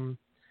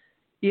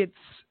 It's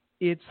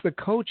the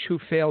coach who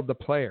failed the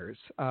players.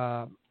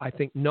 I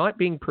think not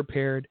being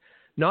prepared,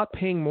 not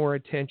paying more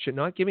attention,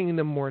 not giving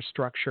them more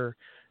structure,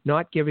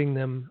 not giving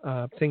them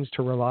things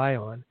to rely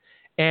on,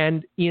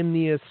 and in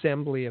the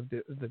assembly of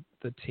the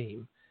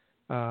team.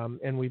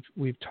 And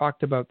we've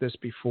talked about this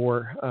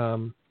before.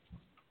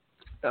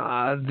 The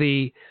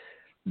kind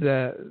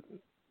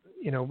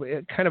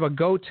of a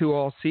go-to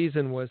all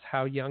season was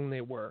how young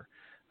they were.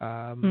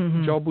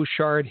 Joel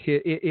Bouchard,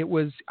 it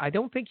was. I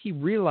don't think he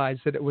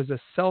realized that it was a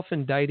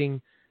self-indicting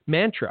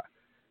mantra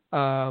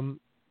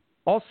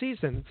all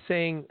season,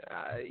 saying,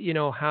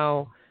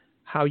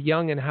 how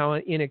young and how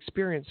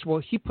inexperienced.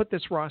 Well, he put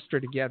this roster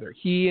together.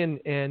 He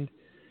and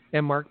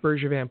Marc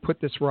Bergevin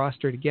put this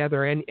roster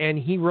together, and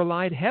he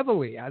relied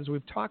heavily, as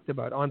we've talked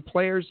about, on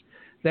players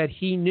that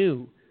he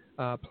knew,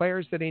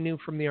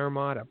 from the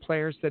Armada,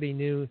 players that he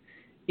knew,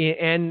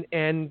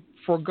 and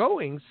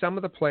foregoing some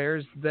of the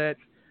players that,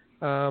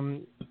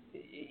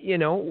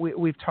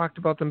 we've talked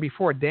about them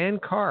before. Dan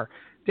Carr,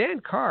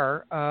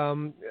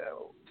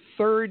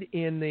 third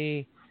in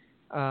the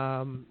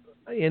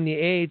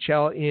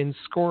AHL in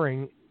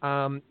scoring,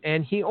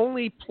 and he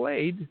only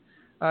played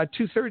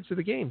 2/3 of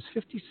the games,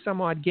 50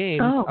 some odd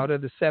games out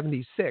of the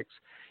 76.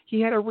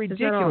 He had a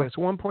ridiculous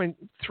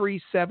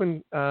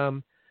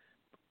 1.37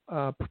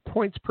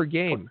 points per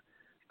game.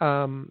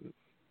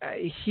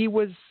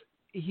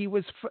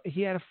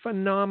 He had a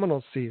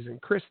phenomenal season.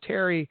 Chris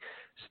Terry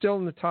still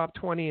in the top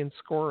 20 in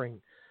scoring.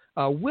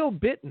 Will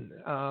Bitton,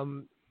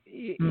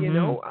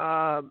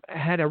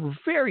 had a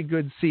very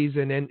good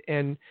season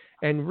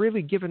and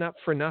really given up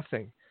for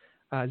nothing.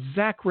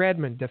 Zach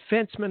Redmond,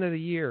 defenseman of the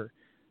year.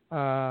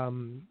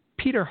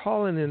 Peter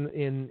Holland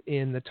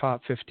in the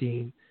top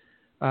 15.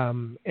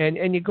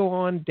 And you go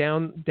on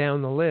down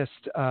the list.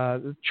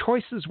 The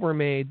choices were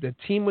made. The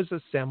team was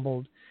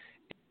assembled,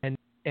 and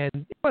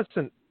it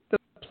wasn't the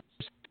players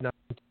had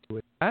nothing to do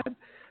with that.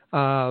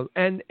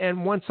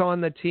 And once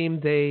on the team,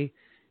 they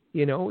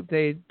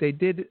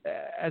did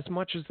as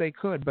much as they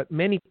could, but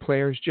many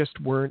players just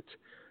weren't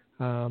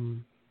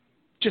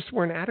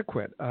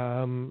adequate.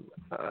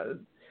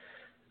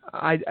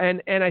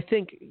 I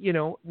think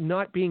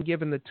not being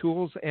given the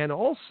tools, and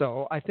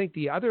also I think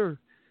the other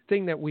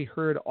thing that we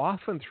heard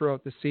often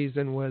throughout the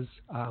season was,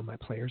 my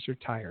players are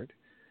tired.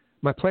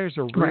 My players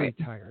are really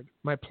tired.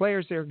 My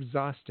players are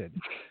exhausted.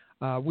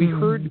 We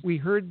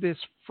heard this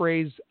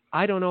phrase,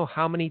 I don't know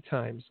how many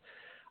times.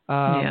 We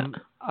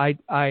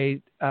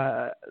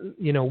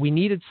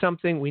needed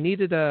something.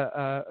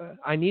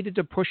 I needed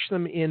to push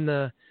them in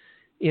the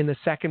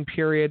second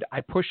period.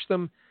 I pushed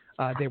them.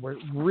 They were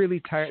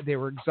really tired. They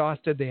were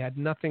exhausted. They had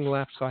nothing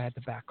left, so I had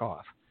to back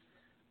off.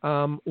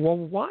 Well,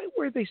 why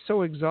were they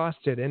so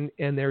exhausted?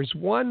 And there's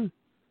one,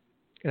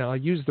 I'll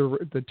use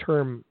the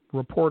term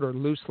reporter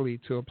loosely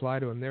to apply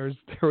to him. There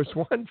was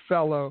one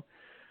fellow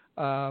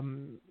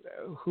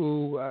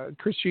who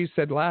Chris Hughes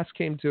said last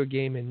came to a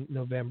game in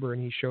November,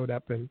 and he showed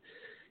up in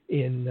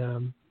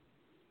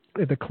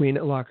the clean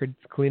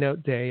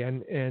out day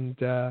and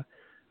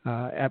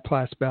at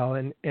Place Belle,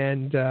 and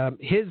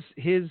his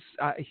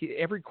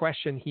every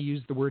question he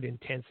used the word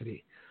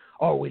intensity.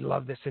 Oh, we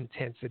love this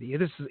intensity.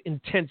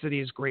 Intensity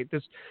is great.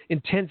 This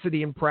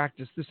intensity in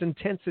practice. This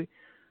intensity.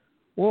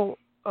 Well,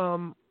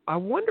 I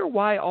wonder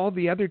why all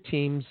the other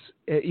teams.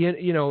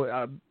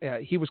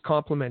 He was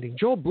complimenting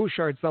Joel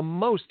Bouchard's the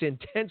most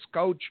intense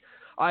coach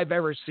I've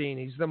ever seen.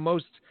 He's the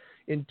most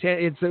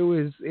intense.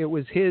 It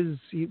was his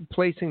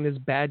placing this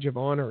badge of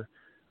honor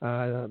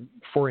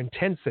for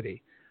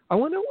intensity. I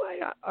wonder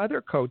why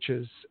other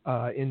coaches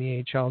in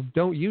the AHL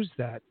don't use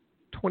that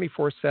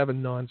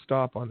 24/7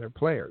 nonstop on their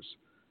players.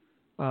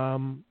 I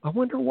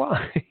wonder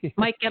why.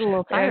 Might get a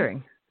little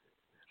tiring.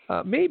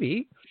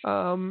 Maybe.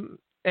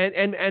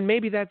 And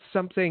maybe that's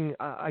something.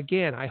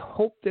 Again, I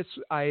hope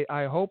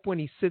I hope when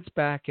he sits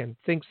back and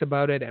thinks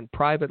about it, and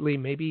privately,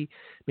 maybe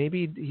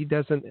he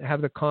doesn't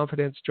have the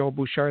confidence, Joel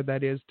Bouchard,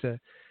 that is, to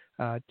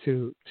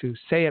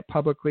say it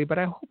publicly. But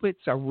I hope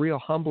it's a real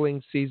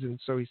humbling season.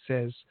 So he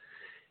says,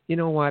 you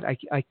know what,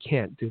 I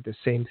can't do the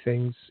same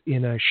things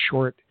in a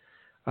short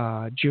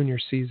junior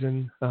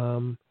season.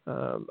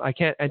 I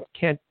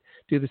can't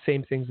do the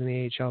same things in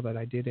the AHL that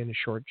I did in a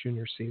short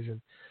junior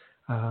season.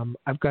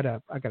 I've got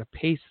to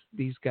pace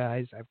these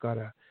guys. I've got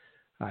to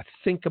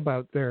think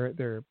about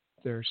their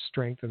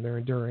strength and their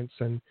endurance,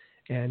 and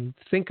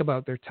think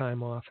about their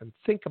time off, and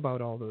think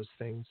about all those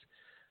things,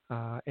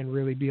 and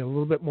really be a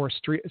little bit more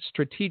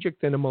strategic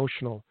than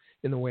emotional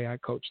in the way I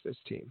coach this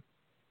team.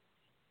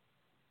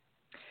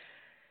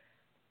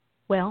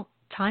 Well,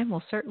 time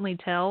will certainly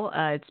tell.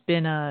 It's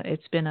been a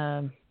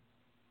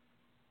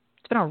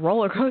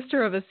roller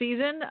coaster of a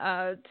season,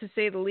 to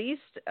say the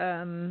least.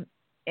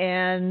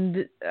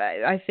 And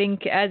I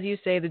think, as you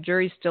say, the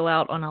jury's still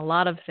out on a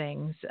lot of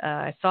things.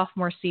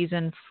 Sophomore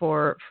season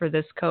for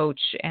this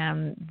coach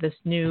and this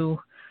new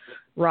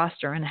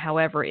roster, and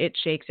however it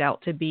shakes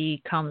out to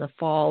be come the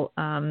fall,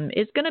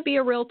 is going to be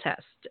a real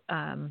test.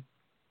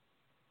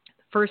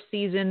 First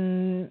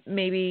season,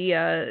 maybe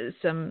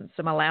some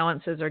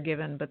allowances are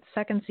given, but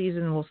second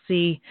season we'll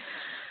see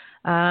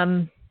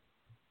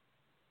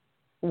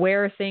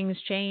where things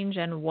change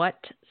and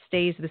what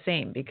stays the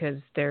same,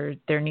 because there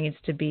needs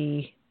to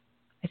be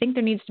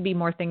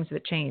more things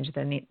that change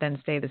than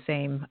stay the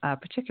same,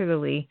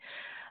 particularly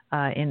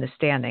in the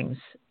standings.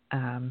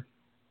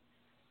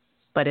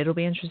 But it'll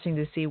be interesting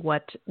to see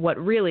what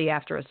really,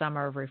 after a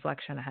summer of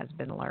reflection, has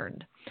been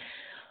learned.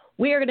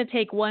 We are going to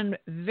take one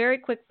very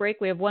quick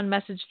break. We have one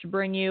message to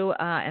bring you,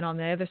 and on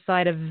the other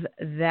side of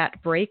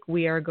that break,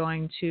 we are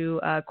going to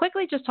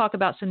quickly just talk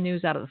about some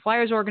news out of the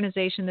Flyers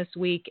organization this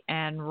week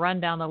and run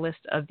down the list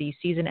of the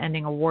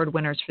season-ending award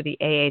winners for the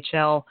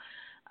AHL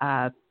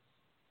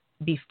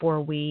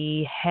before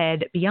we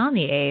head beyond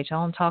the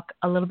AHL and talk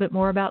a little bit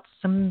more about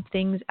some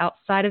things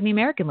outside of the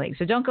American League.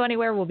 So don't go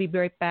anywhere. We'll be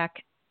right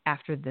back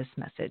after this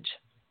message.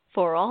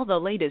 For all the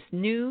latest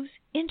news,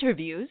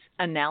 interviews,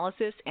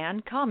 analysis,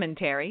 and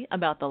commentary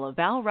about the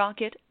Laval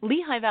Rocket,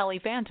 Lehigh Valley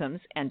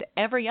Phantoms, and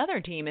every other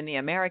team in the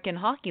American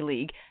Hockey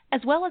League,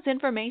 as well as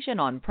information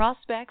on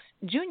prospects,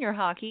 junior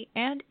hockey,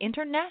 and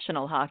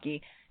international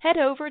hockey, head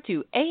over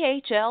to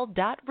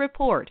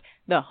AHL.report,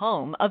 the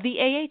home of the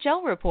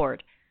AHL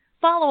Report.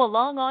 Follow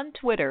along on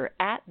Twitter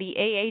at the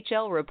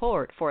AHL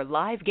Report for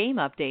live game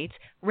updates,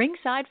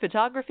 ringside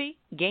photography,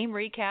 game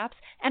recaps,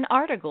 and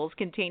articles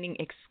containing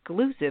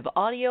exclusive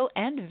audio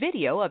and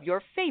video of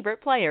your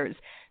favorite players.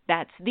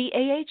 That's the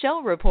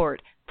AHL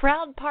Report,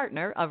 proud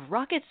partner of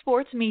Rocket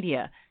Sports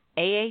Media.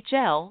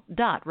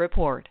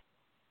 AHL.report.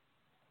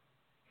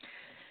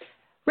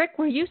 Rick,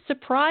 were you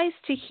surprised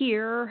to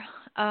hear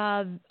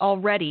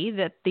already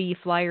that the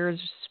Flyers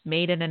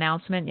made an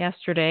announcement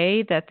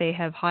yesterday that they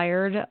have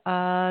hired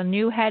a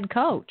new head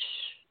coach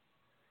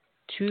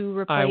to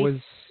replace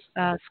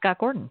Scott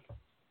Gordon?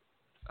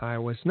 I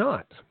was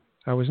not.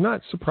 I was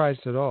not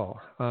surprised at all.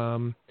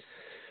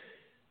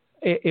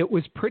 It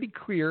was pretty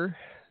clear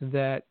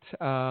that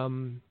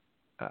in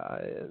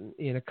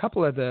a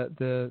couple of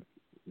the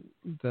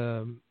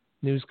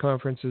news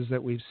conferences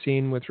that we've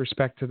seen with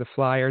respect to the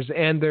Flyers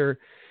and their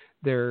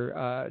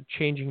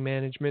changing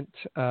management,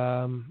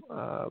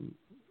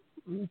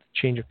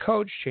 change of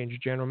coach, change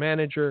of general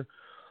manager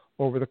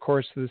over the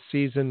course of the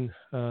season,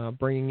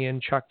 bringing in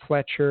Chuck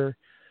Fletcher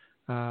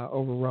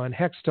over Ron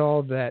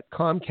Hextall, that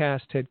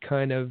Comcast had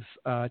kind of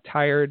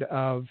tired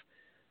of,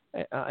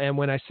 and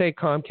when I say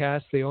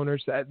Comcast, the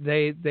owners, that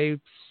they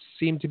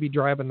seem to be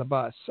driving the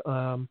bus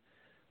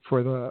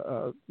for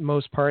the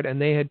most part,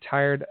 and they had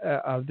tired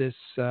of this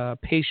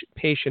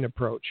patient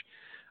approach.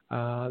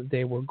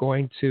 They were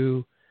going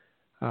to,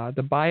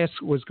 the bias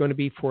was going to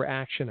be for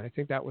action. I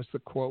think that was the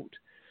quote.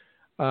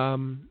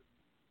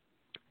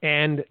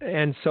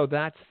 And so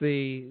that's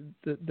the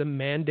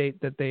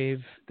mandate that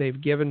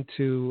they've given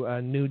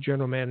to new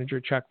general manager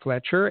Chuck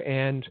Fletcher,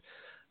 and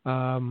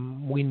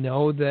we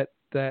know that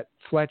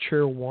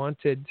Fletcher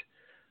wanted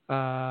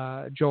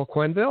Joel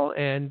Quenneville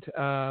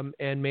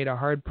and made a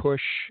hard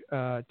push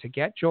to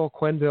get Joel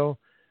Quenneville,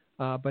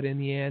 but in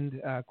the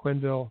end,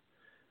 Quenneville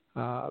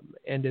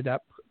ended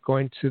up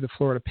going to the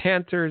Florida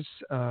Panthers,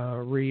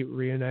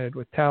 reunited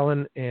with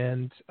Talon,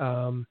 and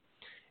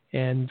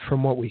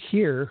from what we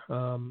hear,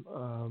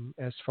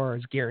 as far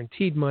as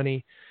guaranteed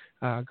money,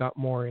 got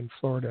more in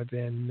Florida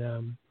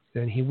than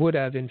he would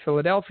have in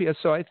Philadelphia.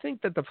 So I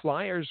think that the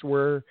Flyers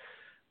were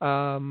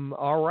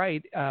all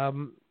right.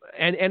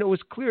 And it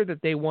was clear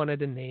that they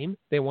wanted a name.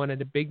 They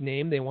wanted a big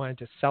name. They wanted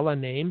to sell a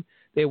name.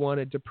 They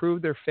wanted to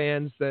prove their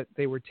fans that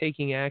they were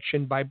taking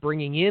action by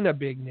bringing in a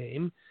big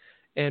name.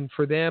 And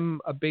for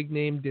them, a big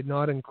name did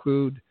not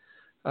include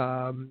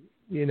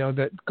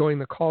that going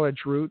the college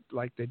route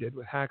like they did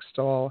with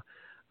Hackstall,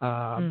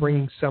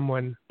 bringing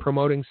someone,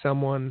 promoting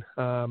someone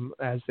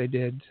as they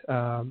did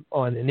on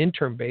an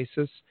interim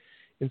basis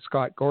in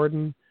Scott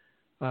Gordon.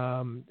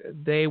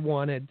 They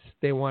wanted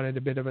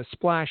a bit of a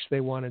splash. They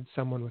wanted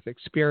someone with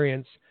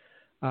experience,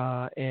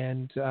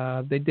 and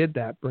they did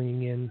that,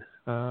 bringing in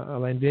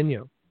Alain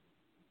Vigneault.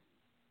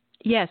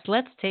 Yes,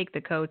 let's take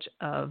the coach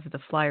of the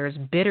Flyers'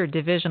 bitter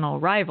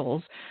divisional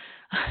rivals,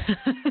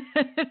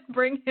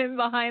 bring him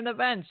behind the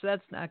bench.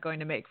 That's not going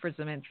to make for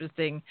some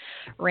interesting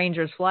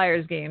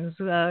Rangers-Flyers games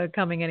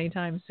coming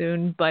anytime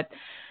soon. But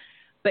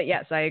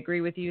yes, I agree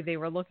with you. They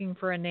were looking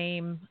for a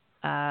name.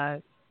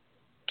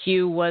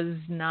 Q was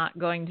not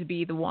going to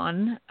be the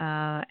one,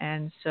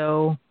 and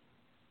so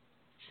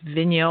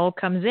Vigneault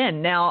comes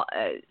in. Now,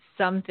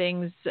 some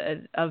things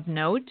of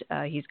note,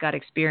 he's got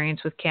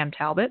experience with Cam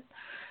Talbot.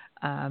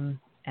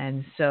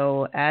 And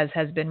so, as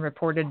has been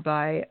reported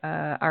by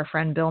our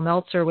friend Bill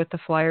Meltzer with the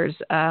Flyers,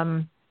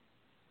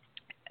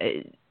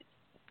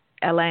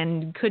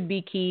 Alain could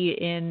be key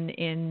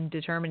in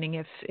determining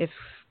if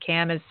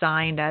Cam is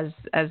signed as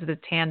the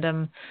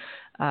tandem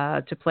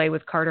to play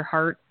with Carter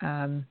Hart.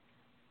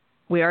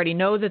 We already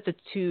know that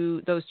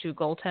those two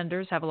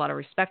goaltenders have a lot of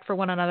respect for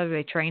one another.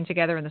 They train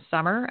together in the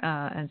summer,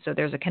 and so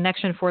there's a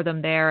connection for them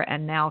there.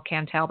 And now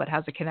Cam Talbot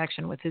has a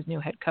connection with his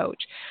new head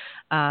coach.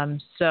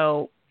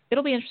 So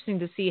it'll be interesting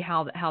to see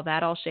how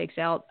that all shakes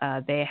out.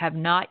 They have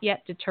not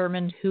yet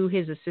determined who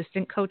his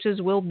assistant coaches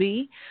will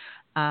be.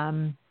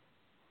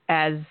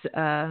 As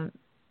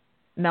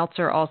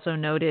Meltzer also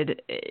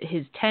noted,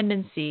 his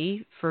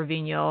tendency for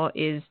Vigneault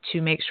is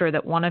to make sure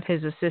that one of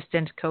his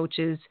assistant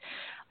coaches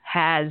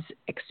has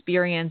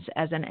experience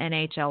as an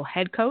NHL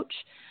head coach,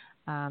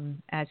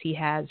 as he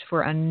has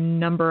for a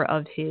number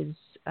of his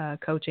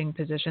coaching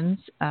positions.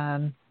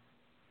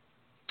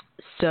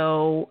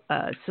 So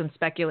some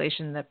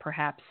speculation that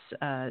perhaps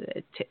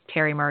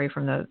Terry Murray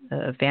from the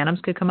Phantoms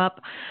could come up.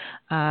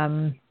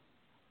 And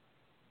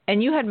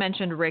you had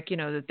mentioned, Rick,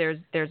 that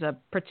there's a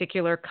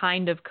particular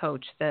kind of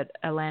coach that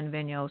Alain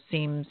Vigneault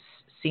seems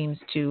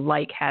to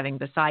like having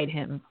beside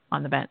him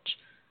on the bench.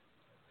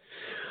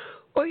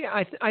 Well,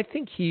 yeah, I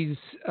think he's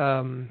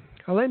Alain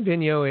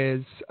Vigneault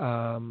is.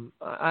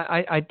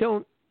 I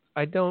don't.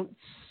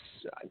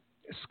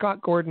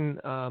 Scott Gordon.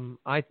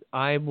 I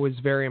was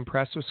very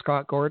impressed with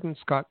Scott Gordon.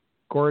 Scott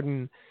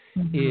Gordon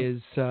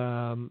is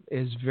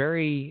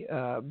very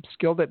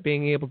skilled at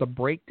being able to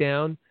break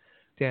down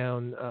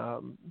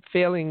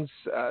failings.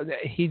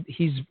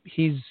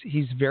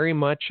 He's very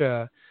much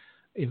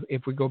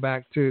if we go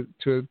back to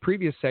a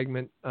previous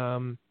segment,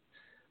 an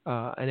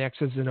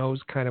X's and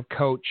O's kind of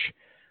coach.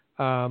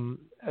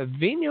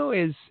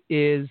 Vigneault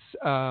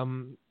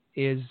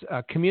is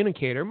a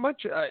communicator.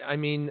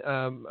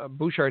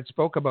 Bouchard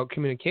spoke about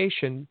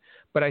communication,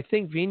 but I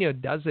think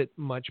Vigneault does it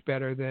much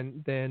better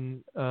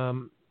than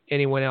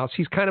anyone else.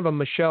 He's kind of a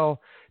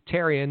Michel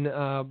Therrien,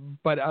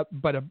 but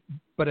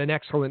an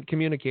excellent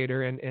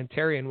communicator, and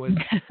Therrien was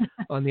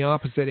on the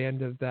opposite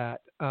end of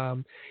that.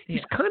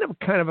 He's kind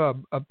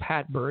of a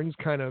Pat Burns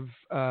kind of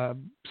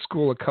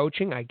school of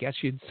coaching, I guess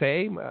you'd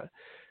say,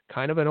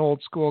 kind of an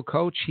old school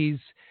coach.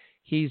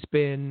 He's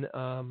been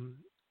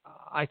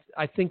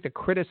I think the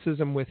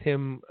criticism with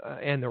him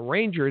and the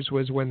Rangers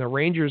was when the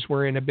Rangers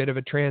were in a bit of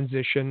a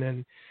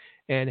transition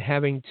and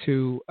having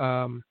to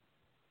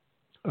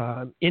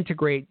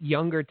integrate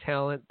younger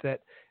talent,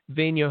 that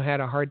Vigneault had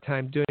a hard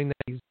time doing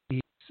that.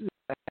 He has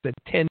a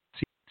tendency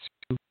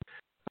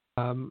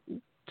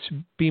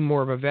to be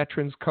more of a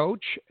veterans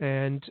coach,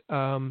 and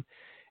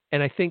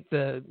I think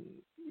the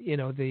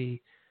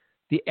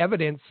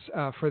evidence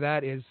for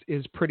that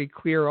is pretty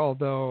clear.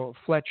 Although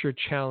Fletcher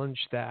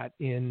challenged that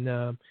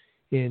in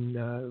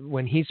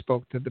when he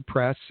spoke to the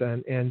press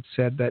and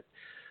said that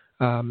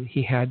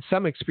he had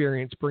some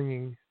experience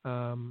bringing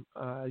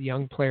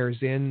young players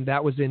in.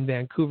 That was in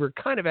Vancouver,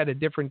 kind of at a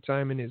different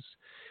time in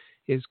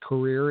his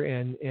career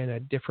and a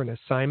different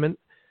assignment.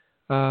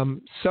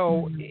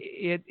 So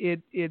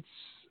it's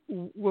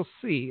we'll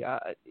see.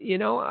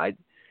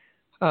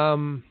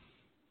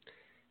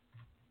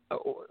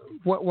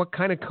 What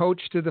kind of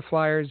coach do the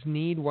Flyers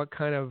need? What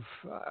kind of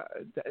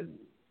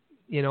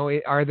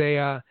are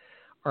they?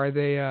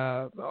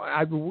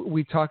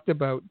 We talked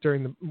about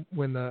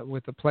with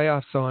the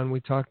playoffs on. We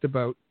talked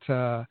about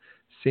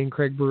seeing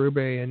Craig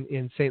Berube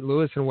in St.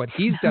 Louis and what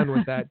he's done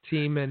with that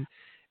team, and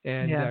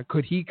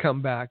could he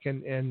come back?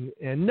 And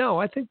no,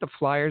 I think the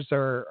Flyers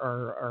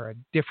are a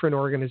different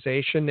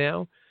organization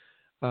now.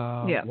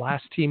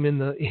 Last team in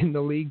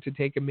the league to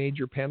take a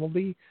major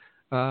penalty,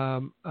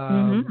 or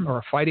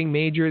a fighting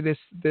major this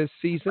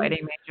season.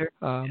 Fighting major.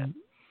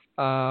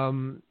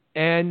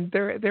 And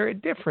they're a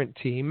different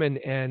team,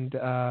 and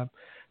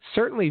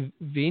certainly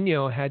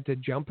Vigneault had to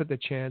jump at the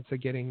chance of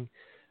getting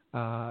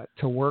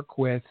to work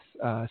with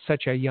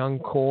such a young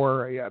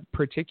core,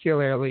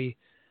 particularly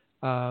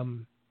a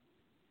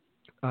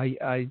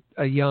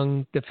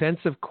young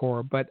defensive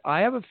core. But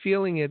I have a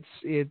feeling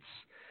it's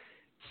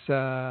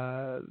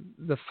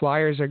the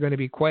Flyers are going to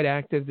be quite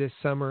active this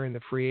summer in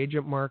the free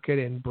agent market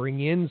and bring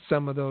in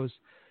some of those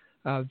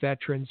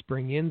veterans,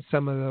 bring in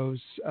some of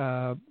those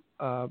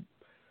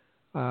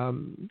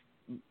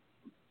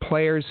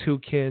players who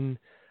can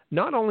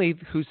not only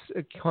who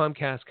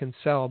Comcast can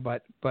sell,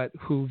 but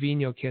who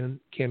Vigneault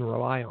can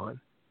rely on.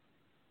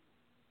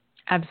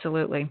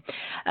 Absolutely.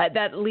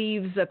 That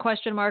leaves a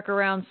question mark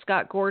around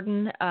Scott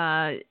Gordon.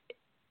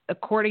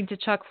 According to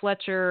Chuck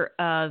Fletcher,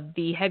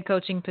 the head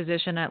coaching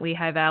position at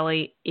Lehigh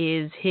Valley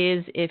is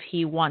his if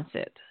he wants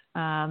it.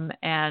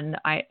 And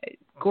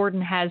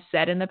Gordon has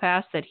said in the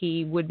past that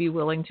he would be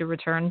willing to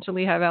return to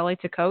Lehigh Valley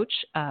to coach.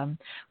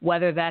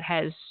 Whether that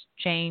has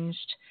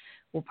changed,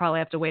 we'll probably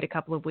have to wait a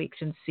couple of weeks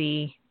and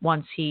see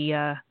once he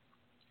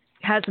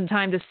has some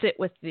time to sit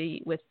with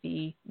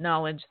the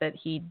knowledge that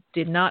he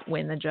did not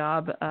win the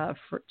job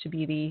to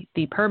be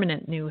the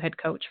permanent new head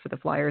coach for the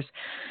Flyers,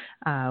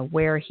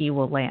 where he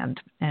will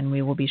land. And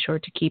we will be sure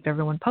to keep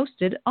everyone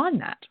posted on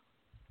that.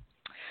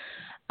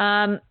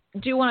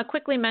 Do want to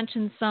quickly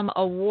mention some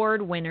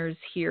award winners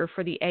here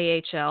for the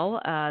AHL.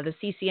 The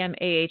CCM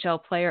AHL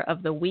Player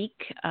of the Week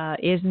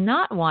is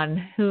not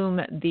one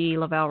whom the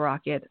Laval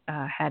Rocket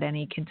had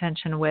any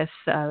contention with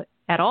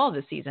at all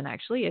this season,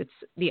 actually. It's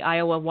the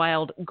Iowa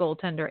Wild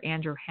goaltender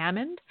Andrew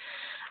Hammond,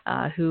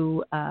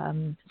 who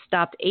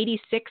stopped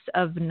 86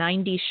 of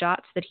 90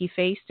 shots that he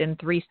faced in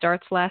 3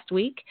 starts last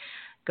week,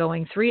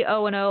 going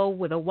 3-0-0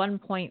 with a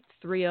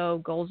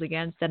 1.30 goals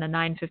against and a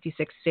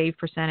 .956 save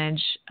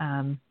percentage,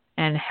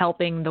 and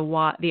helping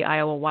the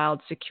Iowa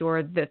Wild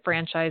secure the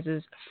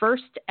franchise's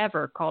first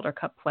ever Calder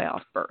Cup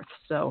playoff berth.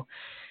 So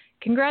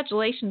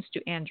congratulations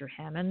to Andrew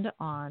Hammond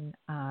on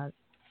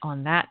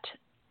that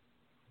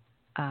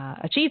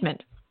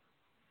achievement.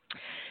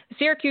 The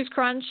Syracuse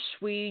Crunch,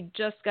 we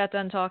just got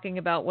done talking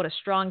about what a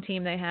strong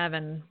team they have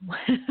and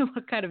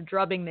what kind of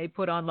drubbing they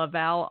put on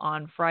Laval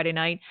on Friday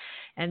night.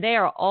 And they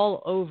are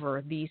all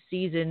over the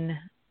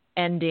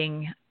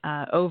season-ending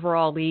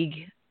overall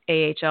league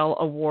AHL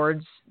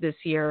awards this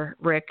year,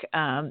 Rick.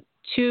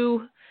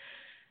 2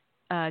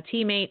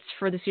 teammates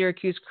for the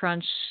Syracuse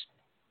Crunch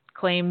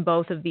claim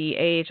both of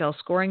the AHL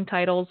scoring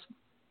titles.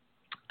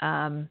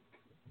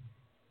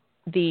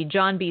 The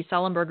John B.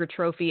 Sullenberger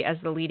Trophy as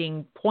the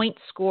leading point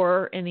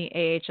scorer in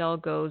the AHL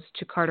goes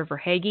to Carter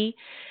Verhaeghe.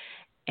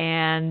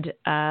 And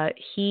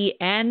he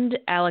and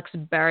Alex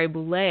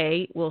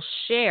Barré-Boulet will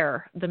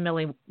share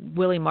the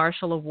Willie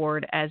Marshall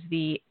Award as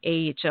the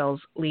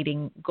AHL's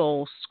leading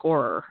goal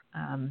scorer.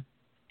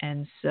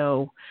 And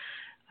so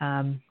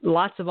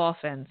lots of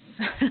offense,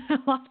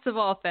 lots of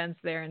offense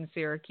there in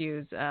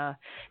Syracuse.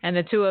 And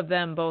the 2 of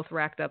them both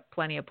racked up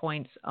plenty of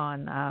points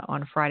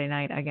on Friday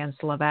night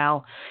against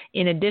Laval.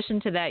 In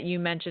addition to that, you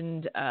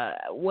mentioned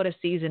what a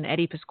season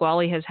Eddie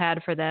Pasquale has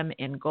had for them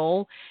in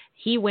goal.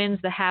 He wins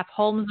the Hap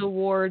Holmes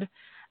Award,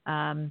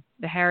 the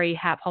Harry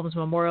Hap Holmes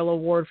Memorial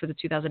Award for the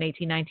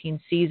 2018-19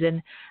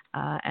 season.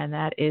 And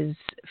that is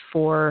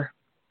for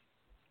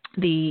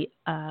the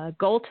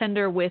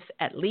goaltender with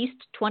at least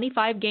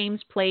 25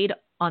 games played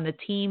on the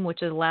team,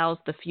 which allows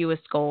the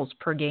fewest goals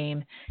per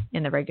game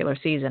in the regular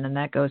season, and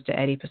that goes to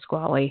Eddie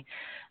Pasquale.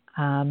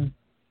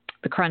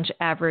 The Crunch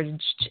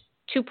averaged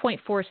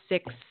 2.46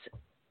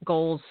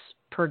 goals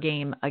per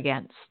game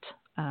against,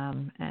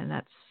 and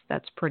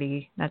that's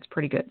pretty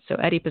good. So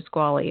Eddie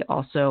Pasquale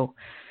also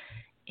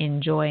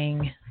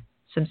enjoying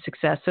some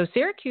success. So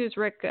Syracuse,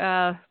 Rick,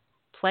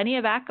 plenty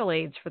of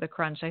accolades for the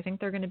Crunch. I think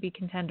they're going to be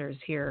contenders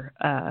here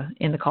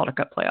in the Calder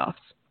Cup playoffs.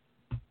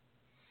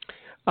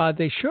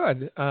 They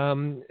should.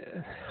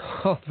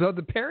 Although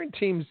the parent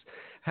team's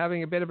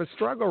having a bit of a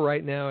struggle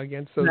right now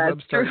against those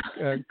upstart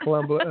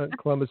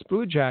Columbus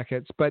Blue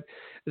Jackets. But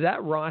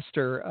that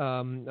roster,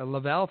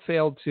 Laval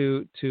failed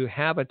to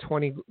have a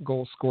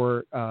 20-goal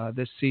scorer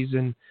this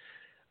season.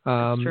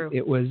 That's true.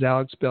 It was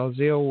Alex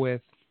Belzile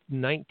with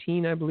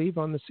 19, I believe,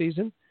 on the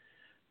season.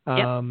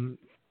 Yep.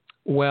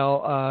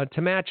 Well,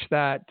 to match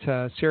that,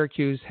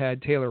 Syracuse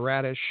had Taylor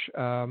Radish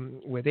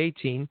with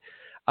 18.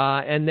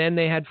 And then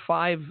they had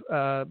 5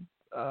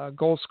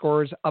 goal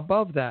scorers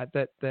above that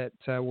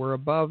were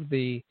above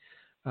the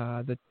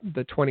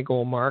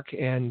 20-goal mark,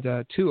 and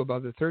 2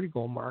 above the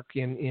 30-goal mark.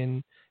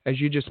 In as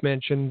you just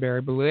mentioned,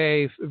 Barry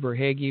Boulet,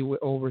 Verhaeghe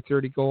over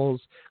 30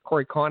 goals.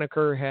 Corey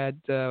Conacher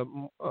had a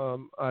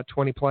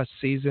 20-plus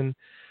season.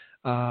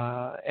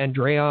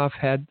 Andreoff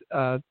had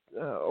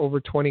over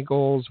 20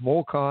 goals.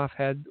 Volkov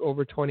had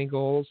over 20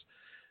 goals.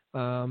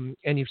 And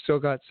you've still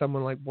got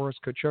someone like Boris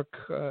Tkachuk,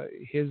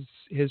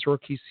 his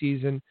rookie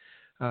season.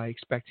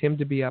 Expect him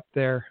to be up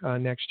there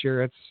next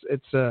year.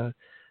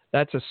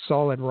 That's a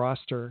solid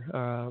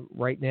roster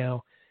right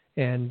now,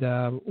 and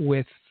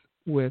with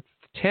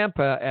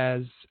Tampa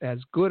as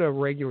good a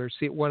regular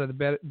season, one of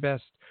the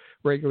best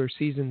regular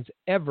seasons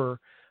ever.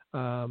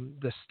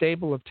 The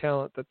stable of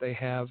talent that they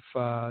have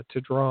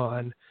to draw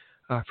on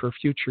for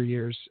future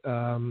years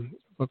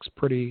looks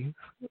pretty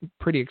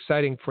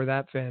exciting for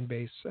that fan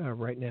base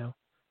right now.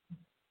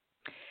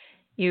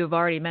 You've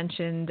already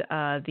mentioned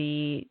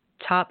the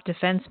top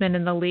defenseman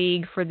in the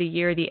league for the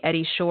year. The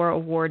Eddie Shore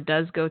Award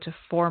does go to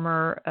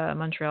former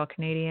Montreal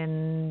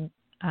Canadian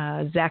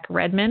Zach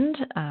Redmond.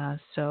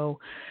 So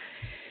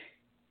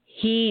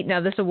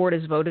this award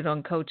is voted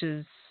on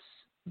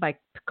by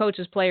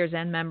coaches, players,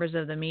 and members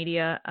of the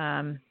media.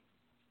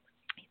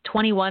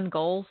 21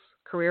 goals,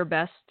 career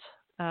best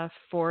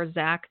for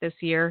Zach this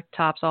year,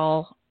 tops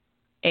all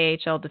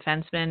AHL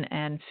defensemen,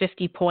 and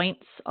 50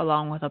 points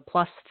along with a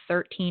plus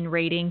 13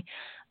 rating.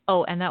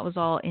 Oh, and that was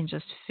all in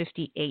just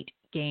 58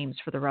 games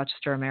for the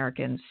Rochester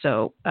Americans.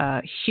 So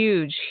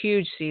huge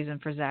season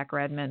for Zach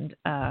Redmond.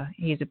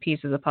 He's a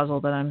piece of the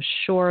puzzle that I'm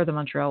sure the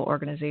Montreal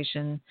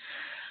organization.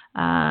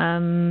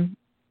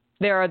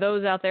 There are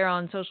those out there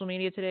on social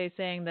media today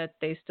saying that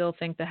they still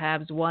think the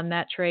Habs won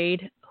that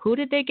trade. Who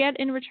did they get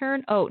in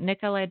return? Oh,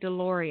 Nicolas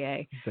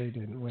Deslauriers. They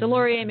didn't win.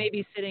 Deslauriers may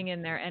be sitting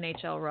in their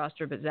NHL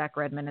roster, but Zach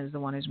Redmond is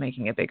the one who's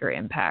making a bigger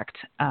impact.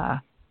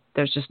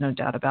 There's just no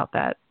doubt about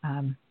that.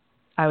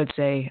 I would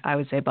say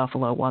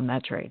Buffalo won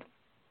that trade.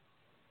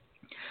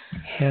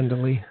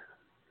 Handily.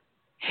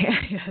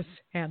 Yes,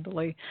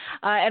 handily.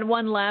 And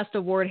one last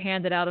award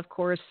handed out, of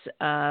course,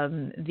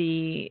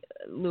 the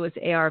Louis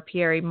A.R.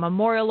 Pieri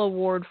Memorial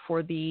Award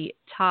for the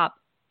top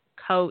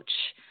coach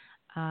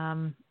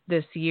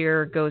this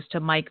year goes to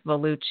Mike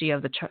Vellucci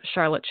of the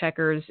Charlotte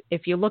Checkers.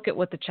 If you look at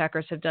what the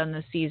Checkers have done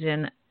this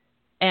season,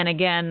 and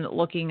again,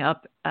 looking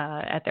up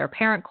at their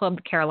parent club,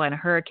 the Carolina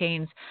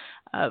Hurricanes,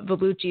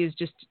 Vellucci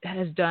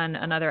has done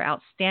another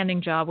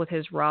outstanding job with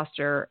his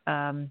roster,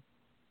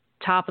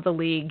 top of the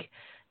league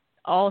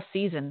all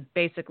season.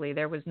 Basically,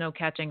 there was no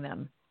catching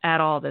them at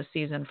all this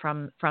season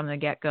from the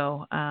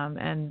get-go,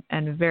 and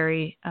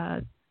very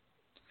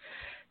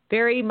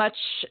much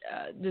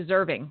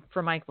deserving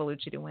for Mike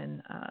Vellucci to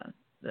win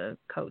the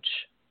coach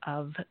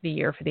of the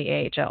year for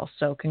the AHL.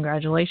 So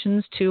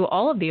congratulations to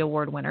all of the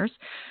award winners.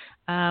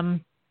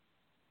 And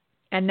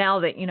now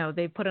that,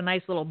 they've put a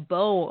nice little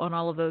bow on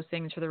all of those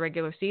things for the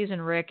regular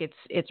season, Rick,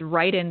 it's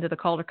right into the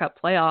Calder Cup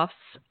playoffs.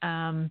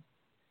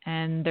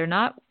 And they're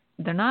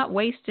not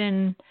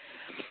wasting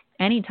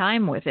any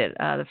time with it.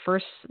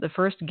 The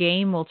first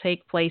game will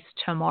take place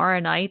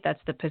tomorrow night.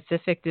 That's the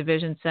Pacific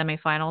Division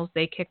semifinals.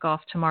 They kick off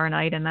tomorrow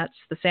night, and that's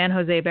the San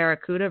Jose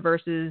Barracuda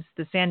versus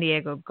the San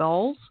Diego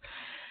Gulls.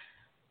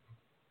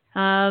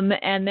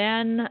 And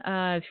then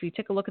if you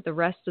take a look at the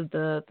rest of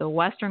the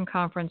Western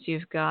Conference,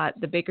 you've got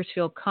the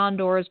Bakersfield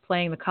Condors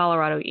playing the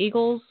Colorado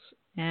Eagles,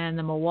 and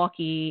the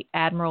Milwaukee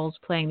Admirals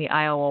playing the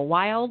Iowa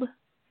Wild,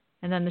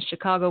 and then the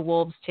Chicago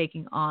Wolves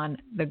taking on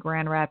the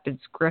Grand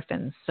Rapids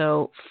Griffins.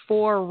 So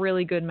 4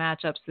 really good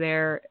matchups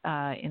there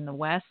in the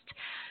West.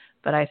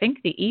 But I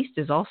think the East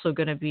is also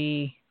going to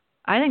be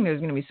 – I think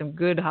there's going to be some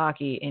good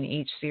hockey in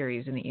each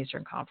series in the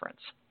Eastern Conference.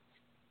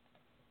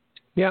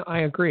 Yeah, I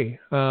agree.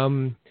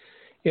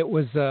 It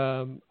was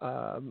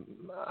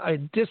a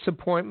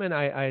disappointment.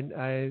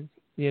 I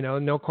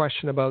no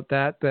question about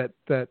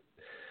that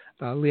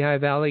Lehigh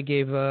Valley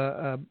gave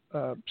a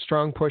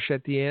strong push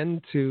at the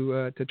end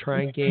to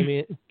try and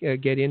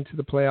get into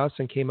the playoffs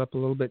and came up a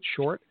little bit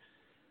short.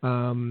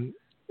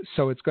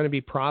 So it's going to be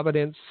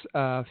Providence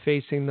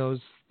facing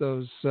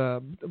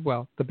the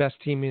best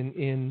team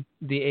in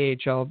the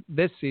AHL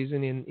this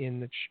season in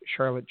the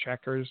Charlotte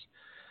Checkers.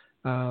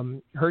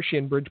 Hershey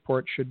and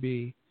Bridgeport should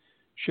be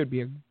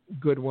a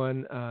good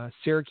one.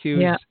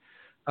 Syracuse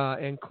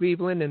and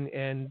Cleveland,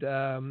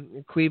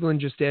 and Cleveland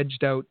just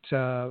edged out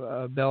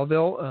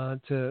Belleville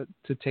to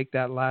take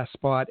that last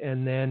spot,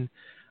 and then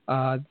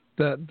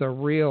the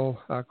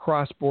real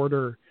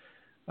cross-border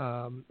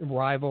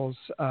rivals,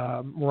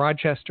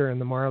 Rochester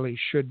and the Marlies,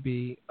 should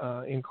be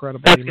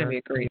incredible. That's going to be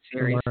a great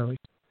series.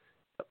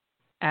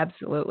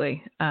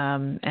 Absolutely.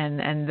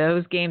 And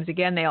those games,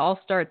 again, they all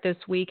start this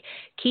week.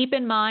 Keep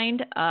in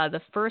mind, the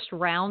first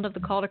round of the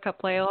Calder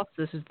Cup playoffs,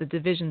 this is the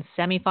division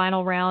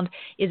semifinal round,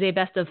 is a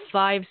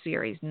best-of-5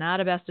 series, not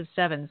a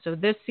best-of-7. So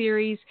this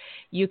series,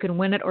 you can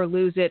win it or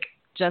lose it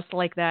just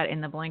like that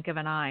in the blink of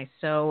an eye.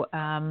 So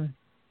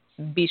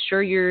be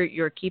sure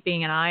you're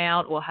keeping an eye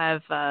out. We'll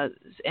have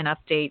an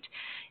update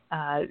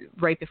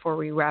right before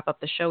we wrap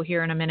up the show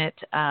here in a minute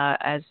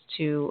as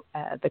to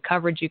the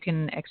coverage you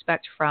can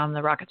expect from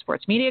the Rocket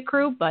Sports Media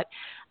crew. But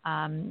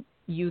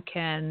you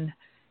can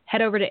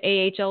head over to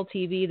AHL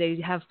TV.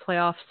 They have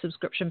playoff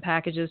subscription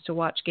packages to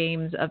watch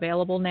games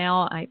available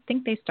now. I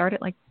think they start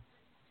at I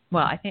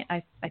think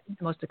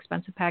the most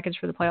expensive package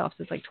for the playoffs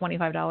is like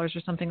 $25 or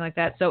something like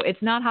that. So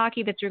it's not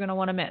hockey that you're going to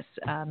want to miss.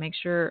 Make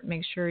sure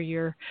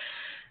you're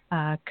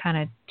kind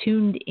of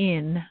tuned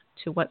in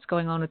to what's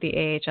going on with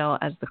the AHL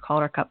as the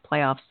Calder Cup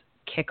playoffs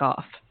kick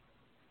off.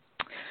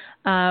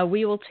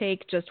 We will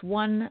take just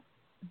one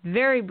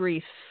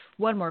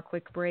more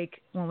quick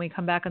break. When we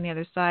come back on the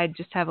other side,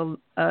 just have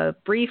a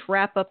brief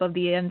wrap-up of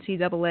the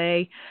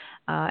NCAA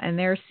and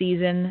their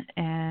season,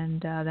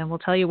 and then we'll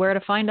tell you where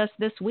to find us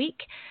this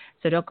week.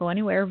 So don't go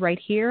anywhere, right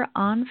here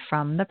on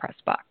From the Press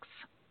Box.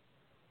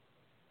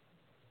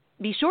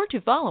 Be sure to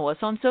follow us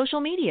on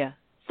social media.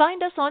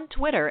 Find us on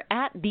Twitter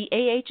at the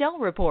AHL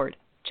Report.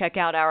 Check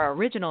out our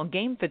original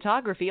game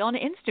photography on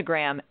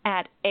Instagram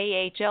at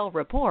AHL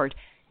Report,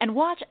 and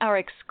watch our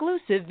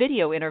exclusive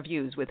video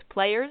interviews with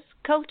players,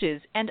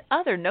 coaches, and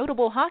other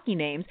notable hockey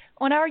names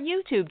on our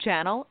YouTube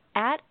channel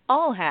at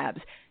All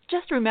Habs.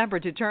 Just remember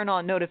to turn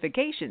on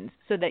notifications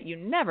so that you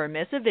never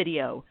miss a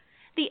video.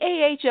 The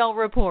AHL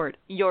Report,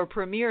 your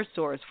premier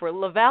source for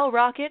Laval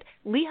Rocket,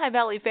 Lehigh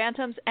Valley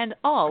Phantoms, and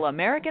all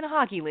American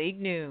Hockey League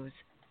news.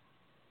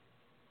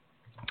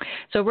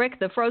 So,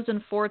 Rick, the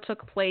Frozen Four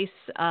took place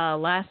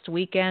last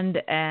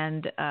weekend,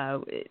 and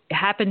it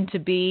happened to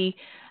be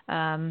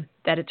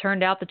that it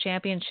turned out the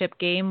championship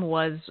game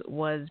was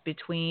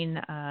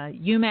between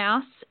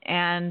UMass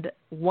and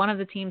one of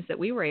the teams that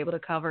we were able to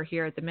cover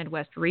here at the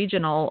Midwest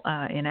Regional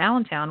in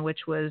Allentown,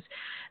 which was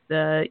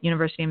the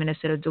University of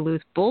Minnesota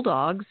Duluth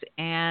Bulldogs.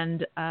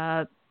 And,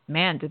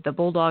 man, did the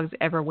Bulldogs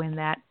ever win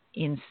that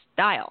in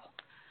style.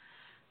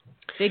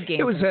 Big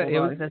game for the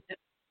Bulldogs.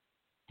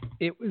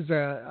 It was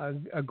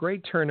a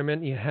great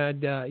tournament. You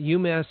had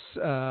UMass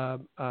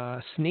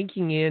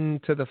sneaking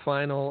into the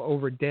final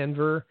over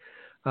Denver,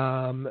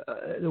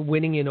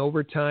 winning in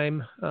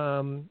overtime,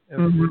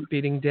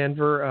 beating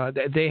Denver.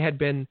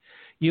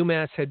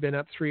 UMass had been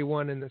up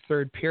 3-1 in the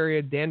third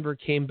period. Denver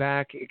came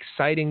back,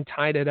 exciting,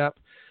 tied it up,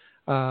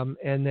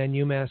 and then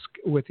UMass,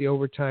 with the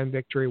overtime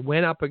victory,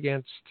 went up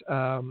against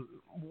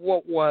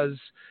what was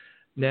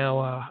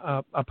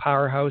now a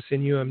powerhouse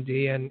in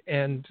UMD,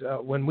 and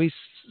when we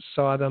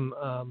saw them,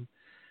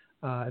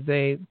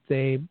 they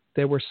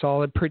were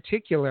solid.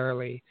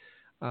 Particularly,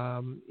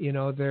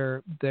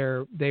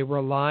 they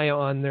rely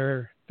on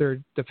their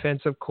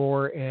defensive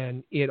core,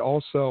 and it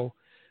also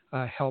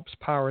helps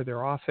power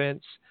their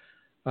offense.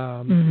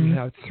 We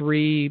have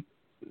three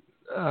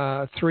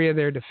of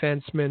their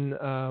defensemen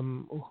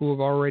who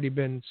have already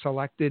been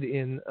selected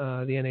in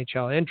the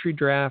NHL entry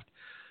draft.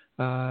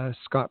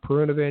 Scott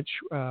Perunovich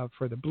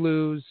for the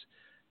Blues,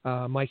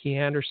 Mikey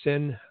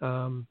Anderson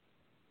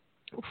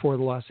for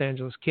the Los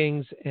Angeles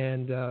Kings,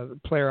 and the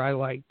player I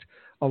liked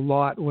a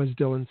lot was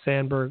Dylan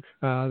Sandberg,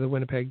 the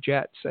Winnipeg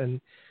Jets. And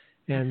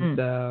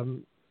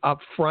up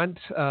front,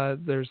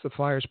 there's the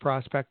Flyers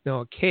prospect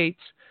Noah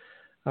Cates,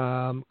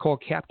 Cole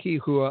Koepke,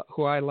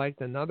 who I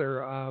liked,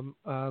 another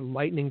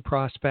Lightning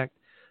prospect,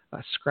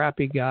 a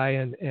scrappy guy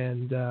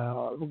and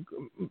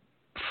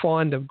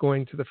fond of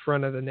going to the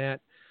front of the net.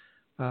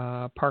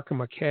 Parker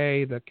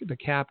McKay, the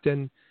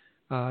captain,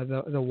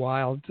 the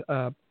Wild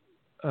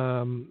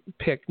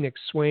pick Nick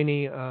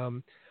Sweeney,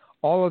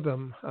 all of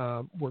them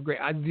were great.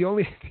 The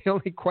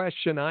only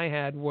question I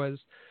had was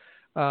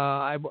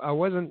I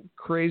wasn't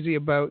crazy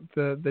about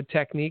the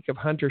technique of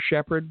Hunter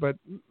Shepard, but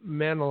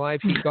man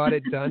alive, he got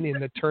it done in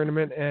the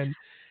tournament and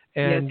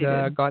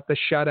yes, got the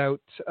shutout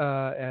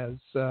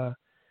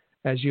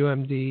as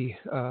UMD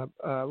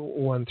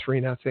won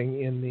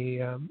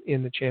 3-0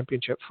 in the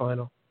championship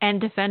final. And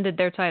defended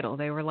their title.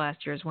 They were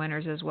last year's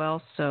winners as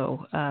well,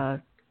 so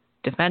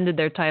defended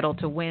their title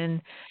to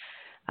win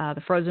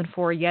the Frozen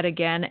Four yet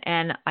again.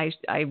 And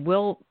I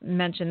will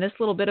mention this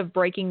little bit of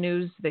breaking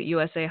news that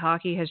USA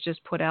Hockey has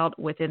just put out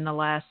within the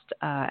last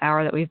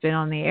hour that we've been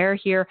on the air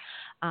here.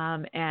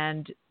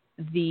 And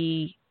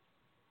the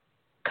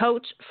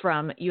coach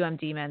from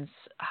UMD men's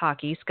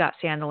hockey, Scott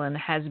Sandelin,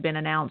 has been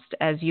announced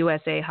as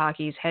USA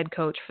Hockey's head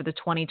coach for the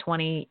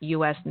 2020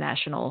 U.S.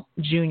 National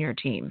Junior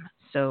Team.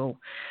 So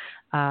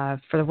for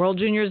the World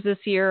Juniors this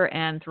year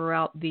and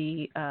throughout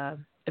the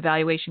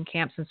evaluation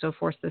camps and so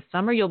forth this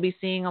summer. You'll be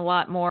seeing a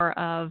lot more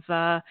of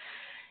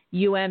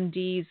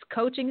UMD's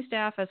coaching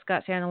staff, as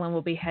Scott Sandelin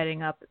will be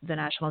heading up the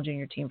national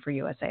junior team for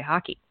USA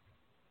Hockey.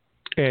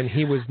 And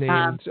he was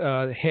named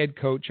head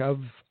coach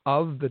of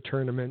the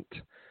tournament.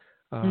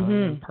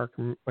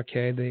 Parker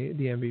McKay,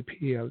 the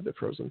MVP of the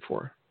Frozen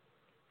Four.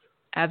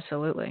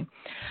 Absolutely.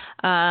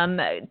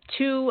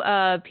 Two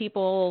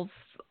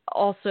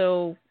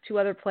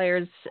other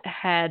players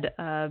had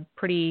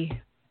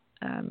pretty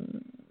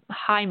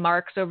high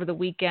marks over the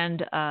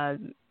weekend.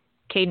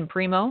 Caden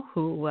Primo,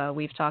 who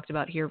we've talked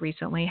about here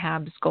recently,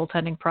 Habs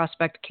goaltending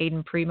prospect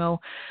Caden Primo,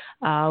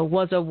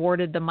 was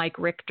awarded the Mike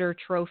Richter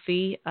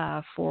Trophy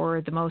for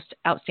the most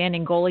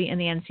outstanding goalie in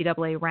the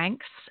NCAA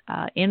ranks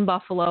in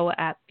Buffalo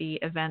at the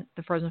event,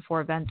 the Frozen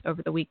Four event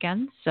over the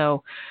weekend.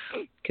 So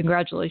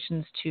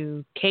congratulations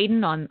to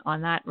Caden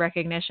on that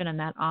recognition and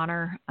that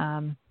honor.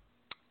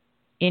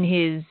 In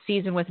his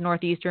season with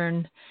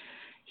Northeastern,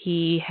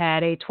 he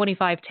had a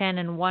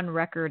 25-10-1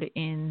 record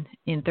in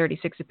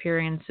 36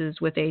 appearances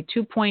with a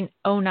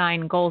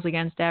 2.09 goals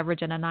against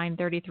average and a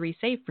 .933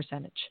 save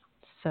percentage.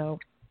 So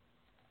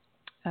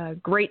a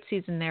great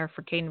season there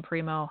for Caden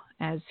Primo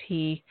as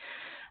he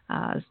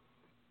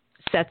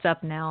sets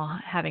up now,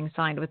 having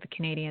signed with the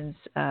Canadiens,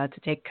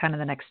 to take kind of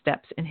the next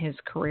steps in his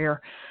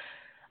career.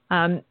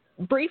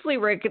 Briefly,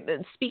 Rick,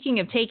 speaking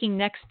of taking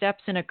next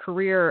steps in a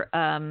career,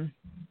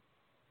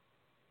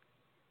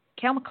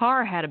 Cale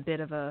Makar had a bit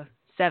of a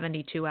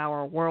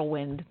 72-hour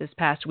whirlwind this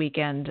past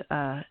weekend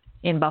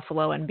in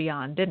Buffalo and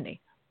beyond, didn't he?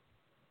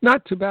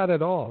 Not too bad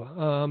at all.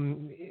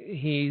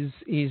 He's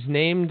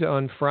named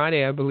on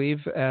Friday, I believe,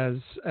 as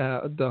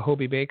the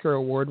Hobey Baker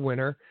Award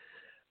winner.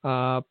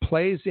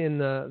 Plays in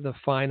the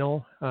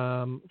final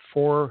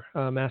for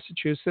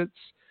Massachusetts,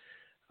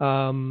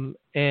 and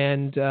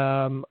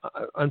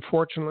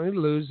unfortunately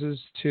loses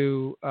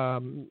to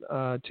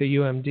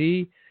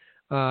UMD.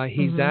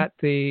 He's at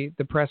the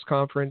press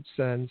conference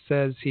and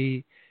says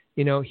he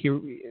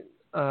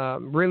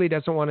really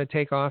doesn't want to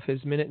take off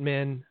his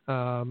Minutemen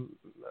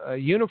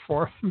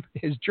uniform,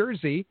 his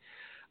jersey.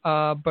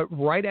 But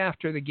right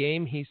after the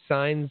game, he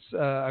signs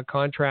a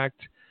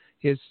contract,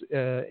 his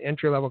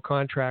entry-level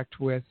contract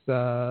with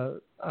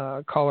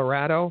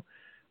Colorado,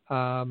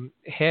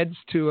 heads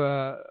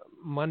to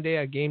Monday,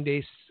 a game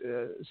day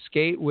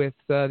skate with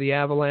the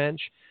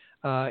Avalanche,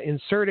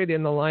 inserted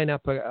in the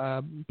lineup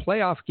a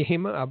playoff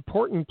game, an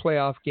important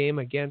playoff game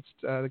against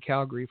the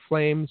Calgary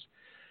Flames.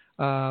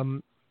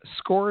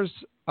 Scores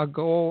a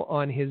goal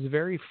on his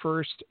very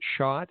first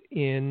shot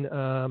in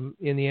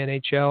the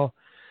NHL,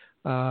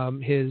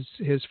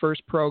 his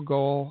first pro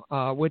goal,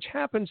 which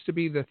happens to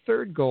be the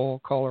third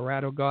goal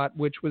Colorado got,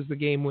 which was the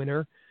game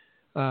winner,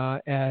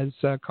 as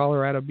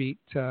Colorado beat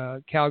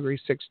Calgary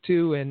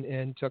 6-2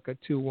 and took a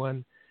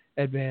 2-1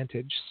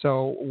 advantage.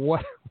 So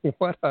what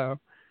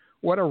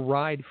a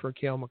ride for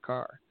Cale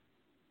Makar.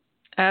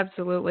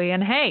 Absolutely.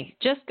 And hey,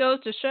 just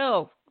goes to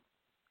show,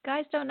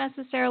 guys don't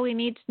necessarily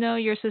need to know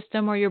your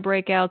system or your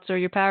breakouts or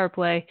your power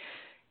play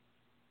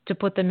to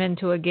put them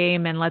into a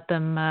game and let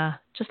them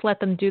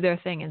do their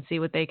thing and see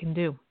what they can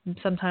do. And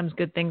sometimes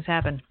good things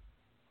happen.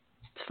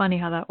 It's funny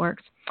how that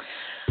works.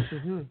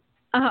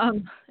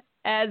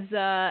 As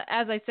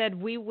I said,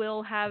 we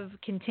will have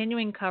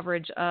continuing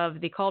coverage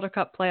of the Calder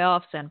Cup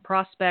playoffs and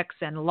prospects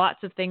and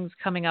lots of things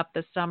coming up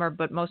this summer.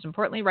 But most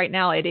importantly, right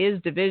now, it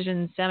is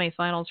division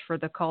semifinals for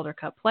the Calder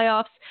Cup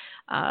playoffs.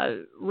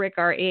 Rick,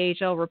 our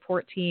AHL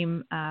report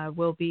team,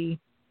 will be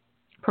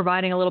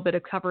providing a little bit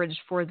of coverage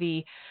for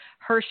the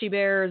Hershey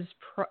Bears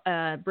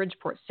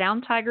Bridgeport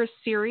Sound Tigers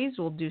series.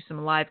 We'll do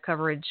some live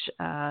coverage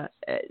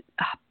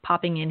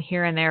popping in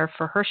here and there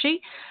for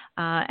Hershey.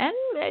 And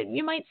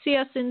you might see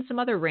us in some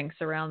other rinks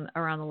around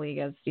the league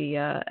as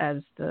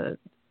the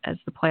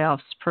playoffs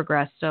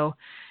progress. So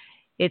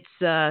it's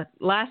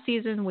last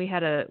season we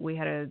had a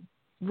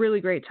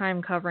really great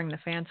time covering the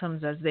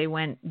Phantoms as they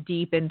went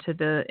deep into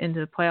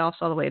the playoffs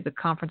all the way to the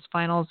conference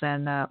finals,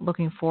 and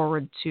looking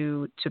forward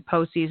to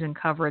postseason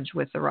coverage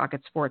with the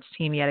Rocket Sports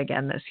team yet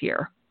again this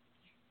year.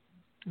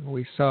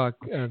 We saw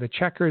the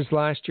Checkers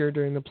last year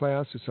during the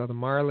playoffs. We saw the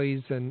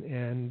Marlies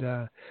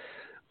and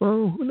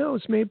well, who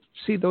knows? Maybe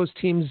see those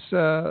teams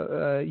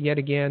yet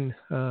again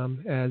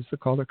as the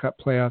Calder Cup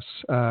playoffs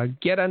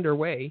get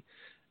underway,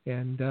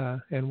 and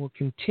we'll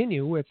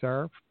continue with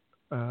our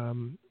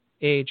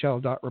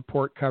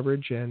AHL.report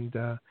coverage and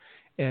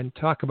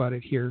talk about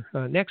it here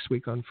next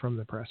week on From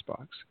the Press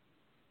Box.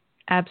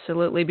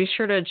 Absolutely. Be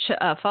sure to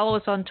follow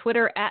us on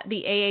Twitter at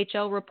the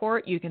AHL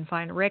Report. You can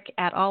find Rick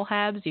at All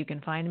Habs. You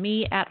can find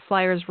me at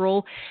Flyers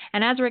Rule.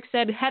 And as Rick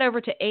said, head over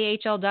to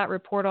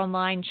AHL.report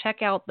online.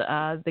 Check out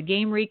the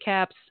game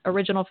recaps,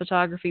 original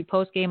photography,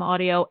 post-game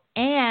audio,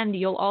 and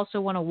you'll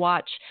also want to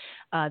watch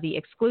the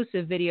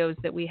exclusive videos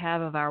that we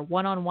have of our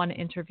one-on-one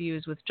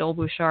interviews with Joel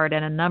Bouchard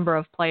and a number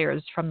of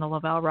players from the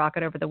Laval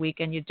Rocket over the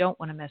weekend. You don't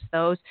want to miss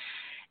those.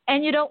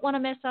 And you don't want to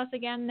miss us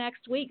again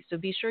next week. So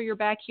be sure you're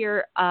back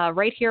here,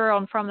 right here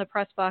on From the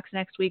Press Box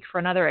next week for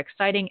another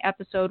exciting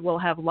episode. We'll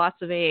have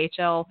lots of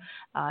AHL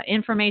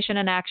information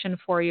and action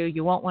for you.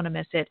 You won't want to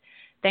miss it.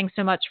 Thanks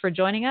so much for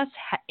joining us.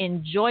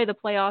 Enjoy the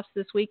playoffs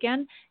this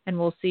weekend, and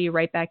we'll see you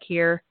right back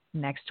here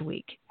next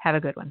week. Have a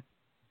good one.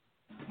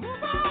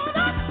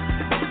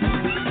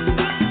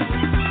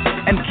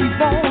 And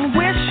keep on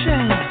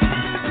wishing.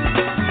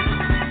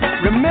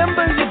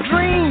 Remember, your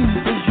dream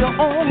is your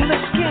only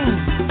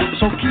scheme.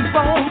 So keep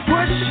on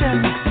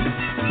pushing.